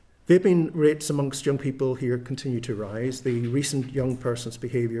 Vaping rates amongst young people here continue to rise. The recent Young Persons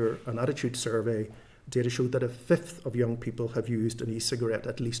Behaviour and Attitude Survey data showed that 1/5 of young people have used an e-cigarette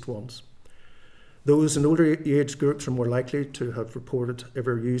at least once. Those in older age groups are more likely to have reported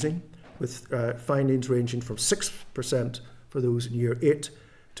ever using, with findings ranging from 6% for those in year 8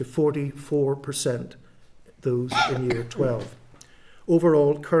 to 44% those in year 12.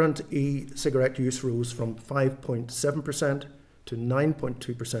 Overall, current e-cigarette use rose from 5.7% to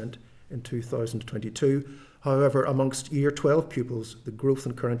 9.2% in 2022. However, amongst year 12 pupils, the growth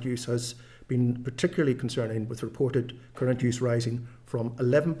in current use has been particularly concerning, with reported current use rising from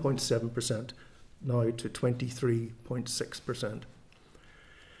 11.7% now to 23.6%.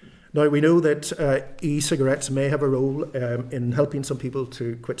 Now, we know that e-cigarettes may have a role in helping some people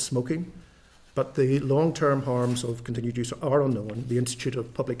to quit smoking, but the long-term harms of continued use are unknown. The Institute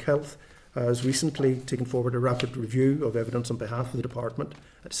of Public Health has recently taken forward a rapid review of evidence on behalf of the Department.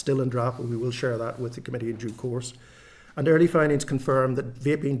 It's still in draft, but we will share that with the committee in due course. And early findings confirm that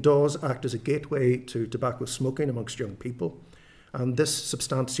vaping does act as a gateway to tobacco smoking amongst young people. And this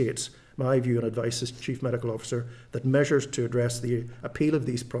substantiates my view and advice as Chief Medical Officer that measures to address the appeal of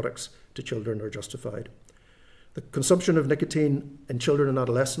these products to children are justified. The consumption of nicotine in children and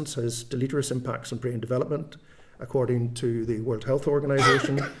adolescents has deleterious impacts on brain development, according to the World Health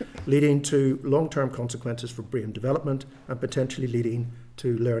Organization, leading to long-term consequences for brain development and potentially leading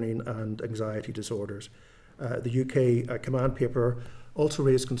to learning and anxiety disorders. The UK command paper also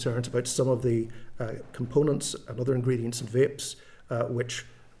raised concerns about some of the components and other ingredients in vapes, which,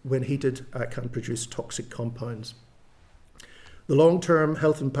 when heated, can produce toxic compounds. The long-term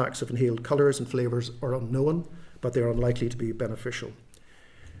health impacts of inhaled colours and flavours are unknown, but they are unlikely to be beneficial.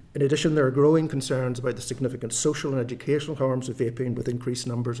 In addition, there are growing concerns about the significant social and educational harms of vaping, with increased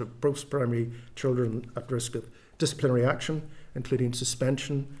numbers of post-primary children at risk of disciplinary action, including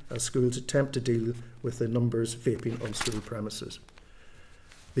suspension, as schools attempt to deal with the numbers vaping on school premises.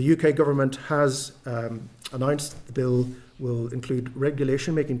 The UK government has announced the bill will include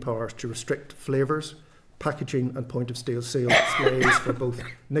regulation-making powers to restrict flavours, packaging and point-of-sale displays for both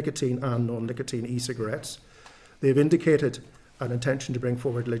nicotine and non-nicotine e-cigarettes. They have indicated an intention to bring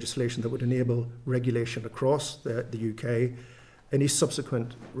forward legislation that would enable regulation across the UK. Any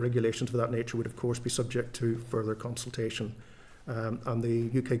subsequent regulations of that nature would, of course, be subject to further consultation. And the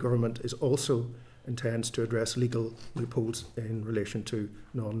UK government is also intends to address legal loopholes in relation to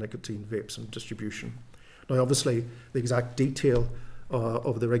non-nicotine vapes and distribution. Now, obviously, the exact detail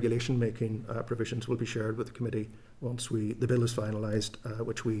of the regulation-making provisions will be shared with the committee once the bill is finalised,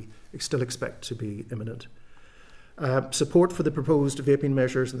 which we still expect to be imminent. Support for the proposed vaping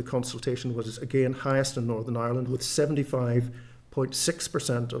measures in the consultation was again highest in Northern Ireland, with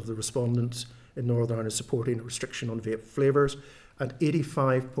 75.6% of the respondents in Northern Ireland supporting a restriction on vape flavours and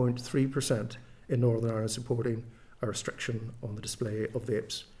 85.3% in Northern Ireland supporting a restriction on the display of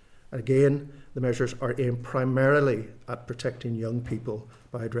vapes. And again, the measures are aimed primarily at protecting young people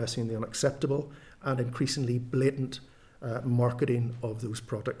by addressing the unacceptable and increasingly blatant marketing of those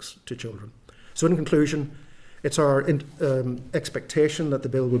products to children. So in conclusion, it's our expectation that the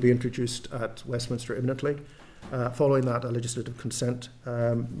bill will be introduced at Westminster imminently. Following that, a legislative consent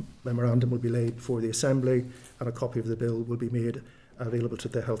memorandum will be laid before the Assembly, and a copy of the bill will be made available to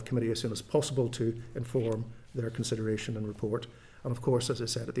the Health Committee as soon as possible to inform their consideration and report. And of course, as I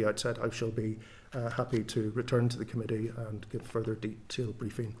said at the outset, I shall be happy to return to the committee and give further detailed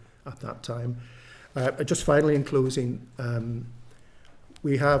briefing at that time. Just finally, in closing,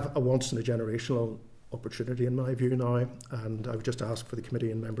 we have a once-in-a-generational opportunity in my view now, and I would just ask for the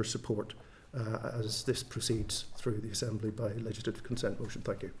committee and members' support as this proceeds through the Assembly by legislative consent motion.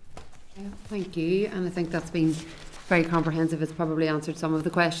 Thank you. Yeah, thank you, and I think that's been very comprehensive. It's probably answered some of the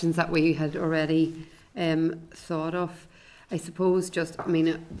questions that we had already thought of. I suppose just, I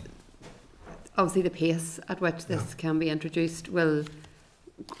mean, obviously the pace at which this can be introduced will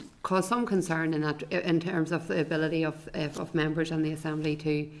cause some concern in terms of the ability of members and the Assembly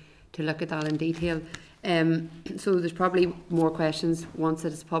to look at that in detail. So there's probably more questions once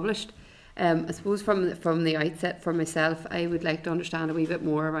it is published. I suppose from the outset, for myself, I would like to understand a wee bit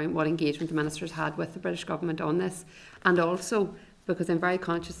more around what engagement the ministers had with the British government on this, and also because I'm very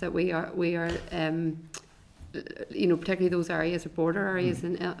conscious that we are you know, particularly those areas or border areas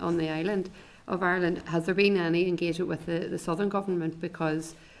on the island of Ireland. Has there been any engagement with the southern government?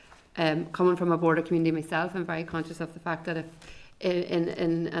 Because coming from a border community myself, I'm very conscious of the fact that if in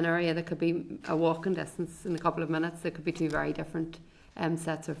an area that could be a walking distance in a couple of minutes, there could be two very different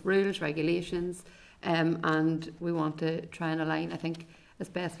sets of rules, regulations, and we want to try and align, I think, as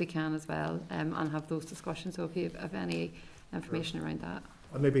best we can as well, and have those discussions. So if you have any information around that.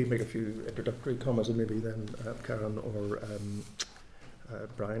 I'll maybe make a few introductory comments, and maybe then Karen or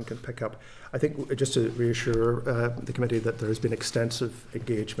Brian can pick up. I think just to reassure the committee that there has been extensive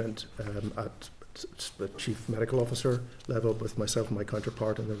engagement at the Chief Medical Officer level with myself and my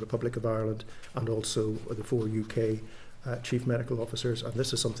counterpart in the Republic of Ireland, and also the 4 UK Chief Medical Officers, and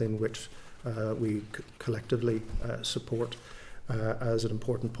this is something which we collectively support as an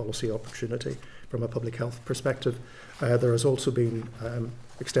important policy opportunity from a public health perspective. There has also been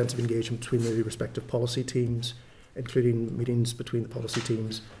extensive engagement between the respective policy teams, including meetings between the policy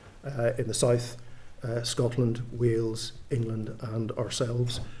teams in the south, Scotland, Wales, England and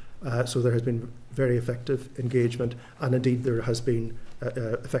ourselves. So there has been very effective engagement, and indeed there has been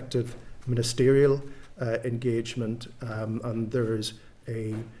effective ministerial engagement, and there is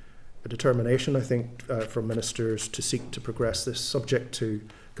a determination, I think, from ministers to seek to progress this, subject to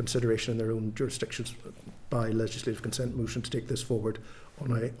consideration in their own jurisdictions by legislative consent motion, to take this forward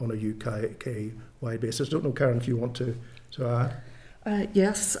on a UK-wide basis. I don't know, Karen, if you want to add.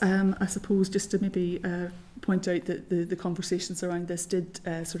 Yes, I suppose just to maybe point out that the conversations around this did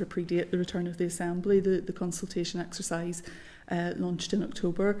sort of predate the return of the Assembly. The consultation exercise launched in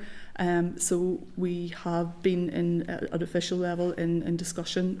October. So we have been at official level in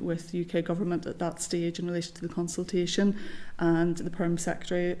discussion with the UK government at that stage in relation to the consultation, and the Perm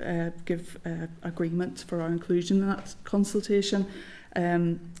Secretary give agreement for our inclusion in that consultation.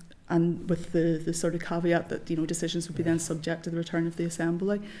 And with the sort of caveat that, you know, decisions would be then subject to the return of the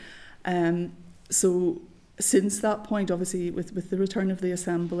Assembly. So since that point, obviously, with the return of the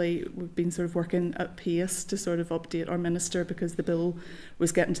Assembly, we've been sort of working at pace to sort of update our minister, because the bill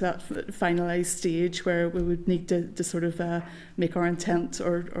was getting to that finalised stage where we would need to sort of make our intent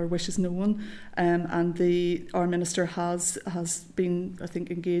or wishes known. And our minister has been, I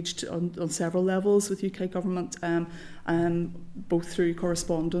think, engaged on several levels with UK government, both through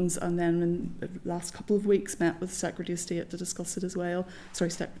correspondence, and then in the last couple of weeks met with the Secretary of State to discuss it as well.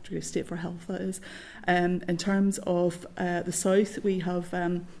 Sorry, Secretary of State for Health, that is. In terms of the South, we have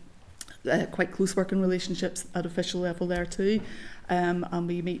quite close working relationships at official level there too, and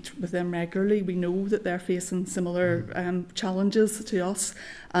we meet with them regularly. We know that they're facing similar challenges to us,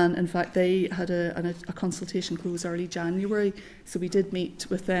 and in fact they had a consultation close early January, so we did meet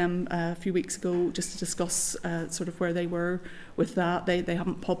with them a few weeks ago just to discuss sort of where they were with that. They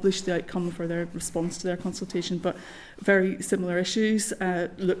haven't published the outcome for their response to their consultation, but very similar issues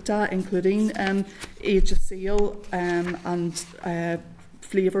looked at, including age of sale and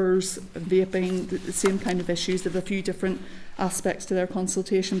flavours, vaping, the same kind of issues. They have a few different aspects to their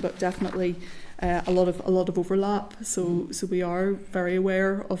consultation, but definitely a lot of overlap. So we are very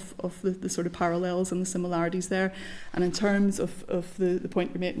aware of the sort of parallels and the similarities there. And in terms of the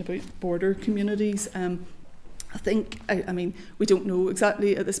point you're making about border communities, I think, I mean, we don't know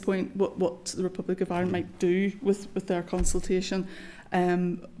exactly at this point what the Republic of Ireland might do with their consultation.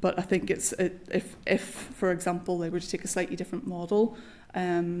 But I think it's if, for example, they were to take a slightly different model,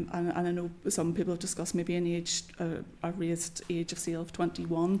 and I know some people have discussed maybe a raised age of sale of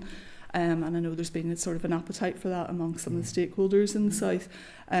 21, and I know there's been sort of an appetite for that among some of the stakeholders in the South.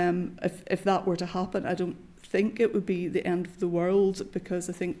 If that were to happen, I don't think it would be the end of the world, because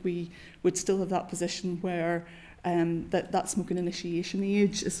I think we would still have that position where that smoking initiation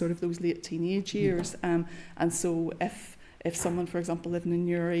age is sort of those late teenage years. And so if someone, for example, living in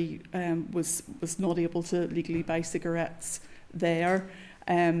Newry was not able to legally buy cigarettes there,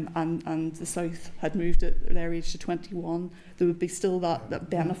 and the South had moved at their age to 21, there would be still that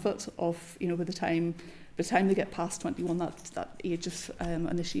benefit of, you know, by the time they get past 21, that age of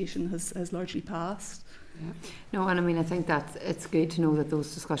initiation has largely passed. Yeah. No, and I mean, I think that it's good to know that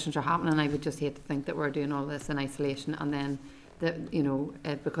those discussions are happening. I would just hate to think that we're doing all this in isolation, and then that, you know,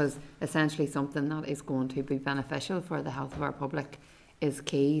 because essentially something that is going to be beneficial for the health of our public is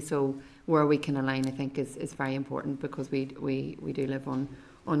key. So where we can align, I think, is very important, because we do live on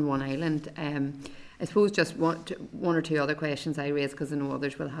one island. I suppose just one or two other questions I raise, because I know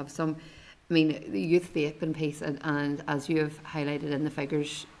others will have some. I mean, the youth vaping piece, and as you have highlighted in the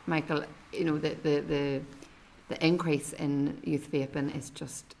figures, Michael, you know, the increase in youth vaping is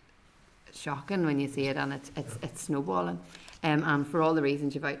just shocking when you see it, and it's snowballing. And for all the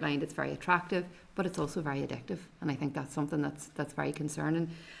reasons you've outlined, it's very attractive, but it's also very addictive, and I think that's something that's very concerning.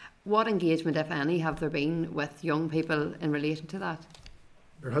 What engagement, if any, have there been with young people in relation to that?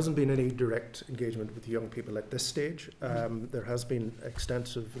 There hasn't been any direct engagement with young people at this stage. There has been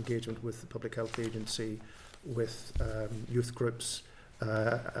extensive engagement with the Public Health Agency, with youth groups,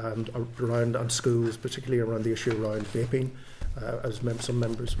 and around and schools, particularly around the issue around vaping. As some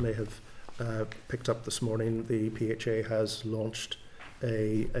members may have picked up this morning, the PHA has launched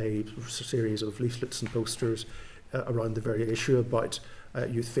a series of leaflets and posters around the very issue about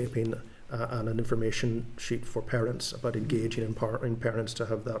youth vaping, and an information sheet for parents about engaging and empowering parents to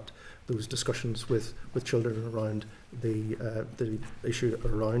have those discussions with children around the issue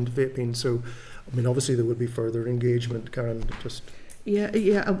around vaping. So, I mean, obviously there would be further engagement. Karen, just...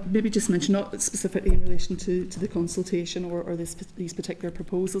 Yeah. I'll maybe just mention, not specifically in relation to the consultation or these particular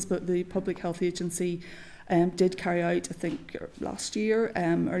proposals, but the Public Health Agency did carry out, I think,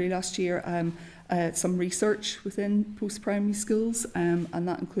 early last year, some research within post-primary schools, and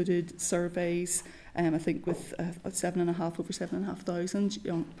that included surveys, I think with over 7,500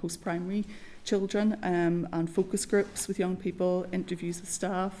 young post-primary children, and focus groups with young people, interviews with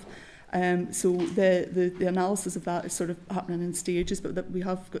staff. So the analysis of that is sort of happening in stages, but that we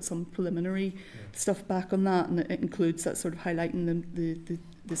have got some preliminary stuff back on that, and it includes that sort of highlighting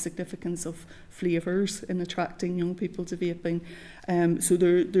the significance of flavours in attracting young people to vaping. So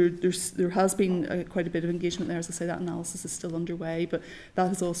there has been quite a bit of engagement there. As I say, that analysis is still underway, but that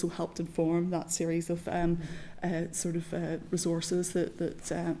has also helped inform that series of resources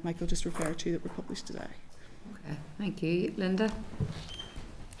that Michael just referred to that were published today. Okay, thank you. Linda?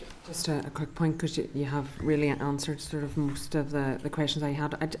 Just a quick point, because you have really answered sort of most of the questions I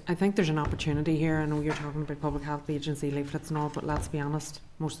had. I think there's an opportunity here. I know you're talking about Public Health Agency leaflets and all, but let's be honest,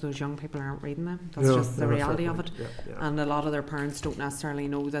 most of those young people aren't reading them. That's just the reality of it. Yeah. And a lot of their parents don't necessarily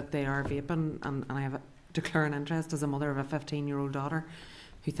know that they are vaping, and I have a declaring interest as a mother of a 15-year-old daughter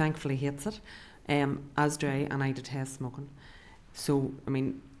who thankfully hates it, as do I, and I detest smoking. So, I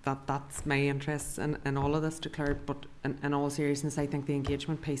mean, that's my interest in all of this declared, but in all seriousness, I think the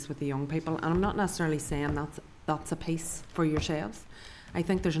engagement piece with the young people, and I'm not necessarily saying that's a piece for yourselves. I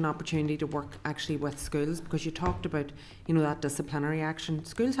think there's an opportunity to work actually with schools, because you talked about, you know, that disciplinary action.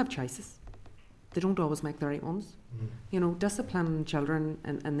 Schools have choices. They don't always make the right ones. You know, disciplining children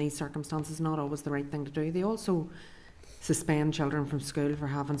in these circumstances is not always the right thing to do. They also suspend children from school for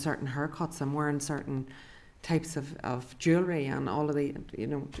having certain haircuts and wearing certain types of jewellery, and all of the, you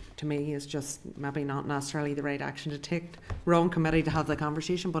know, to me is just maybe not necessarily the right action to take. Wrong committee to have the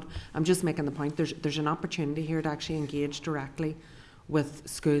conversation, but I'm just making the point, there's an opportunity here to actually engage directly with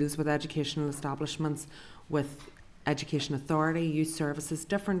schools, with educational establishments, with education authority, youth services,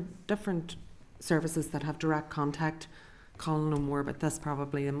 different services that have direct contact. Colin know more about this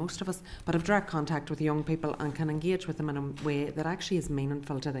probably than most of us, but have direct contact with young people and can engage with them in a way that actually is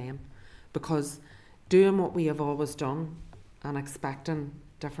meaningful to them. Because doing what we have always done and expecting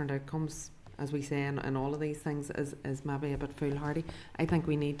different outcomes, as we say in all of these things, is maybe a bit foolhardy. I think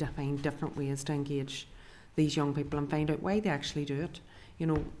we need to find different ways to engage these young people and find out why they actually do it. You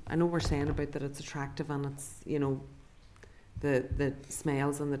know, I know we're saying about that it's attractive and it's, you know, the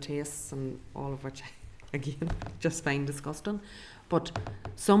smells and the tastes and all of which, again, just find disgusting. But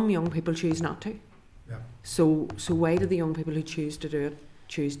some young people choose not to. Yeah. So why do the young people who choose to do it?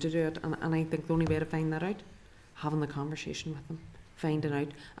 And I think the only way to find that out, having the conversation with them, finding out.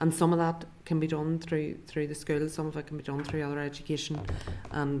 And some of that can be done through the schools, some of it can be done through other education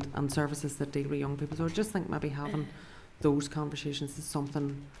and services that deal with young people. So I just think maybe having those conversations is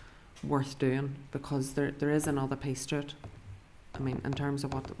something worth doing, because there is another piece to it. I mean, in terms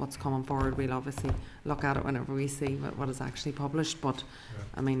of what's coming forward, we'll obviously look at it whenever we see what is actually published. But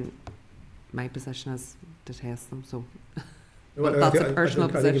I mean, my position is to test them. So well, that's a personal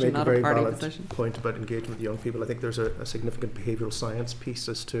I think you position, make not a very a party valid position. point about engagement with young people. I think there's a significant behavioural science piece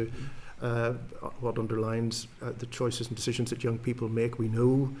as to what underlines the choices and decisions that young people make. We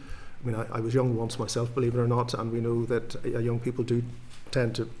know, I mean, I was young once myself, believe it or not, and we know that young people do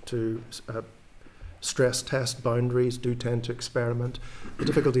tend to stress test boundaries, do tend to experiment. The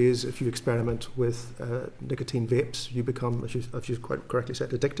difficulty is if you experiment with nicotine vapes, you become, as you quite correctly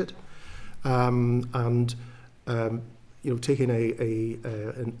said, addicted. You know, taking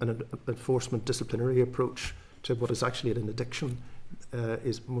an enforcement disciplinary approach to what is actually an addiction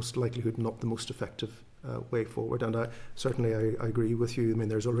is most likelihood not the most effective way forward. And I agree with you. I mean,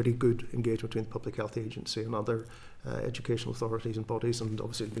 there's already good engagement between the Public Health Agency and other educational authorities and bodies, and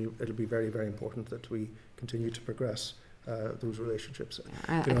obviously it'll be very, very important that we continue to progress those relationships.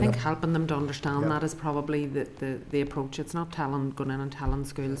 I think helping them to understand that is probably the approach. It's not going in and telling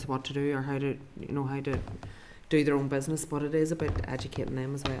schools what to do or how to do their own business, but it is about educating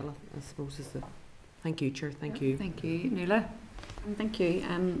them as well, I suppose. Thank you, Chair. Thank you. Thank you, Nuala. Thank you.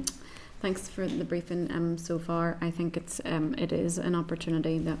 Thanks for the briefing so far. I think it is an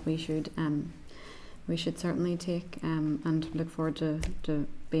opportunity that we should certainly take and look forward to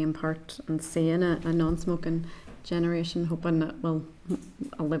being part and seeing a non-smoking generation, hoping that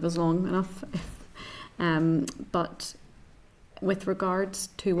I'll live as long enough. But with regards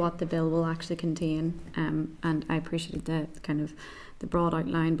to what the bill will actually contain, and I appreciate the broad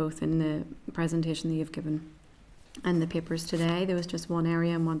outline both in the presentation that you've given and the papers today. There was just one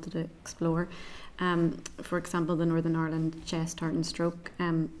area I wanted to explore. For example, the Northern Ireland Chest, Heart and Stroke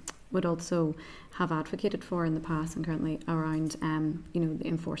would also have advocated for in the past and currently around the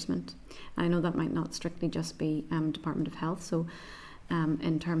enforcement. And I know that might not strictly just be Department of Health. So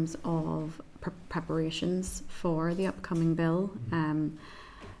in terms of preparations for the upcoming bill,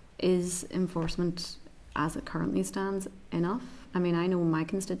 is enforcement as it currently stands enough? I mean, I know in my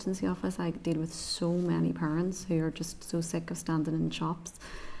constituency office I deal with so many parents who are just so sick of standing in shops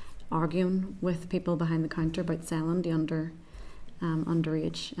arguing with people behind the counter about selling to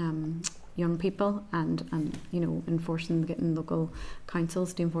underage young people, and enforcing, getting local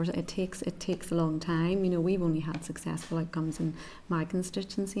councils to enforce it. It takes a long time. We've only had successful outcomes in my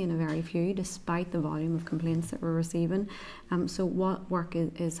constituency and a very few, despite the volume of complaints that we're receiving. So what work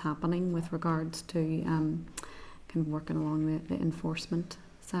is happening with regards to kind of working along the enforcement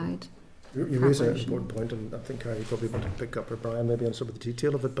side? You raise an important point, and I think I probably want to pick up with Brian maybe on some of the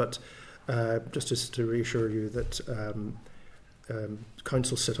detail of it, but just to reassure you that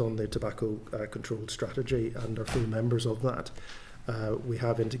council sit on the tobacco controlled strategy and are full members of that. We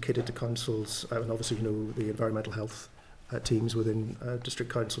have indicated to councils, and obviously the environmental health teams within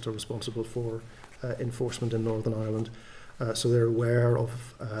district councils are responsible for enforcement in Northern Ireland, so they're aware of,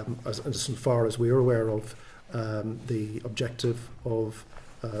 as far as we're aware of, the objective of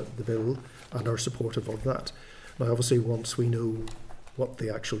the bill and are supportive of that. Now obviously once we know what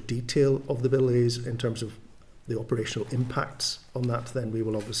the actual detail of the bill is in terms of the operational impacts on that, then we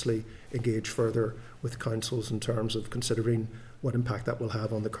will obviously engage further with councils in terms of considering what impact that will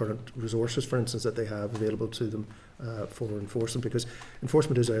have on the current resources, for instance, that they have available to them for enforcement, because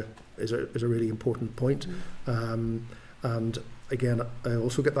enforcement is a really important point. And again, I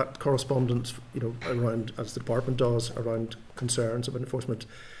also get that correspondence, around, as the department does, around concerns about enforcement.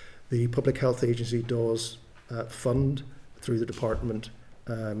 The Public Health Agency does fund through the department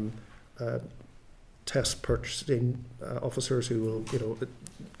test purchasing officers who will,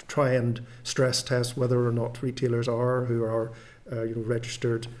 try and stress test whether or not retailers who are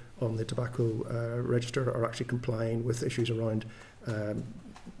registered on the tobacco register are actually complying with issues around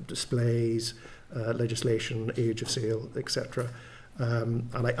displays, legislation, age of sale, etc. And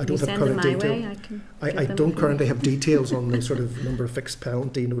I don't have current detail. I don't currently have details on the sort of number of fixed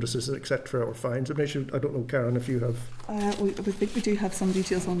penalty notices, etc., or fines. I don't know, Karen, if you have. We think we do have some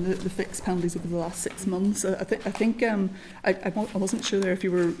details on the fixed penalties over the last 6 months. I think I wasn't sure there if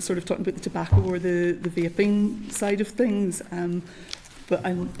you were sort of talking about the tobacco or the vaping side of things,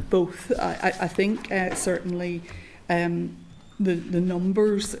 but both. I think certainly. The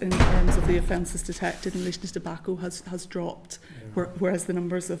numbers in terms of the offences detected in relation to tobacco has dropped, whereas the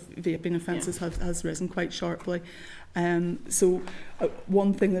numbers of vaping offences has risen quite sharply. So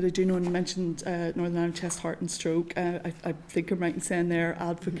one thing that I do know, and you mentioned Northern Ireland Chest, Heart and Stroke, I think I'm right in saying they're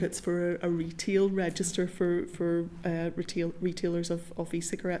advocates for a retail register for retailers of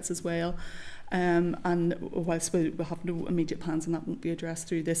e-cigarettes as well. And whilst we have no immediate plans and that won't be addressed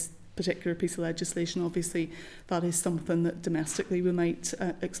through this particular piece of legislation. Obviously, that is something that domestically we might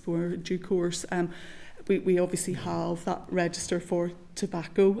explore in due course. We obviously have that register for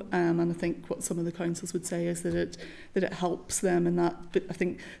tobacco, and I think what some of the councils would say is that it helps them in that. But I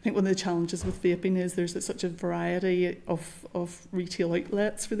think one of the challenges with vaping is there's such a variety of retail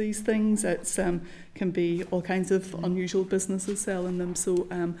outlets for these things. It's can be all kinds of unusual businesses selling them. So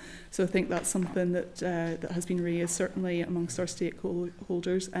I think that's something that has been raised certainly amongst our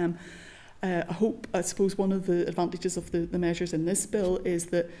stakeholders. I suppose one of the advantages of the measures in this bill is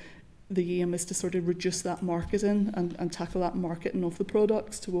that the aim is to sort of reduce that marketing and tackle that marketing of the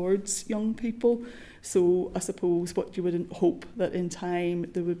products towards young people. So I suppose what you would hope that in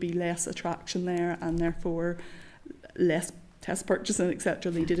time there would be less attraction there and therefore less test purchasing,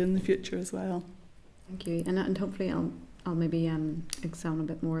 etc. needed in the future as well. Thank you. And hopefully I'll maybe examine a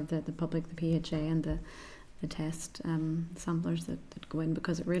bit more of the public, the PHA and the test samplers that go in,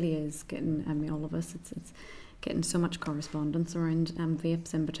 because it really is getting, all of us, it's getting so much correspondence around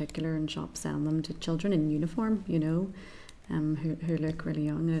vapes in particular, and shops selling them to children in uniform, who look really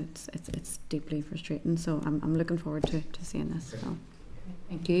young. It's deeply frustrating. So I'm looking forward to seeing this. So.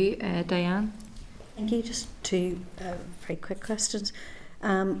 Thank you, Diane. Thank you. Just two very quick questions.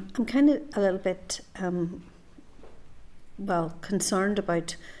 I'm kind of a little bit concerned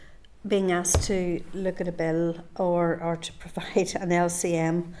about being asked to look at a bill or to provide an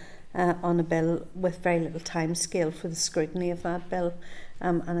LCM on a bill with very little time scale for the scrutiny of that bill.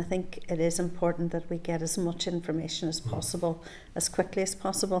 And I think it is important that we get as much information as possible, as quickly as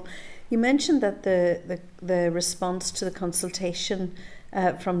possible. You mentioned that the response to the consultation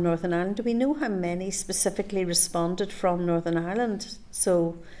from Northern Ireland, do we know how many specifically responded from Northern Ireland?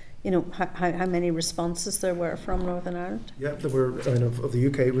 So, how many responses there were from Northern Ireland? Yeah, there were, of the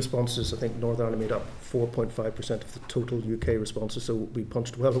UK responses, I think Northern Ireland made up 4.5% of the total UK responses, so we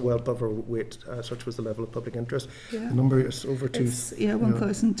punched well above our weight, such was the level of public interest. Yeah. The number is over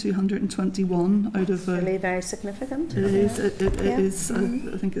 1,221 out of... really very significant. It is. It is.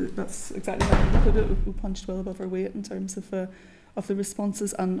 I think that's exactly how we put it. We punched well above our weight in terms of the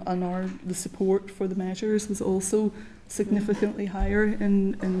responses, and the support for the measures was also significantly higher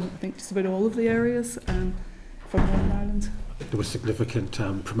in I think just about all of the areas from Northern Ireland. I think there was significant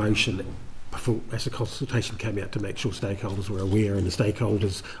promotion before, as the consultation came out, to make sure stakeholders were aware, and the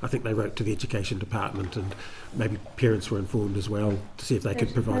stakeholders, I think they wrote to the education department, and maybe parents were informed as well to see if they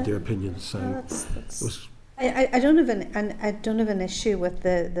could provide their opinions. So it was. I don't have an issue with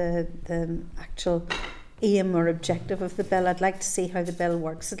the actual aim or objective of the bill. I'd like to see how the bill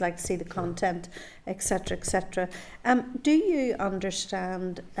works. I'd like to see the content, etc., etc. Do you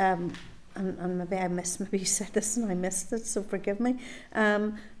understand? And maybe you said this and I missed it, so forgive me.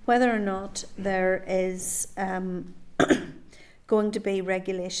 Whether or not there is going to be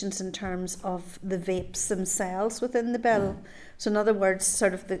regulations in terms of the vapes themselves within the bill. So in other words,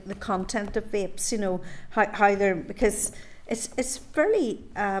 sort of the content of vapes. How they're, because it's fairly.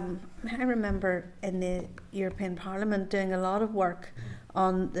 I remember in the European Parliament doing a lot of work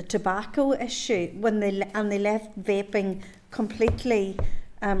on the tobacco issue when they left vaping completely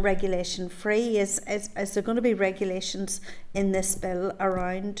regulation free. Is there going to be regulations in this bill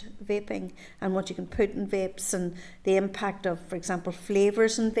around vaping and what you can put in vapes, and the impact of, for example,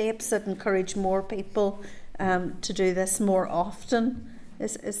 flavours in vapes that encourage more people to do this more often?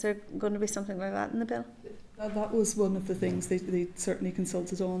 Is there going to be something like that in the bill? That was one of the things they certainly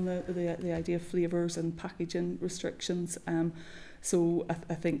consulted on, the idea of flavours and packaging restrictions. So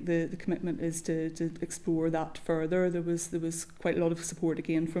I think the commitment is to explore that further. There was quite a lot of support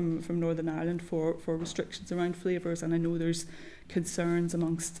again from Northern Ireland for restrictions around flavours, and I know there's concerns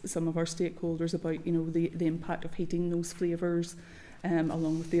amongst some of our stakeholders about the impact of heating those flavours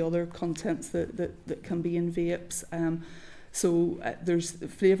along with the other contents that can be in vapes. So there's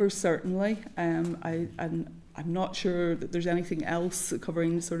flavours certainly. I'm not sure that there's anything else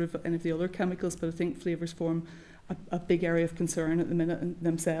covering sort of any of the other chemicals, but I think flavours form a big area of concern at the minute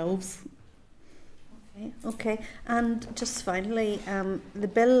themselves. Okay. And just finally, the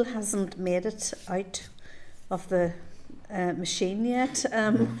bill hasn't made it out of the machine yet.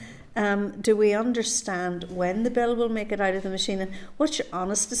 Do we understand when the bill will make it out of the machine? And what's your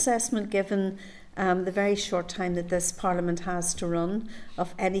honest assessment, given the very short time that this Parliament has to run,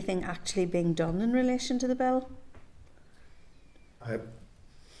 of anything actually being done in relation to the bill?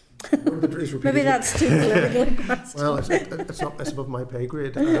 Maybe that's too political a question. Well, it's above my pay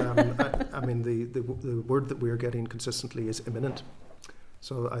grade. I mean, the word that we are getting consistently is imminent.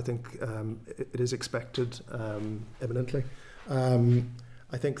 So I think it is expected imminently.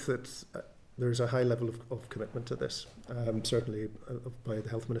 I think that there's a high level of commitment to this, certainly by the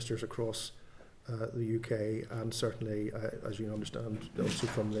health ministers across the UK, and certainly, as you understand, also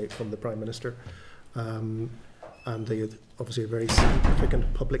from the Prime Minister, and obviously a very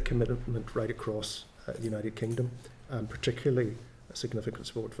significant public commitment right across the United Kingdom, and particularly a significant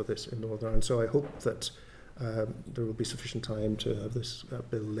support for this in Northern Ireland. So I hope that there will be sufficient time to have this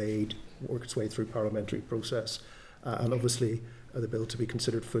bill laid, work its way through parliamentary process, and obviously the bill to be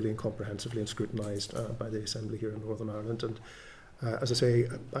considered fully and comprehensively and scrutinised by the Assembly here in Northern Ireland. And as I say,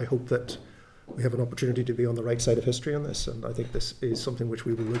 I hope that we have an opportunity to be on the right side of history on this, and I think this is something which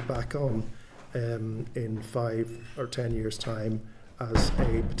we will look back on in 5 or 10 years' time as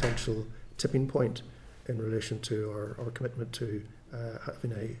a potential tipping point in relation to our commitment to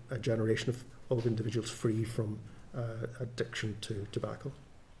having a generation of individuals free from addiction to tobacco.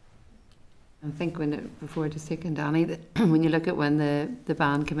 I think before just taking Danny, that when you look at when the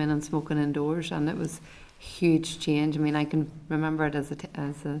ban came in on smoking indoors, and it was a huge change. I mean, I can remember it as a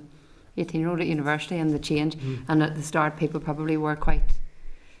 18-year-old at university, and the change. And at the start, people probably were quite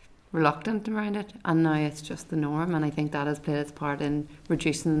reluctant around it, and now it's just the norm. And I think that has played its part in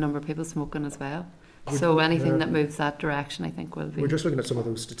reducing the number of people smoking as well. So anything that moves that direction, I think, will be. We're just looking at some of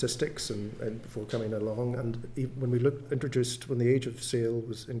those statistics and before coming along, and when we when the age of sale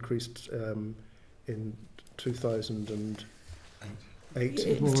was increased in 2008.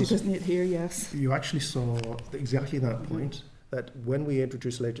 It was 2008 here, yes. You actually saw exactly that point, that when we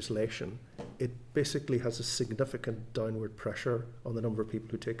introduce legislation, it basically has a significant downward pressure on the number of people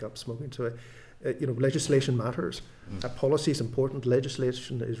who take up smoking. So, legislation matters. Policy is important.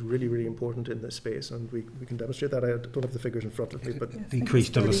 Legislation is really, really important in this space, and we can demonstrate that. I don't have the figures in front of me, but it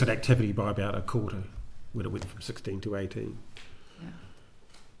increased illicit activity by about a quarter when it went from 16 to 18.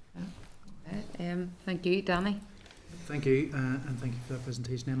 Thank you, Danny. Thank you, and thank you for that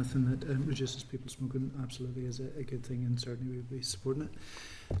presentation. Anything that reduces people smoking absolutely is a good thing, and certainly we'll be supporting it.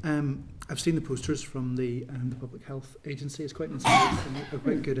 I've seen the posters from the Public Health Agency. It's quite inspiring, a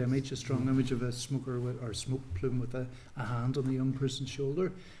quite good image, a strong image of a smoker or smoke plume with a hand on the young person's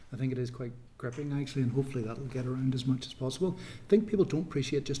shoulder. I think it is quite gripping, actually, and hopefully that'll get around as much as possible. I think people don't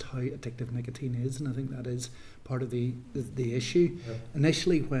appreciate just how addictive nicotine is, and I think that is part of the issue. Yeah.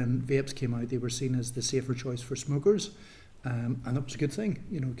 Initially, when vapes came out, they were seen as the safer choice for smokers, and that was a good thing,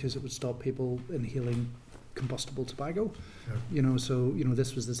 because it would stop people inhaling combustible tobacco. So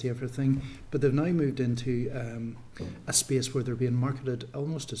this was the safer thing, but they've now moved into a space where they're being marketed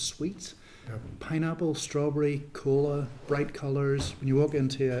almost as sweets. Pineapple, strawberry, cola, bright colours. When you walk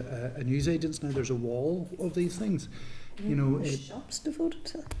into a newsagent's now, there's a wall of these things. Shops devoted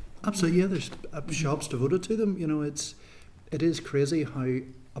to them. Absolutely, yeah. There's shops devoted to them. It is crazy how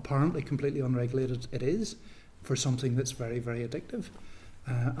apparently completely unregulated it is for something that's very, very addictive.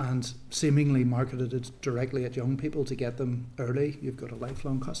 And seemingly marketed directly at young people to get them early. You've got a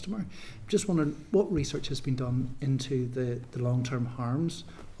lifelong customer. Just wondering what research has been done into the long-term harms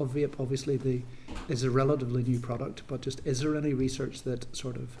of vape. Obviously, is a relatively new product, but just is there any research that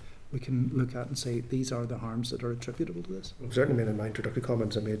sort of we can look at and say these are the harms that are attributable to this? Well, certainly, in my introductory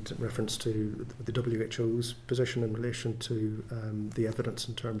comments, I made reference to the WHO's position in relation to the evidence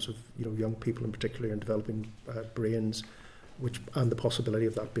in terms of young people in particular in developing brains, and the possibility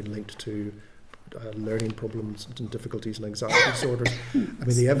of that being linked to learning problems and difficulties and anxiety disorders. I mean,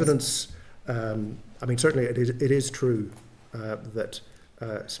 the evidence. Certainly, it is true that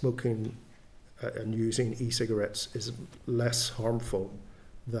smoking and using e-cigarettes is less harmful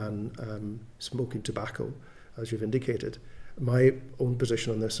than smoking tobacco, as you've indicated. My own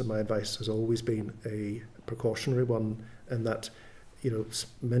position on this and my advice has always been a precautionary one, in that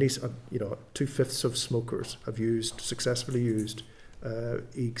many 2/5 of smokers have successfully used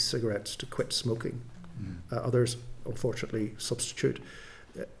e-cigarettes to quit smoking. Others, unfortunately, substitute.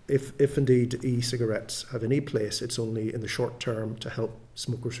 If indeed e-cigarettes have any place, it's only in the short term to help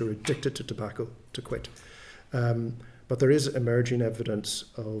smokers who are addicted to tobacco to quit. But there is emerging evidence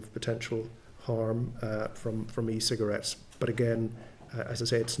of potential harm from e-cigarettes. But again, as I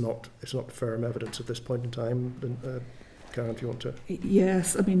say, it's not firm evidence at this point in time. Karen, if you want to.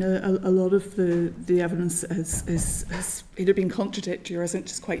 Yes, I mean, a lot of the evidence has either been contradictory or isn't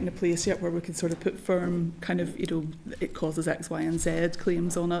just quite in a place yet where we can sort of put firm kind of, it causes X, Y and Z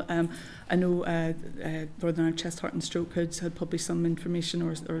claims on it. I know Northern Ireland Chest, Heart and Stroke had published some information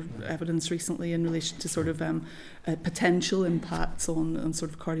or evidence recently in relation to sort of potential impacts on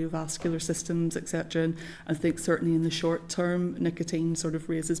sort of cardiovascular systems, etc. And I think certainly in the short term, nicotine sort of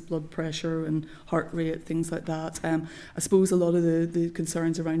raises blood pressure and heart rate, things like that. I suppose a lot of the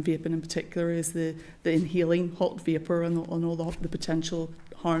concerns around vaping in particular is the inhaling hot vapour and all the potential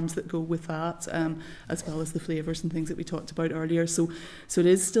harms that go with that, as well as the flavours and things that we talked about earlier. So it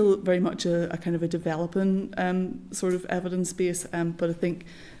is still very much a kind of a developing sort of evidence base, but I think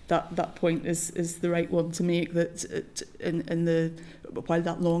that point is the right one to make, that while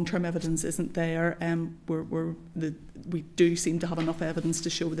that long-term evidence isn't there, we do seem to have enough evidence to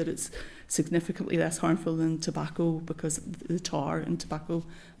show that it's significantly less harmful than tobacco, because the tar in tobacco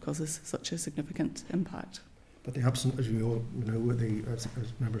causes such a significant impact. But the absence, as we all know, as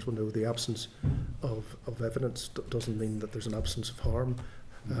members will know, the absence of evidence doesn't mean that there's an absence of harm.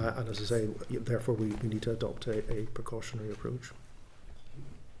 And as I say, therefore we need to adopt a precautionary approach.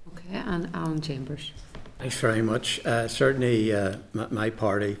 Okay, and Alan Chambers. Thanks very much. Certainly my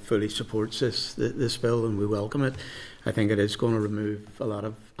party fully supports this bill, and we welcome it. I think it is going to remove a lot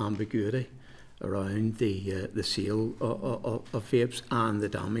of ambiguity around the sale of vapes and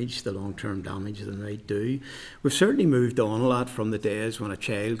the long-term damage that they might do. We've certainly moved on a lot from the days when a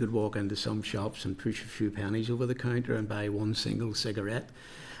child could walk into some shops and push a few pennies over the counter and buy one single cigarette.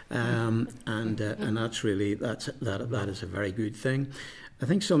 And that's really, that is a very good thing. I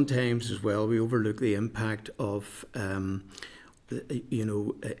think sometimes as well we overlook the impact of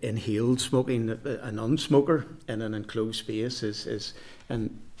inhaled smoking. A non-smoker in an enclosed space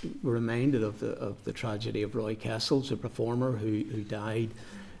and we're reminded of the tragedy of Roy Kessels, a performer who died.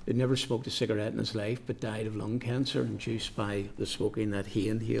 He'd never smoked a cigarette in his life, but died of lung cancer induced by the smoking that he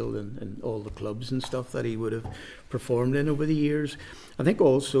inhaled in all the clubs and stuff that he would have performed in over the years. I think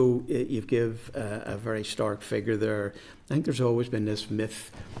also you give a very stark figure there. I think there's always been this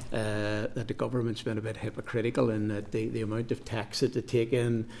myth that the government's been a bit hypocritical in that the amount of tax that they take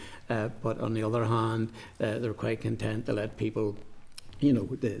in, but on the other hand, they're quite content to let people,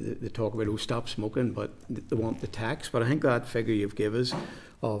 they talk about, stop smoking, but they want the tax. But I think that figure you've given us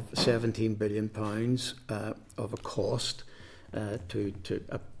of £17 billion of a cost to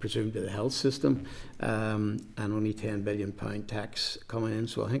I presume to the health system, and only £10 billion tax coming in.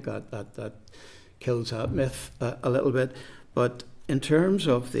 So I think that kills that myth a little bit. But in terms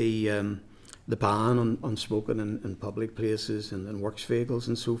of the ban on smoking in public places and in works vehicles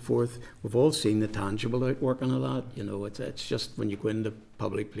and so forth, we've all seen the tangible outworking of that. It's just when you go into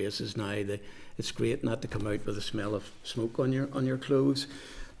public places now, it's great not to come out with the smell of smoke on your clothes.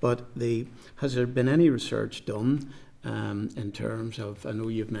 But has there been any research done in terms of, I know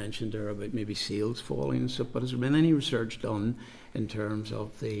you've mentioned there about maybe sales falling and stuff, but has there been any research done in terms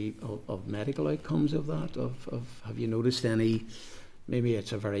of of medical outcomes of that? Have you noticed any? Maybe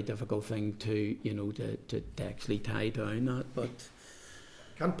it's a very difficult thing to actually tie down that, but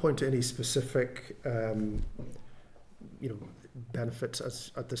can't point to any specific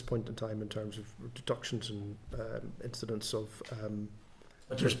benefits at this point in time in terms of reductions in incidence of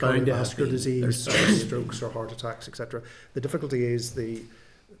cardiovascular disease, strokes or heart attacks, etc. The difficulty is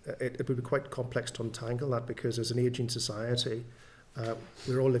it would be quite complex to untangle that, because as an ageing society,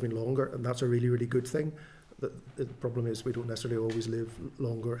 we're all living longer, and that's a really, really good thing. The problem is we don't necessarily always live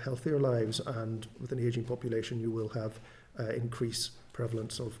longer, healthier lives, and with an ageing population you will have increased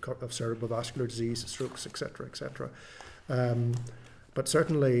prevalence of cerebrovascular disease, strokes, etc., etc. But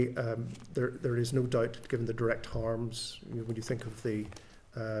certainly there is no doubt, given the direct harms, when you think of the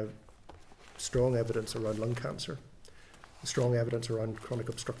strong evidence around lung cancer, the strong evidence around chronic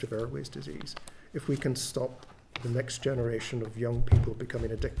obstructive airways disease, if we can stop the next generation of young people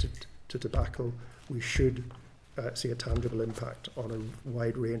becoming addicted to tobacco, we should see a tangible impact on a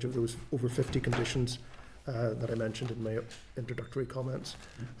wide range of those over 50 conditions that I mentioned in my introductory comments.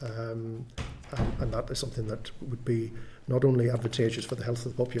 And that is something that would be not only advantageous for the health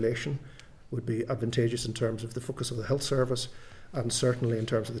of the population, would be advantageous in terms of the focus of the health service, and certainly in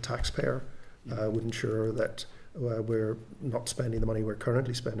terms of the taxpayer, would ensure that we're not spending the money we're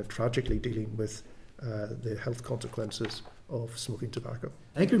currently spending, tragically dealing with the health consequences of smoking tobacco.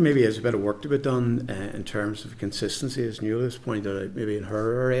 I think there maybe is a bit of work to be done in terms of consistency, as Nuala's pointed out, maybe in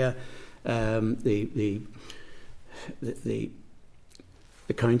her area.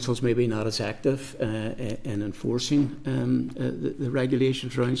 The council's maybe not as active in enforcing the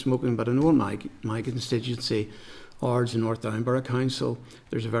regulations around smoking, but I know in my constituency, Ards and North Downborough Council,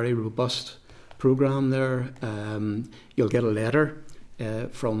 there's a very robust programme there. You'll get a letter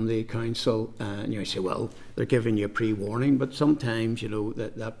from the council, and you say, well, they're giving you a pre-warning, but sometimes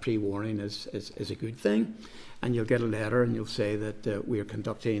that pre-warning is a good thing, and you'll get a letter and you'll say that we are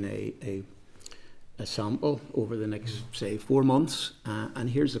conducting a sample over the next, say, 4 months, and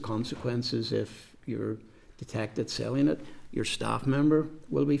here's the consequences if you're detected selling it. Your staff member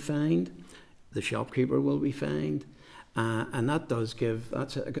will be fined, the shopkeeper will be fined, And that does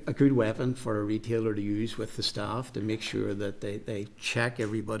that's a good weapon for a retailer to use with the staff to make sure that they check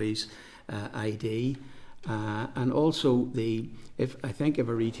everybody's ID. And also, if a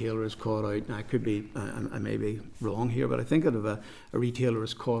retailer is caught out, and I may be wrong here, but I think that if a retailer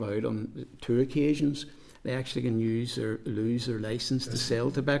is caught out on 2 occasions, they actually can lose their license to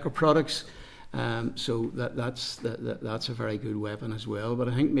sell tobacco products. So that's a very good weapon as well. But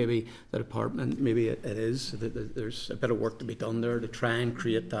I think maybe the department, there's a bit of work to be done there to try and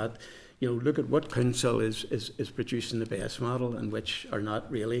create that. Look at what council is producing the best model and which are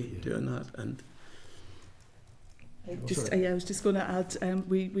not really doing that. And I was just going to add,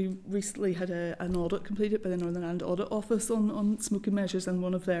 we recently had an audit completed by the Northern Ireland Audit Office on smoking measures, and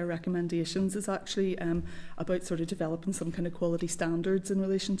one of their recommendations is actually about sort of developing some kind of quality standards in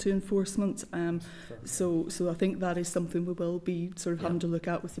relation to enforcement. So I think that is something we will be sort of having to look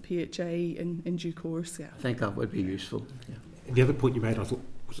at with the PHA in due course. Yeah, I think that would be useful. Yeah. And the other point you made, I thought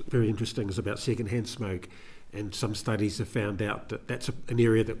was very interesting, is about second-hand smoke. And some studies have found out that that's an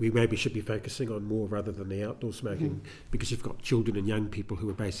area that we maybe should be focusing on more rather than the outdoor smoking, because you've got children and young people who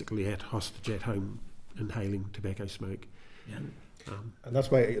are basically at hostage at home inhaling tobacco smoke. Yeah. And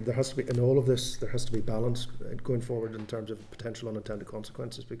that's why there has to be, in all of this, there has to be balance going forward in terms of potential unintended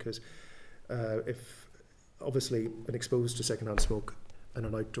consequences, because if obviously been exposed to second-hand smoke in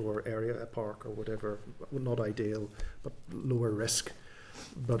an outdoor area, a park or whatever, not ideal, but lower risk.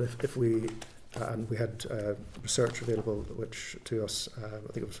 But if we... and we had research available which to us,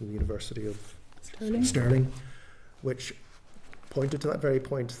 I think it was from the University of Stirling, which pointed to that very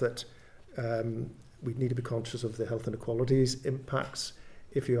point that we need to be conscious of the health inequalities impacts.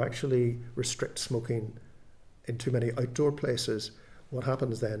 If you actually restrict smoking in too many outdoor places, what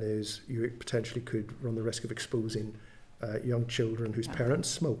happens then is you potentially could run the risk of exposing young children whose parents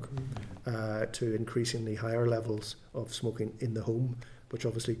smoke to increasingly higher levels of smoking in the home, which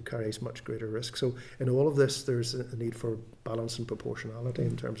obviously carries much greater risk. So in all of this, there's a need for balance and proportionality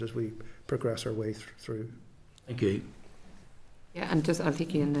in terms as we progress our way through. Thank you. Yeah, and I'll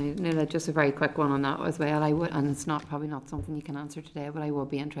take you in, Nuala, just a very quick one on that as well. And it's probably not something you can answer today, but I would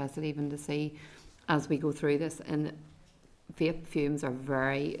be interested even to see as we go through this. And vape fumes are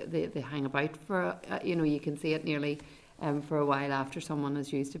they hang about for, you can see it nearly for a while after someone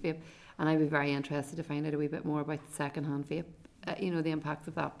has used a vape. And I'd be very interested to find out a wee bit more about the second-hand vape. The impacts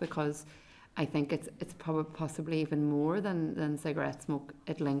of that, because I think it's probably possibly even more than cigarette smoke.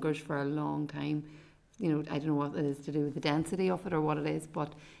 It lingers for a long time. I don't know what it is to do with the density of it or what it is,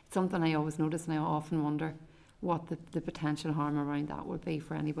 but it's something I always notice, and I often wonder what the potential harm around that would be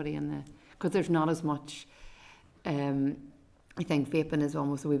for anybody because there's not as much. I think vaping is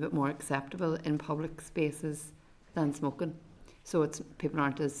almost a wee bit more acceptable in public spaces than smoking. So people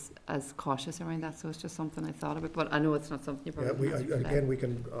aren't as cautious around that. So it's just something I thought about. But I know it's not something you probably we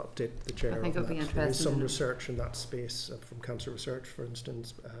can update the chair. I think it would be interesting. There is some research in that space from Cancer Research, for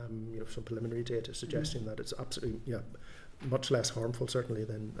instance. Some preliminary data suggesting that it's absolutely much less harmful, certainly,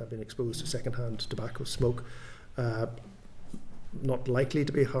 than being exposed to second-hand tobacco smoke. Not likely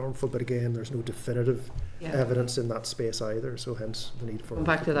to be harmful, but again, there's no definitive evidence in that space either. So hence the need for. Going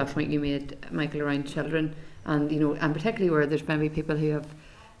back to that point you made, Michael, around children. And and particularly where there's maybe people who have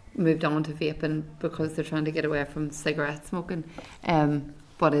moved on to vaping because they're trying to get away from cigarette smoking.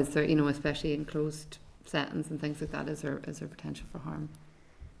 But is there, especially in closed settings and things like that, is there potential for harm?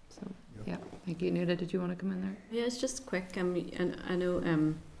 So thank you. Nuala, did you want to come in there? Yeah, it's just quick. And I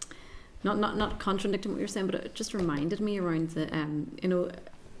know not contradicting what you're saying, but it just reminded me around the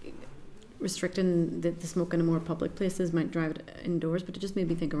restricting the smoking in more public places might drive it indoors, but it just made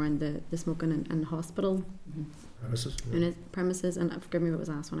me think around the smoking in hospital premises. And forgive me what was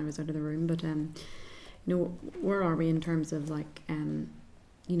asked when I was out of the room, but where are we in terms of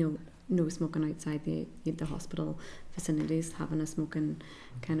no smoking outside the hospital facilities, having a smoking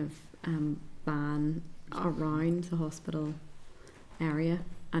kind of ban around the hospital area,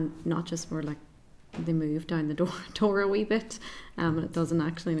 and not just where they move down the door a wee bit, and it doesn't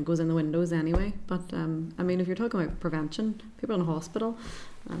actually, and it goes in the windows anyway. But if you're talking about prevention, people in hospital.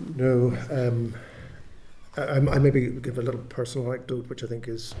 I maybe give a little personal anecdote, which I think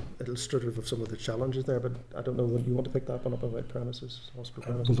is illustrative of some of the challenges there. But I don't know whether you want to pick that one up about premises, hospital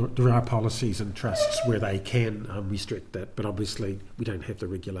premises. Well, there are policies and trusts where they can restrict that, but obviously we don't have the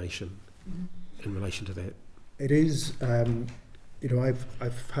regulation in relation to that. It is.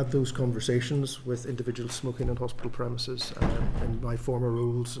 I've had those conversations with individuals smoking in hospital premises in my former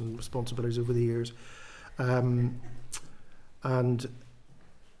roles and responsibilities over the years, and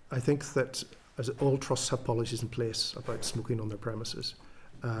I think that as all trusts have policies in place about smoking on their premises,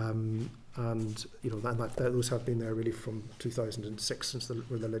 And you know those have been there really from 2006, since the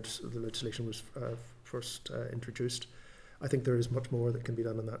legislation was first introduced. I think there is much more that can be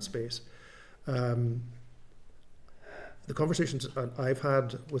done in that space. The conversations I've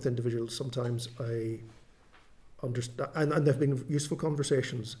had with individuals, sometimes I understand, and they've been useful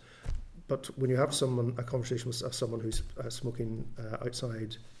conversations. But when you have a conversation with someone who's smoking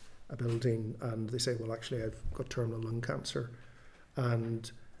outside a building, and they say, "Well, actually, I've got terminal lung cancer,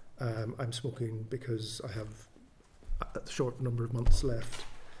 and I'm smoking because I have a short number of months left."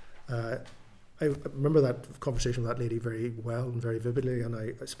 I remember that conversation with that lady very well and very vividly, and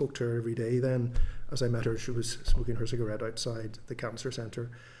I spoke to her every day then. As I met her, she was smoking her cigarette outside the cancer centre.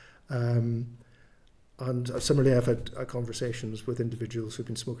 And similarly, I've had conversations with individuals who've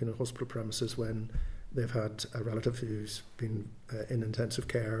been smoking on hospital premises when they've had a relative who's been in intensive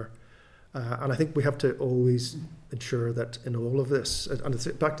care. And I think we have to always ensure that in all of this, and it's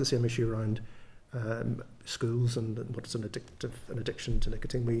back to the same issue around schools and what's an addiction to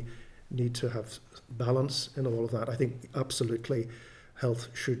nicotine, we need to have balance in all of that. I think absolutely health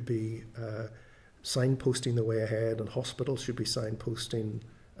should be signposting the way ahead, and hospitals should be signposting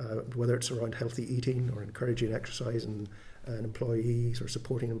whether it's around healthy eating or encouraging exercise and employees or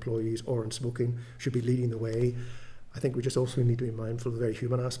supporting employees, or in smoking, should be leading the way. I think we just also need to be mindful of the very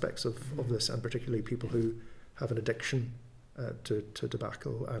human aspects of this, and particularly people who have an addiction to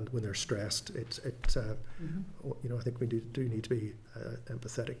tobacco, and when they're stressed, you know, I think we do need to be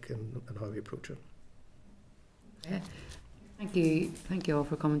empathetic in how we approach it. Yeah. Thank you all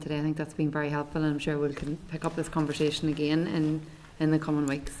for coming today. I think that's been very helpful, and I'm sure we can pick up this conversation again in the coming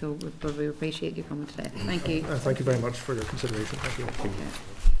weeks. So we appreciate you coming today. Thank you. Thank you very much for your consideration. Thank you. Okay.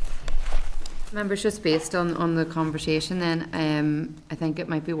 Members, just based on the conversation then, I think it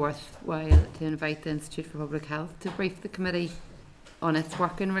might be worthwhile to invite the Institute for Public Health to brief the committee on its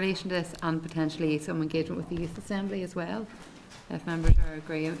work in relation to this, and potentially some engagement with the Youth Assembly as well, if members are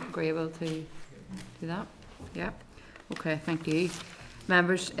agreeable to do that. Yeah. Okay, thank you.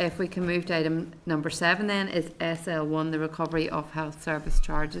 Members, if we can move to item number 7 then, is SL1, the Recovery of Health Service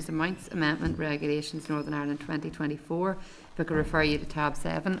Charges Amounts Amendment Regulations Northern Ireland 2024. If I could refer you to tab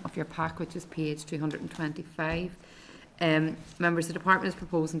 7 of your pack, which is page 225. Members, the Department is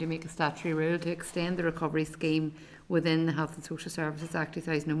proposing to make a statutory rule to extend the recovery scheme within the Health and Social Services Act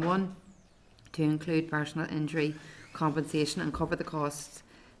 2001 to include personal injury compensation and cover the costs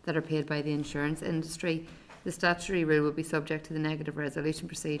that are paid by the insurance industry. The statutory rule will be subject to the negative resolution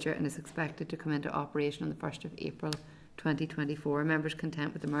procedure and is expected to come into operation on the 1st of April 2024. Members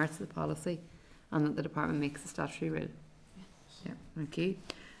content with the merits of the policy and that the Department makes the statutory rule? Yeah, thank you.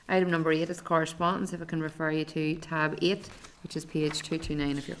 Item number 8 is correspondence. If I can refer you to tab 8, which is page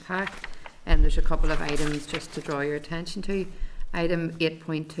 229 of your pack. And there's a couple of items just to draw your attention to. Item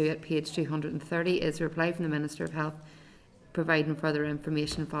 8.2 at page 230 is a reply from the Minister of Health providing further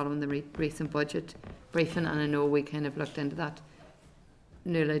information following the recent budget briefing, and I know we kind of looked into that.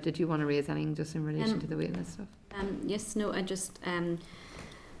 Nuala, did you want to raise anything just in relation to the waiting list stuff? Yes, no, I just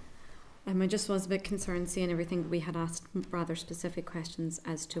was a bit concerned seeing everything. We had asked rather specific questions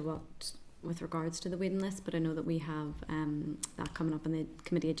as to what, with regards to the waiting list, but I know that we have that coming up on the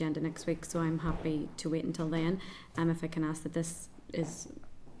committee agenda next week, so I'm happy to wait until then. If I can ask that this is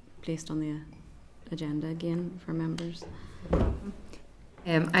placed on the agenda again for members.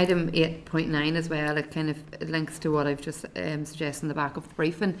 Item 8.9 as well, it kind of links to what I've just suggested in the back of the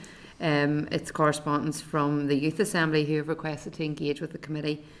briefing. It's correspondence from the Youth Assembly, who have requested to engage with the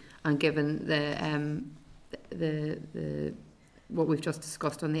committee, and given the what we've just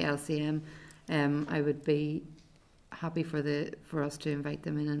discussed on the LCM, I would be happy for us to invite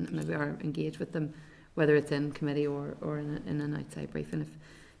them in and maybe engage with them, whether it's in committee or in an outside briefing,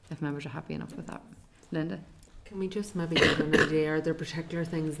 if members are happy enough with that. Linda? Can we just maybe get an idea, are there particular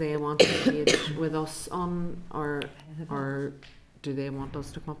things they want to engage with us on, or do they want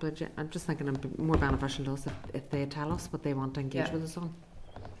us to come up with it? I'm just thinking it'd be more beneficial to us if they tell us what they want to engage with us on.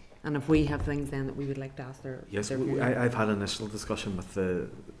 And if we have things then that we would like to ask their... Yes, I've had an initial discussion with the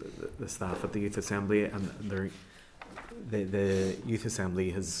staff at the Youth Assembly, and the Youth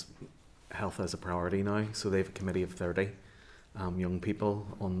Assembly has health as a priority now, so they have a committee of 30 young people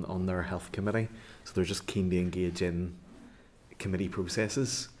on their health committee, so they're just keen to engage in committee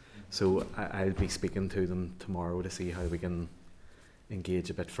processes. So I'll be speaking to them tomorrow to see how we can engage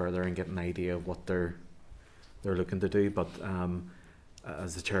a bit further and get an idea of what they're looking to do. But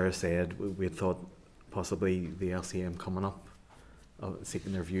as the chair said, we had thought possibly the LCM coming up,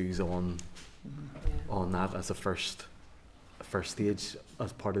 seeking their views on that as a first stage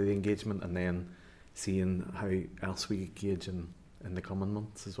as part of the engagement, and then seeing how else we engage in in the coming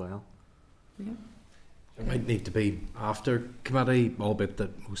months as well. Yeah. It might need to be after committee, albeit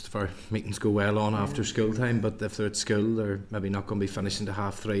that most of our meetings go well on after school time, but if they're at school, they're maybe not going to be finishing to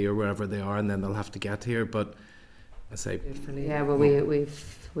 3:30 or wherever they are, and then they'll have to get here. But I say, yeah, well,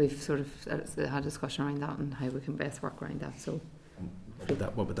 we've sort of had a discussion around that and how we can best work around that. So,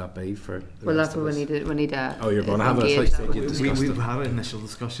 what would that be for? The well, rest that's of what us? we need to. Oh, you're going to have a. We've had an initial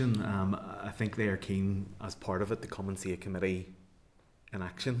discussion. I think they are keen, as part of it, to come and see a committee in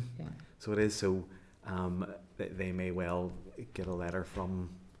action. Yeah. So it is so. They may well get a letter from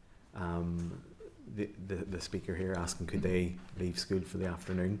the speaker here asking could they leave school for the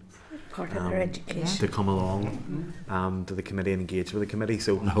afternoon, part of their education, to come along to the committee and engage with the committee.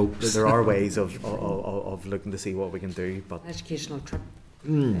 So there are ways of looking to see what we can do. But educational trip.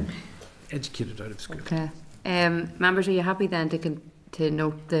 Educated out of school. Okay. Members, are you happy then to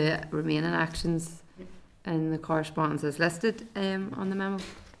note the remaining actions in the correspondence as listed on the memo?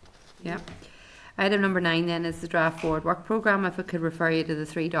 Yeah. Item number 9 then is the draft forward work programme. If I could refer you to the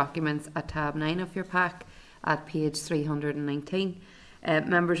 3 documents at tab 9 of your pack at page 319.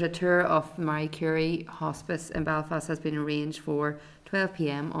 Members, a tour of the Marie Curie Hospice in Belfast has been arranged for 12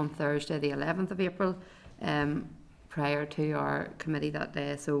 p.m. on Thursday the 11th of April prior to our committee that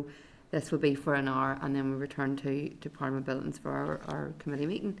day. So this will be for an hour and then we return to Parliament Buildings for our committee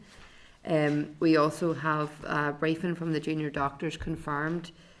meeting. We also have a briefing from the junior doctors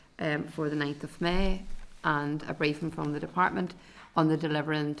confirmed for the 9th of May and a briefing from the department on the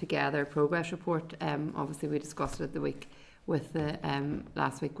Delivering Together progress report. Obviously we discussed it the week with the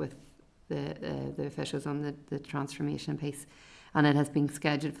last week with the officials on the transformation piece, and it has been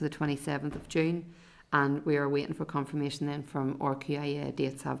scheduled for the 27th of June and we are waiting for confirmation then from RQIA.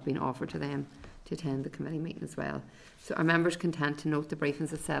 Dates have been offered to them to attend the committee meeting as well. So are members content to note the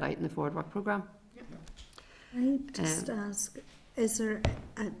briefings as set out in the forward work programme? I just ask, is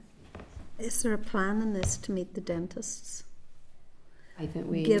there a plan in this to meet the dentists? I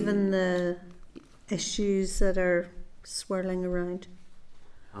think given the issues that are swirling around.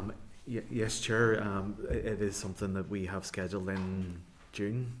 Yes, Chair. It is something that we have scheduled in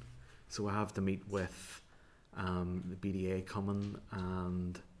June. So I have to meet with the BDA coming,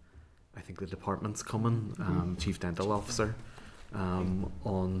 and I think the department's coming, Chief Dental Officer.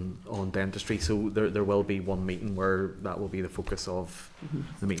 On dentistry, so there will be one meeting where that will be the focus of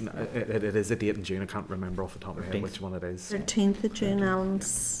the meeting. It is a date in June. I can't remember off the top of my head which one it is. 13th of June.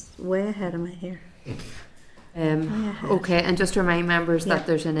 Alan's way ahead of me here. Okay, and just to remind members that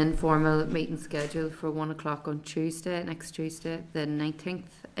there's an informal meeting scheduled for 1 o'clock on Tuesday, next Tuesday, the 19th,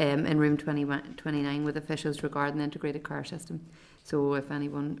 in room 29 with officials regarding the integrated care system. So if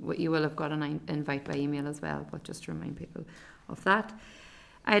anyone, you will have got an invite by email as well, but just to remind people of that.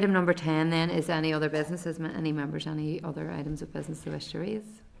 Item number 10 then is any other businesses. Any members, any other items of business they wish to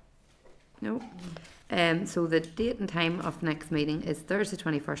raise? No. So the date and time of next meeting is Thursday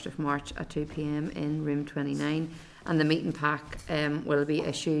 21st of March at 2 p.m. in room 29, and the meeting pack will be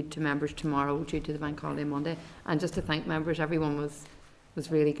issued to members tomorrow due to the bank holiday Monday. And just to thank members, everyone was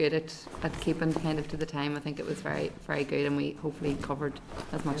really good at keeping kind of to the time. I think it was very, very good, and we hopefully covered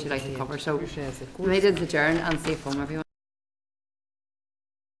as much as you'd like to cover. So the meeting is adjourned, and safe home everyone.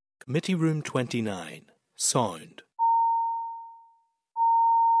 Committee Room 29. Sound.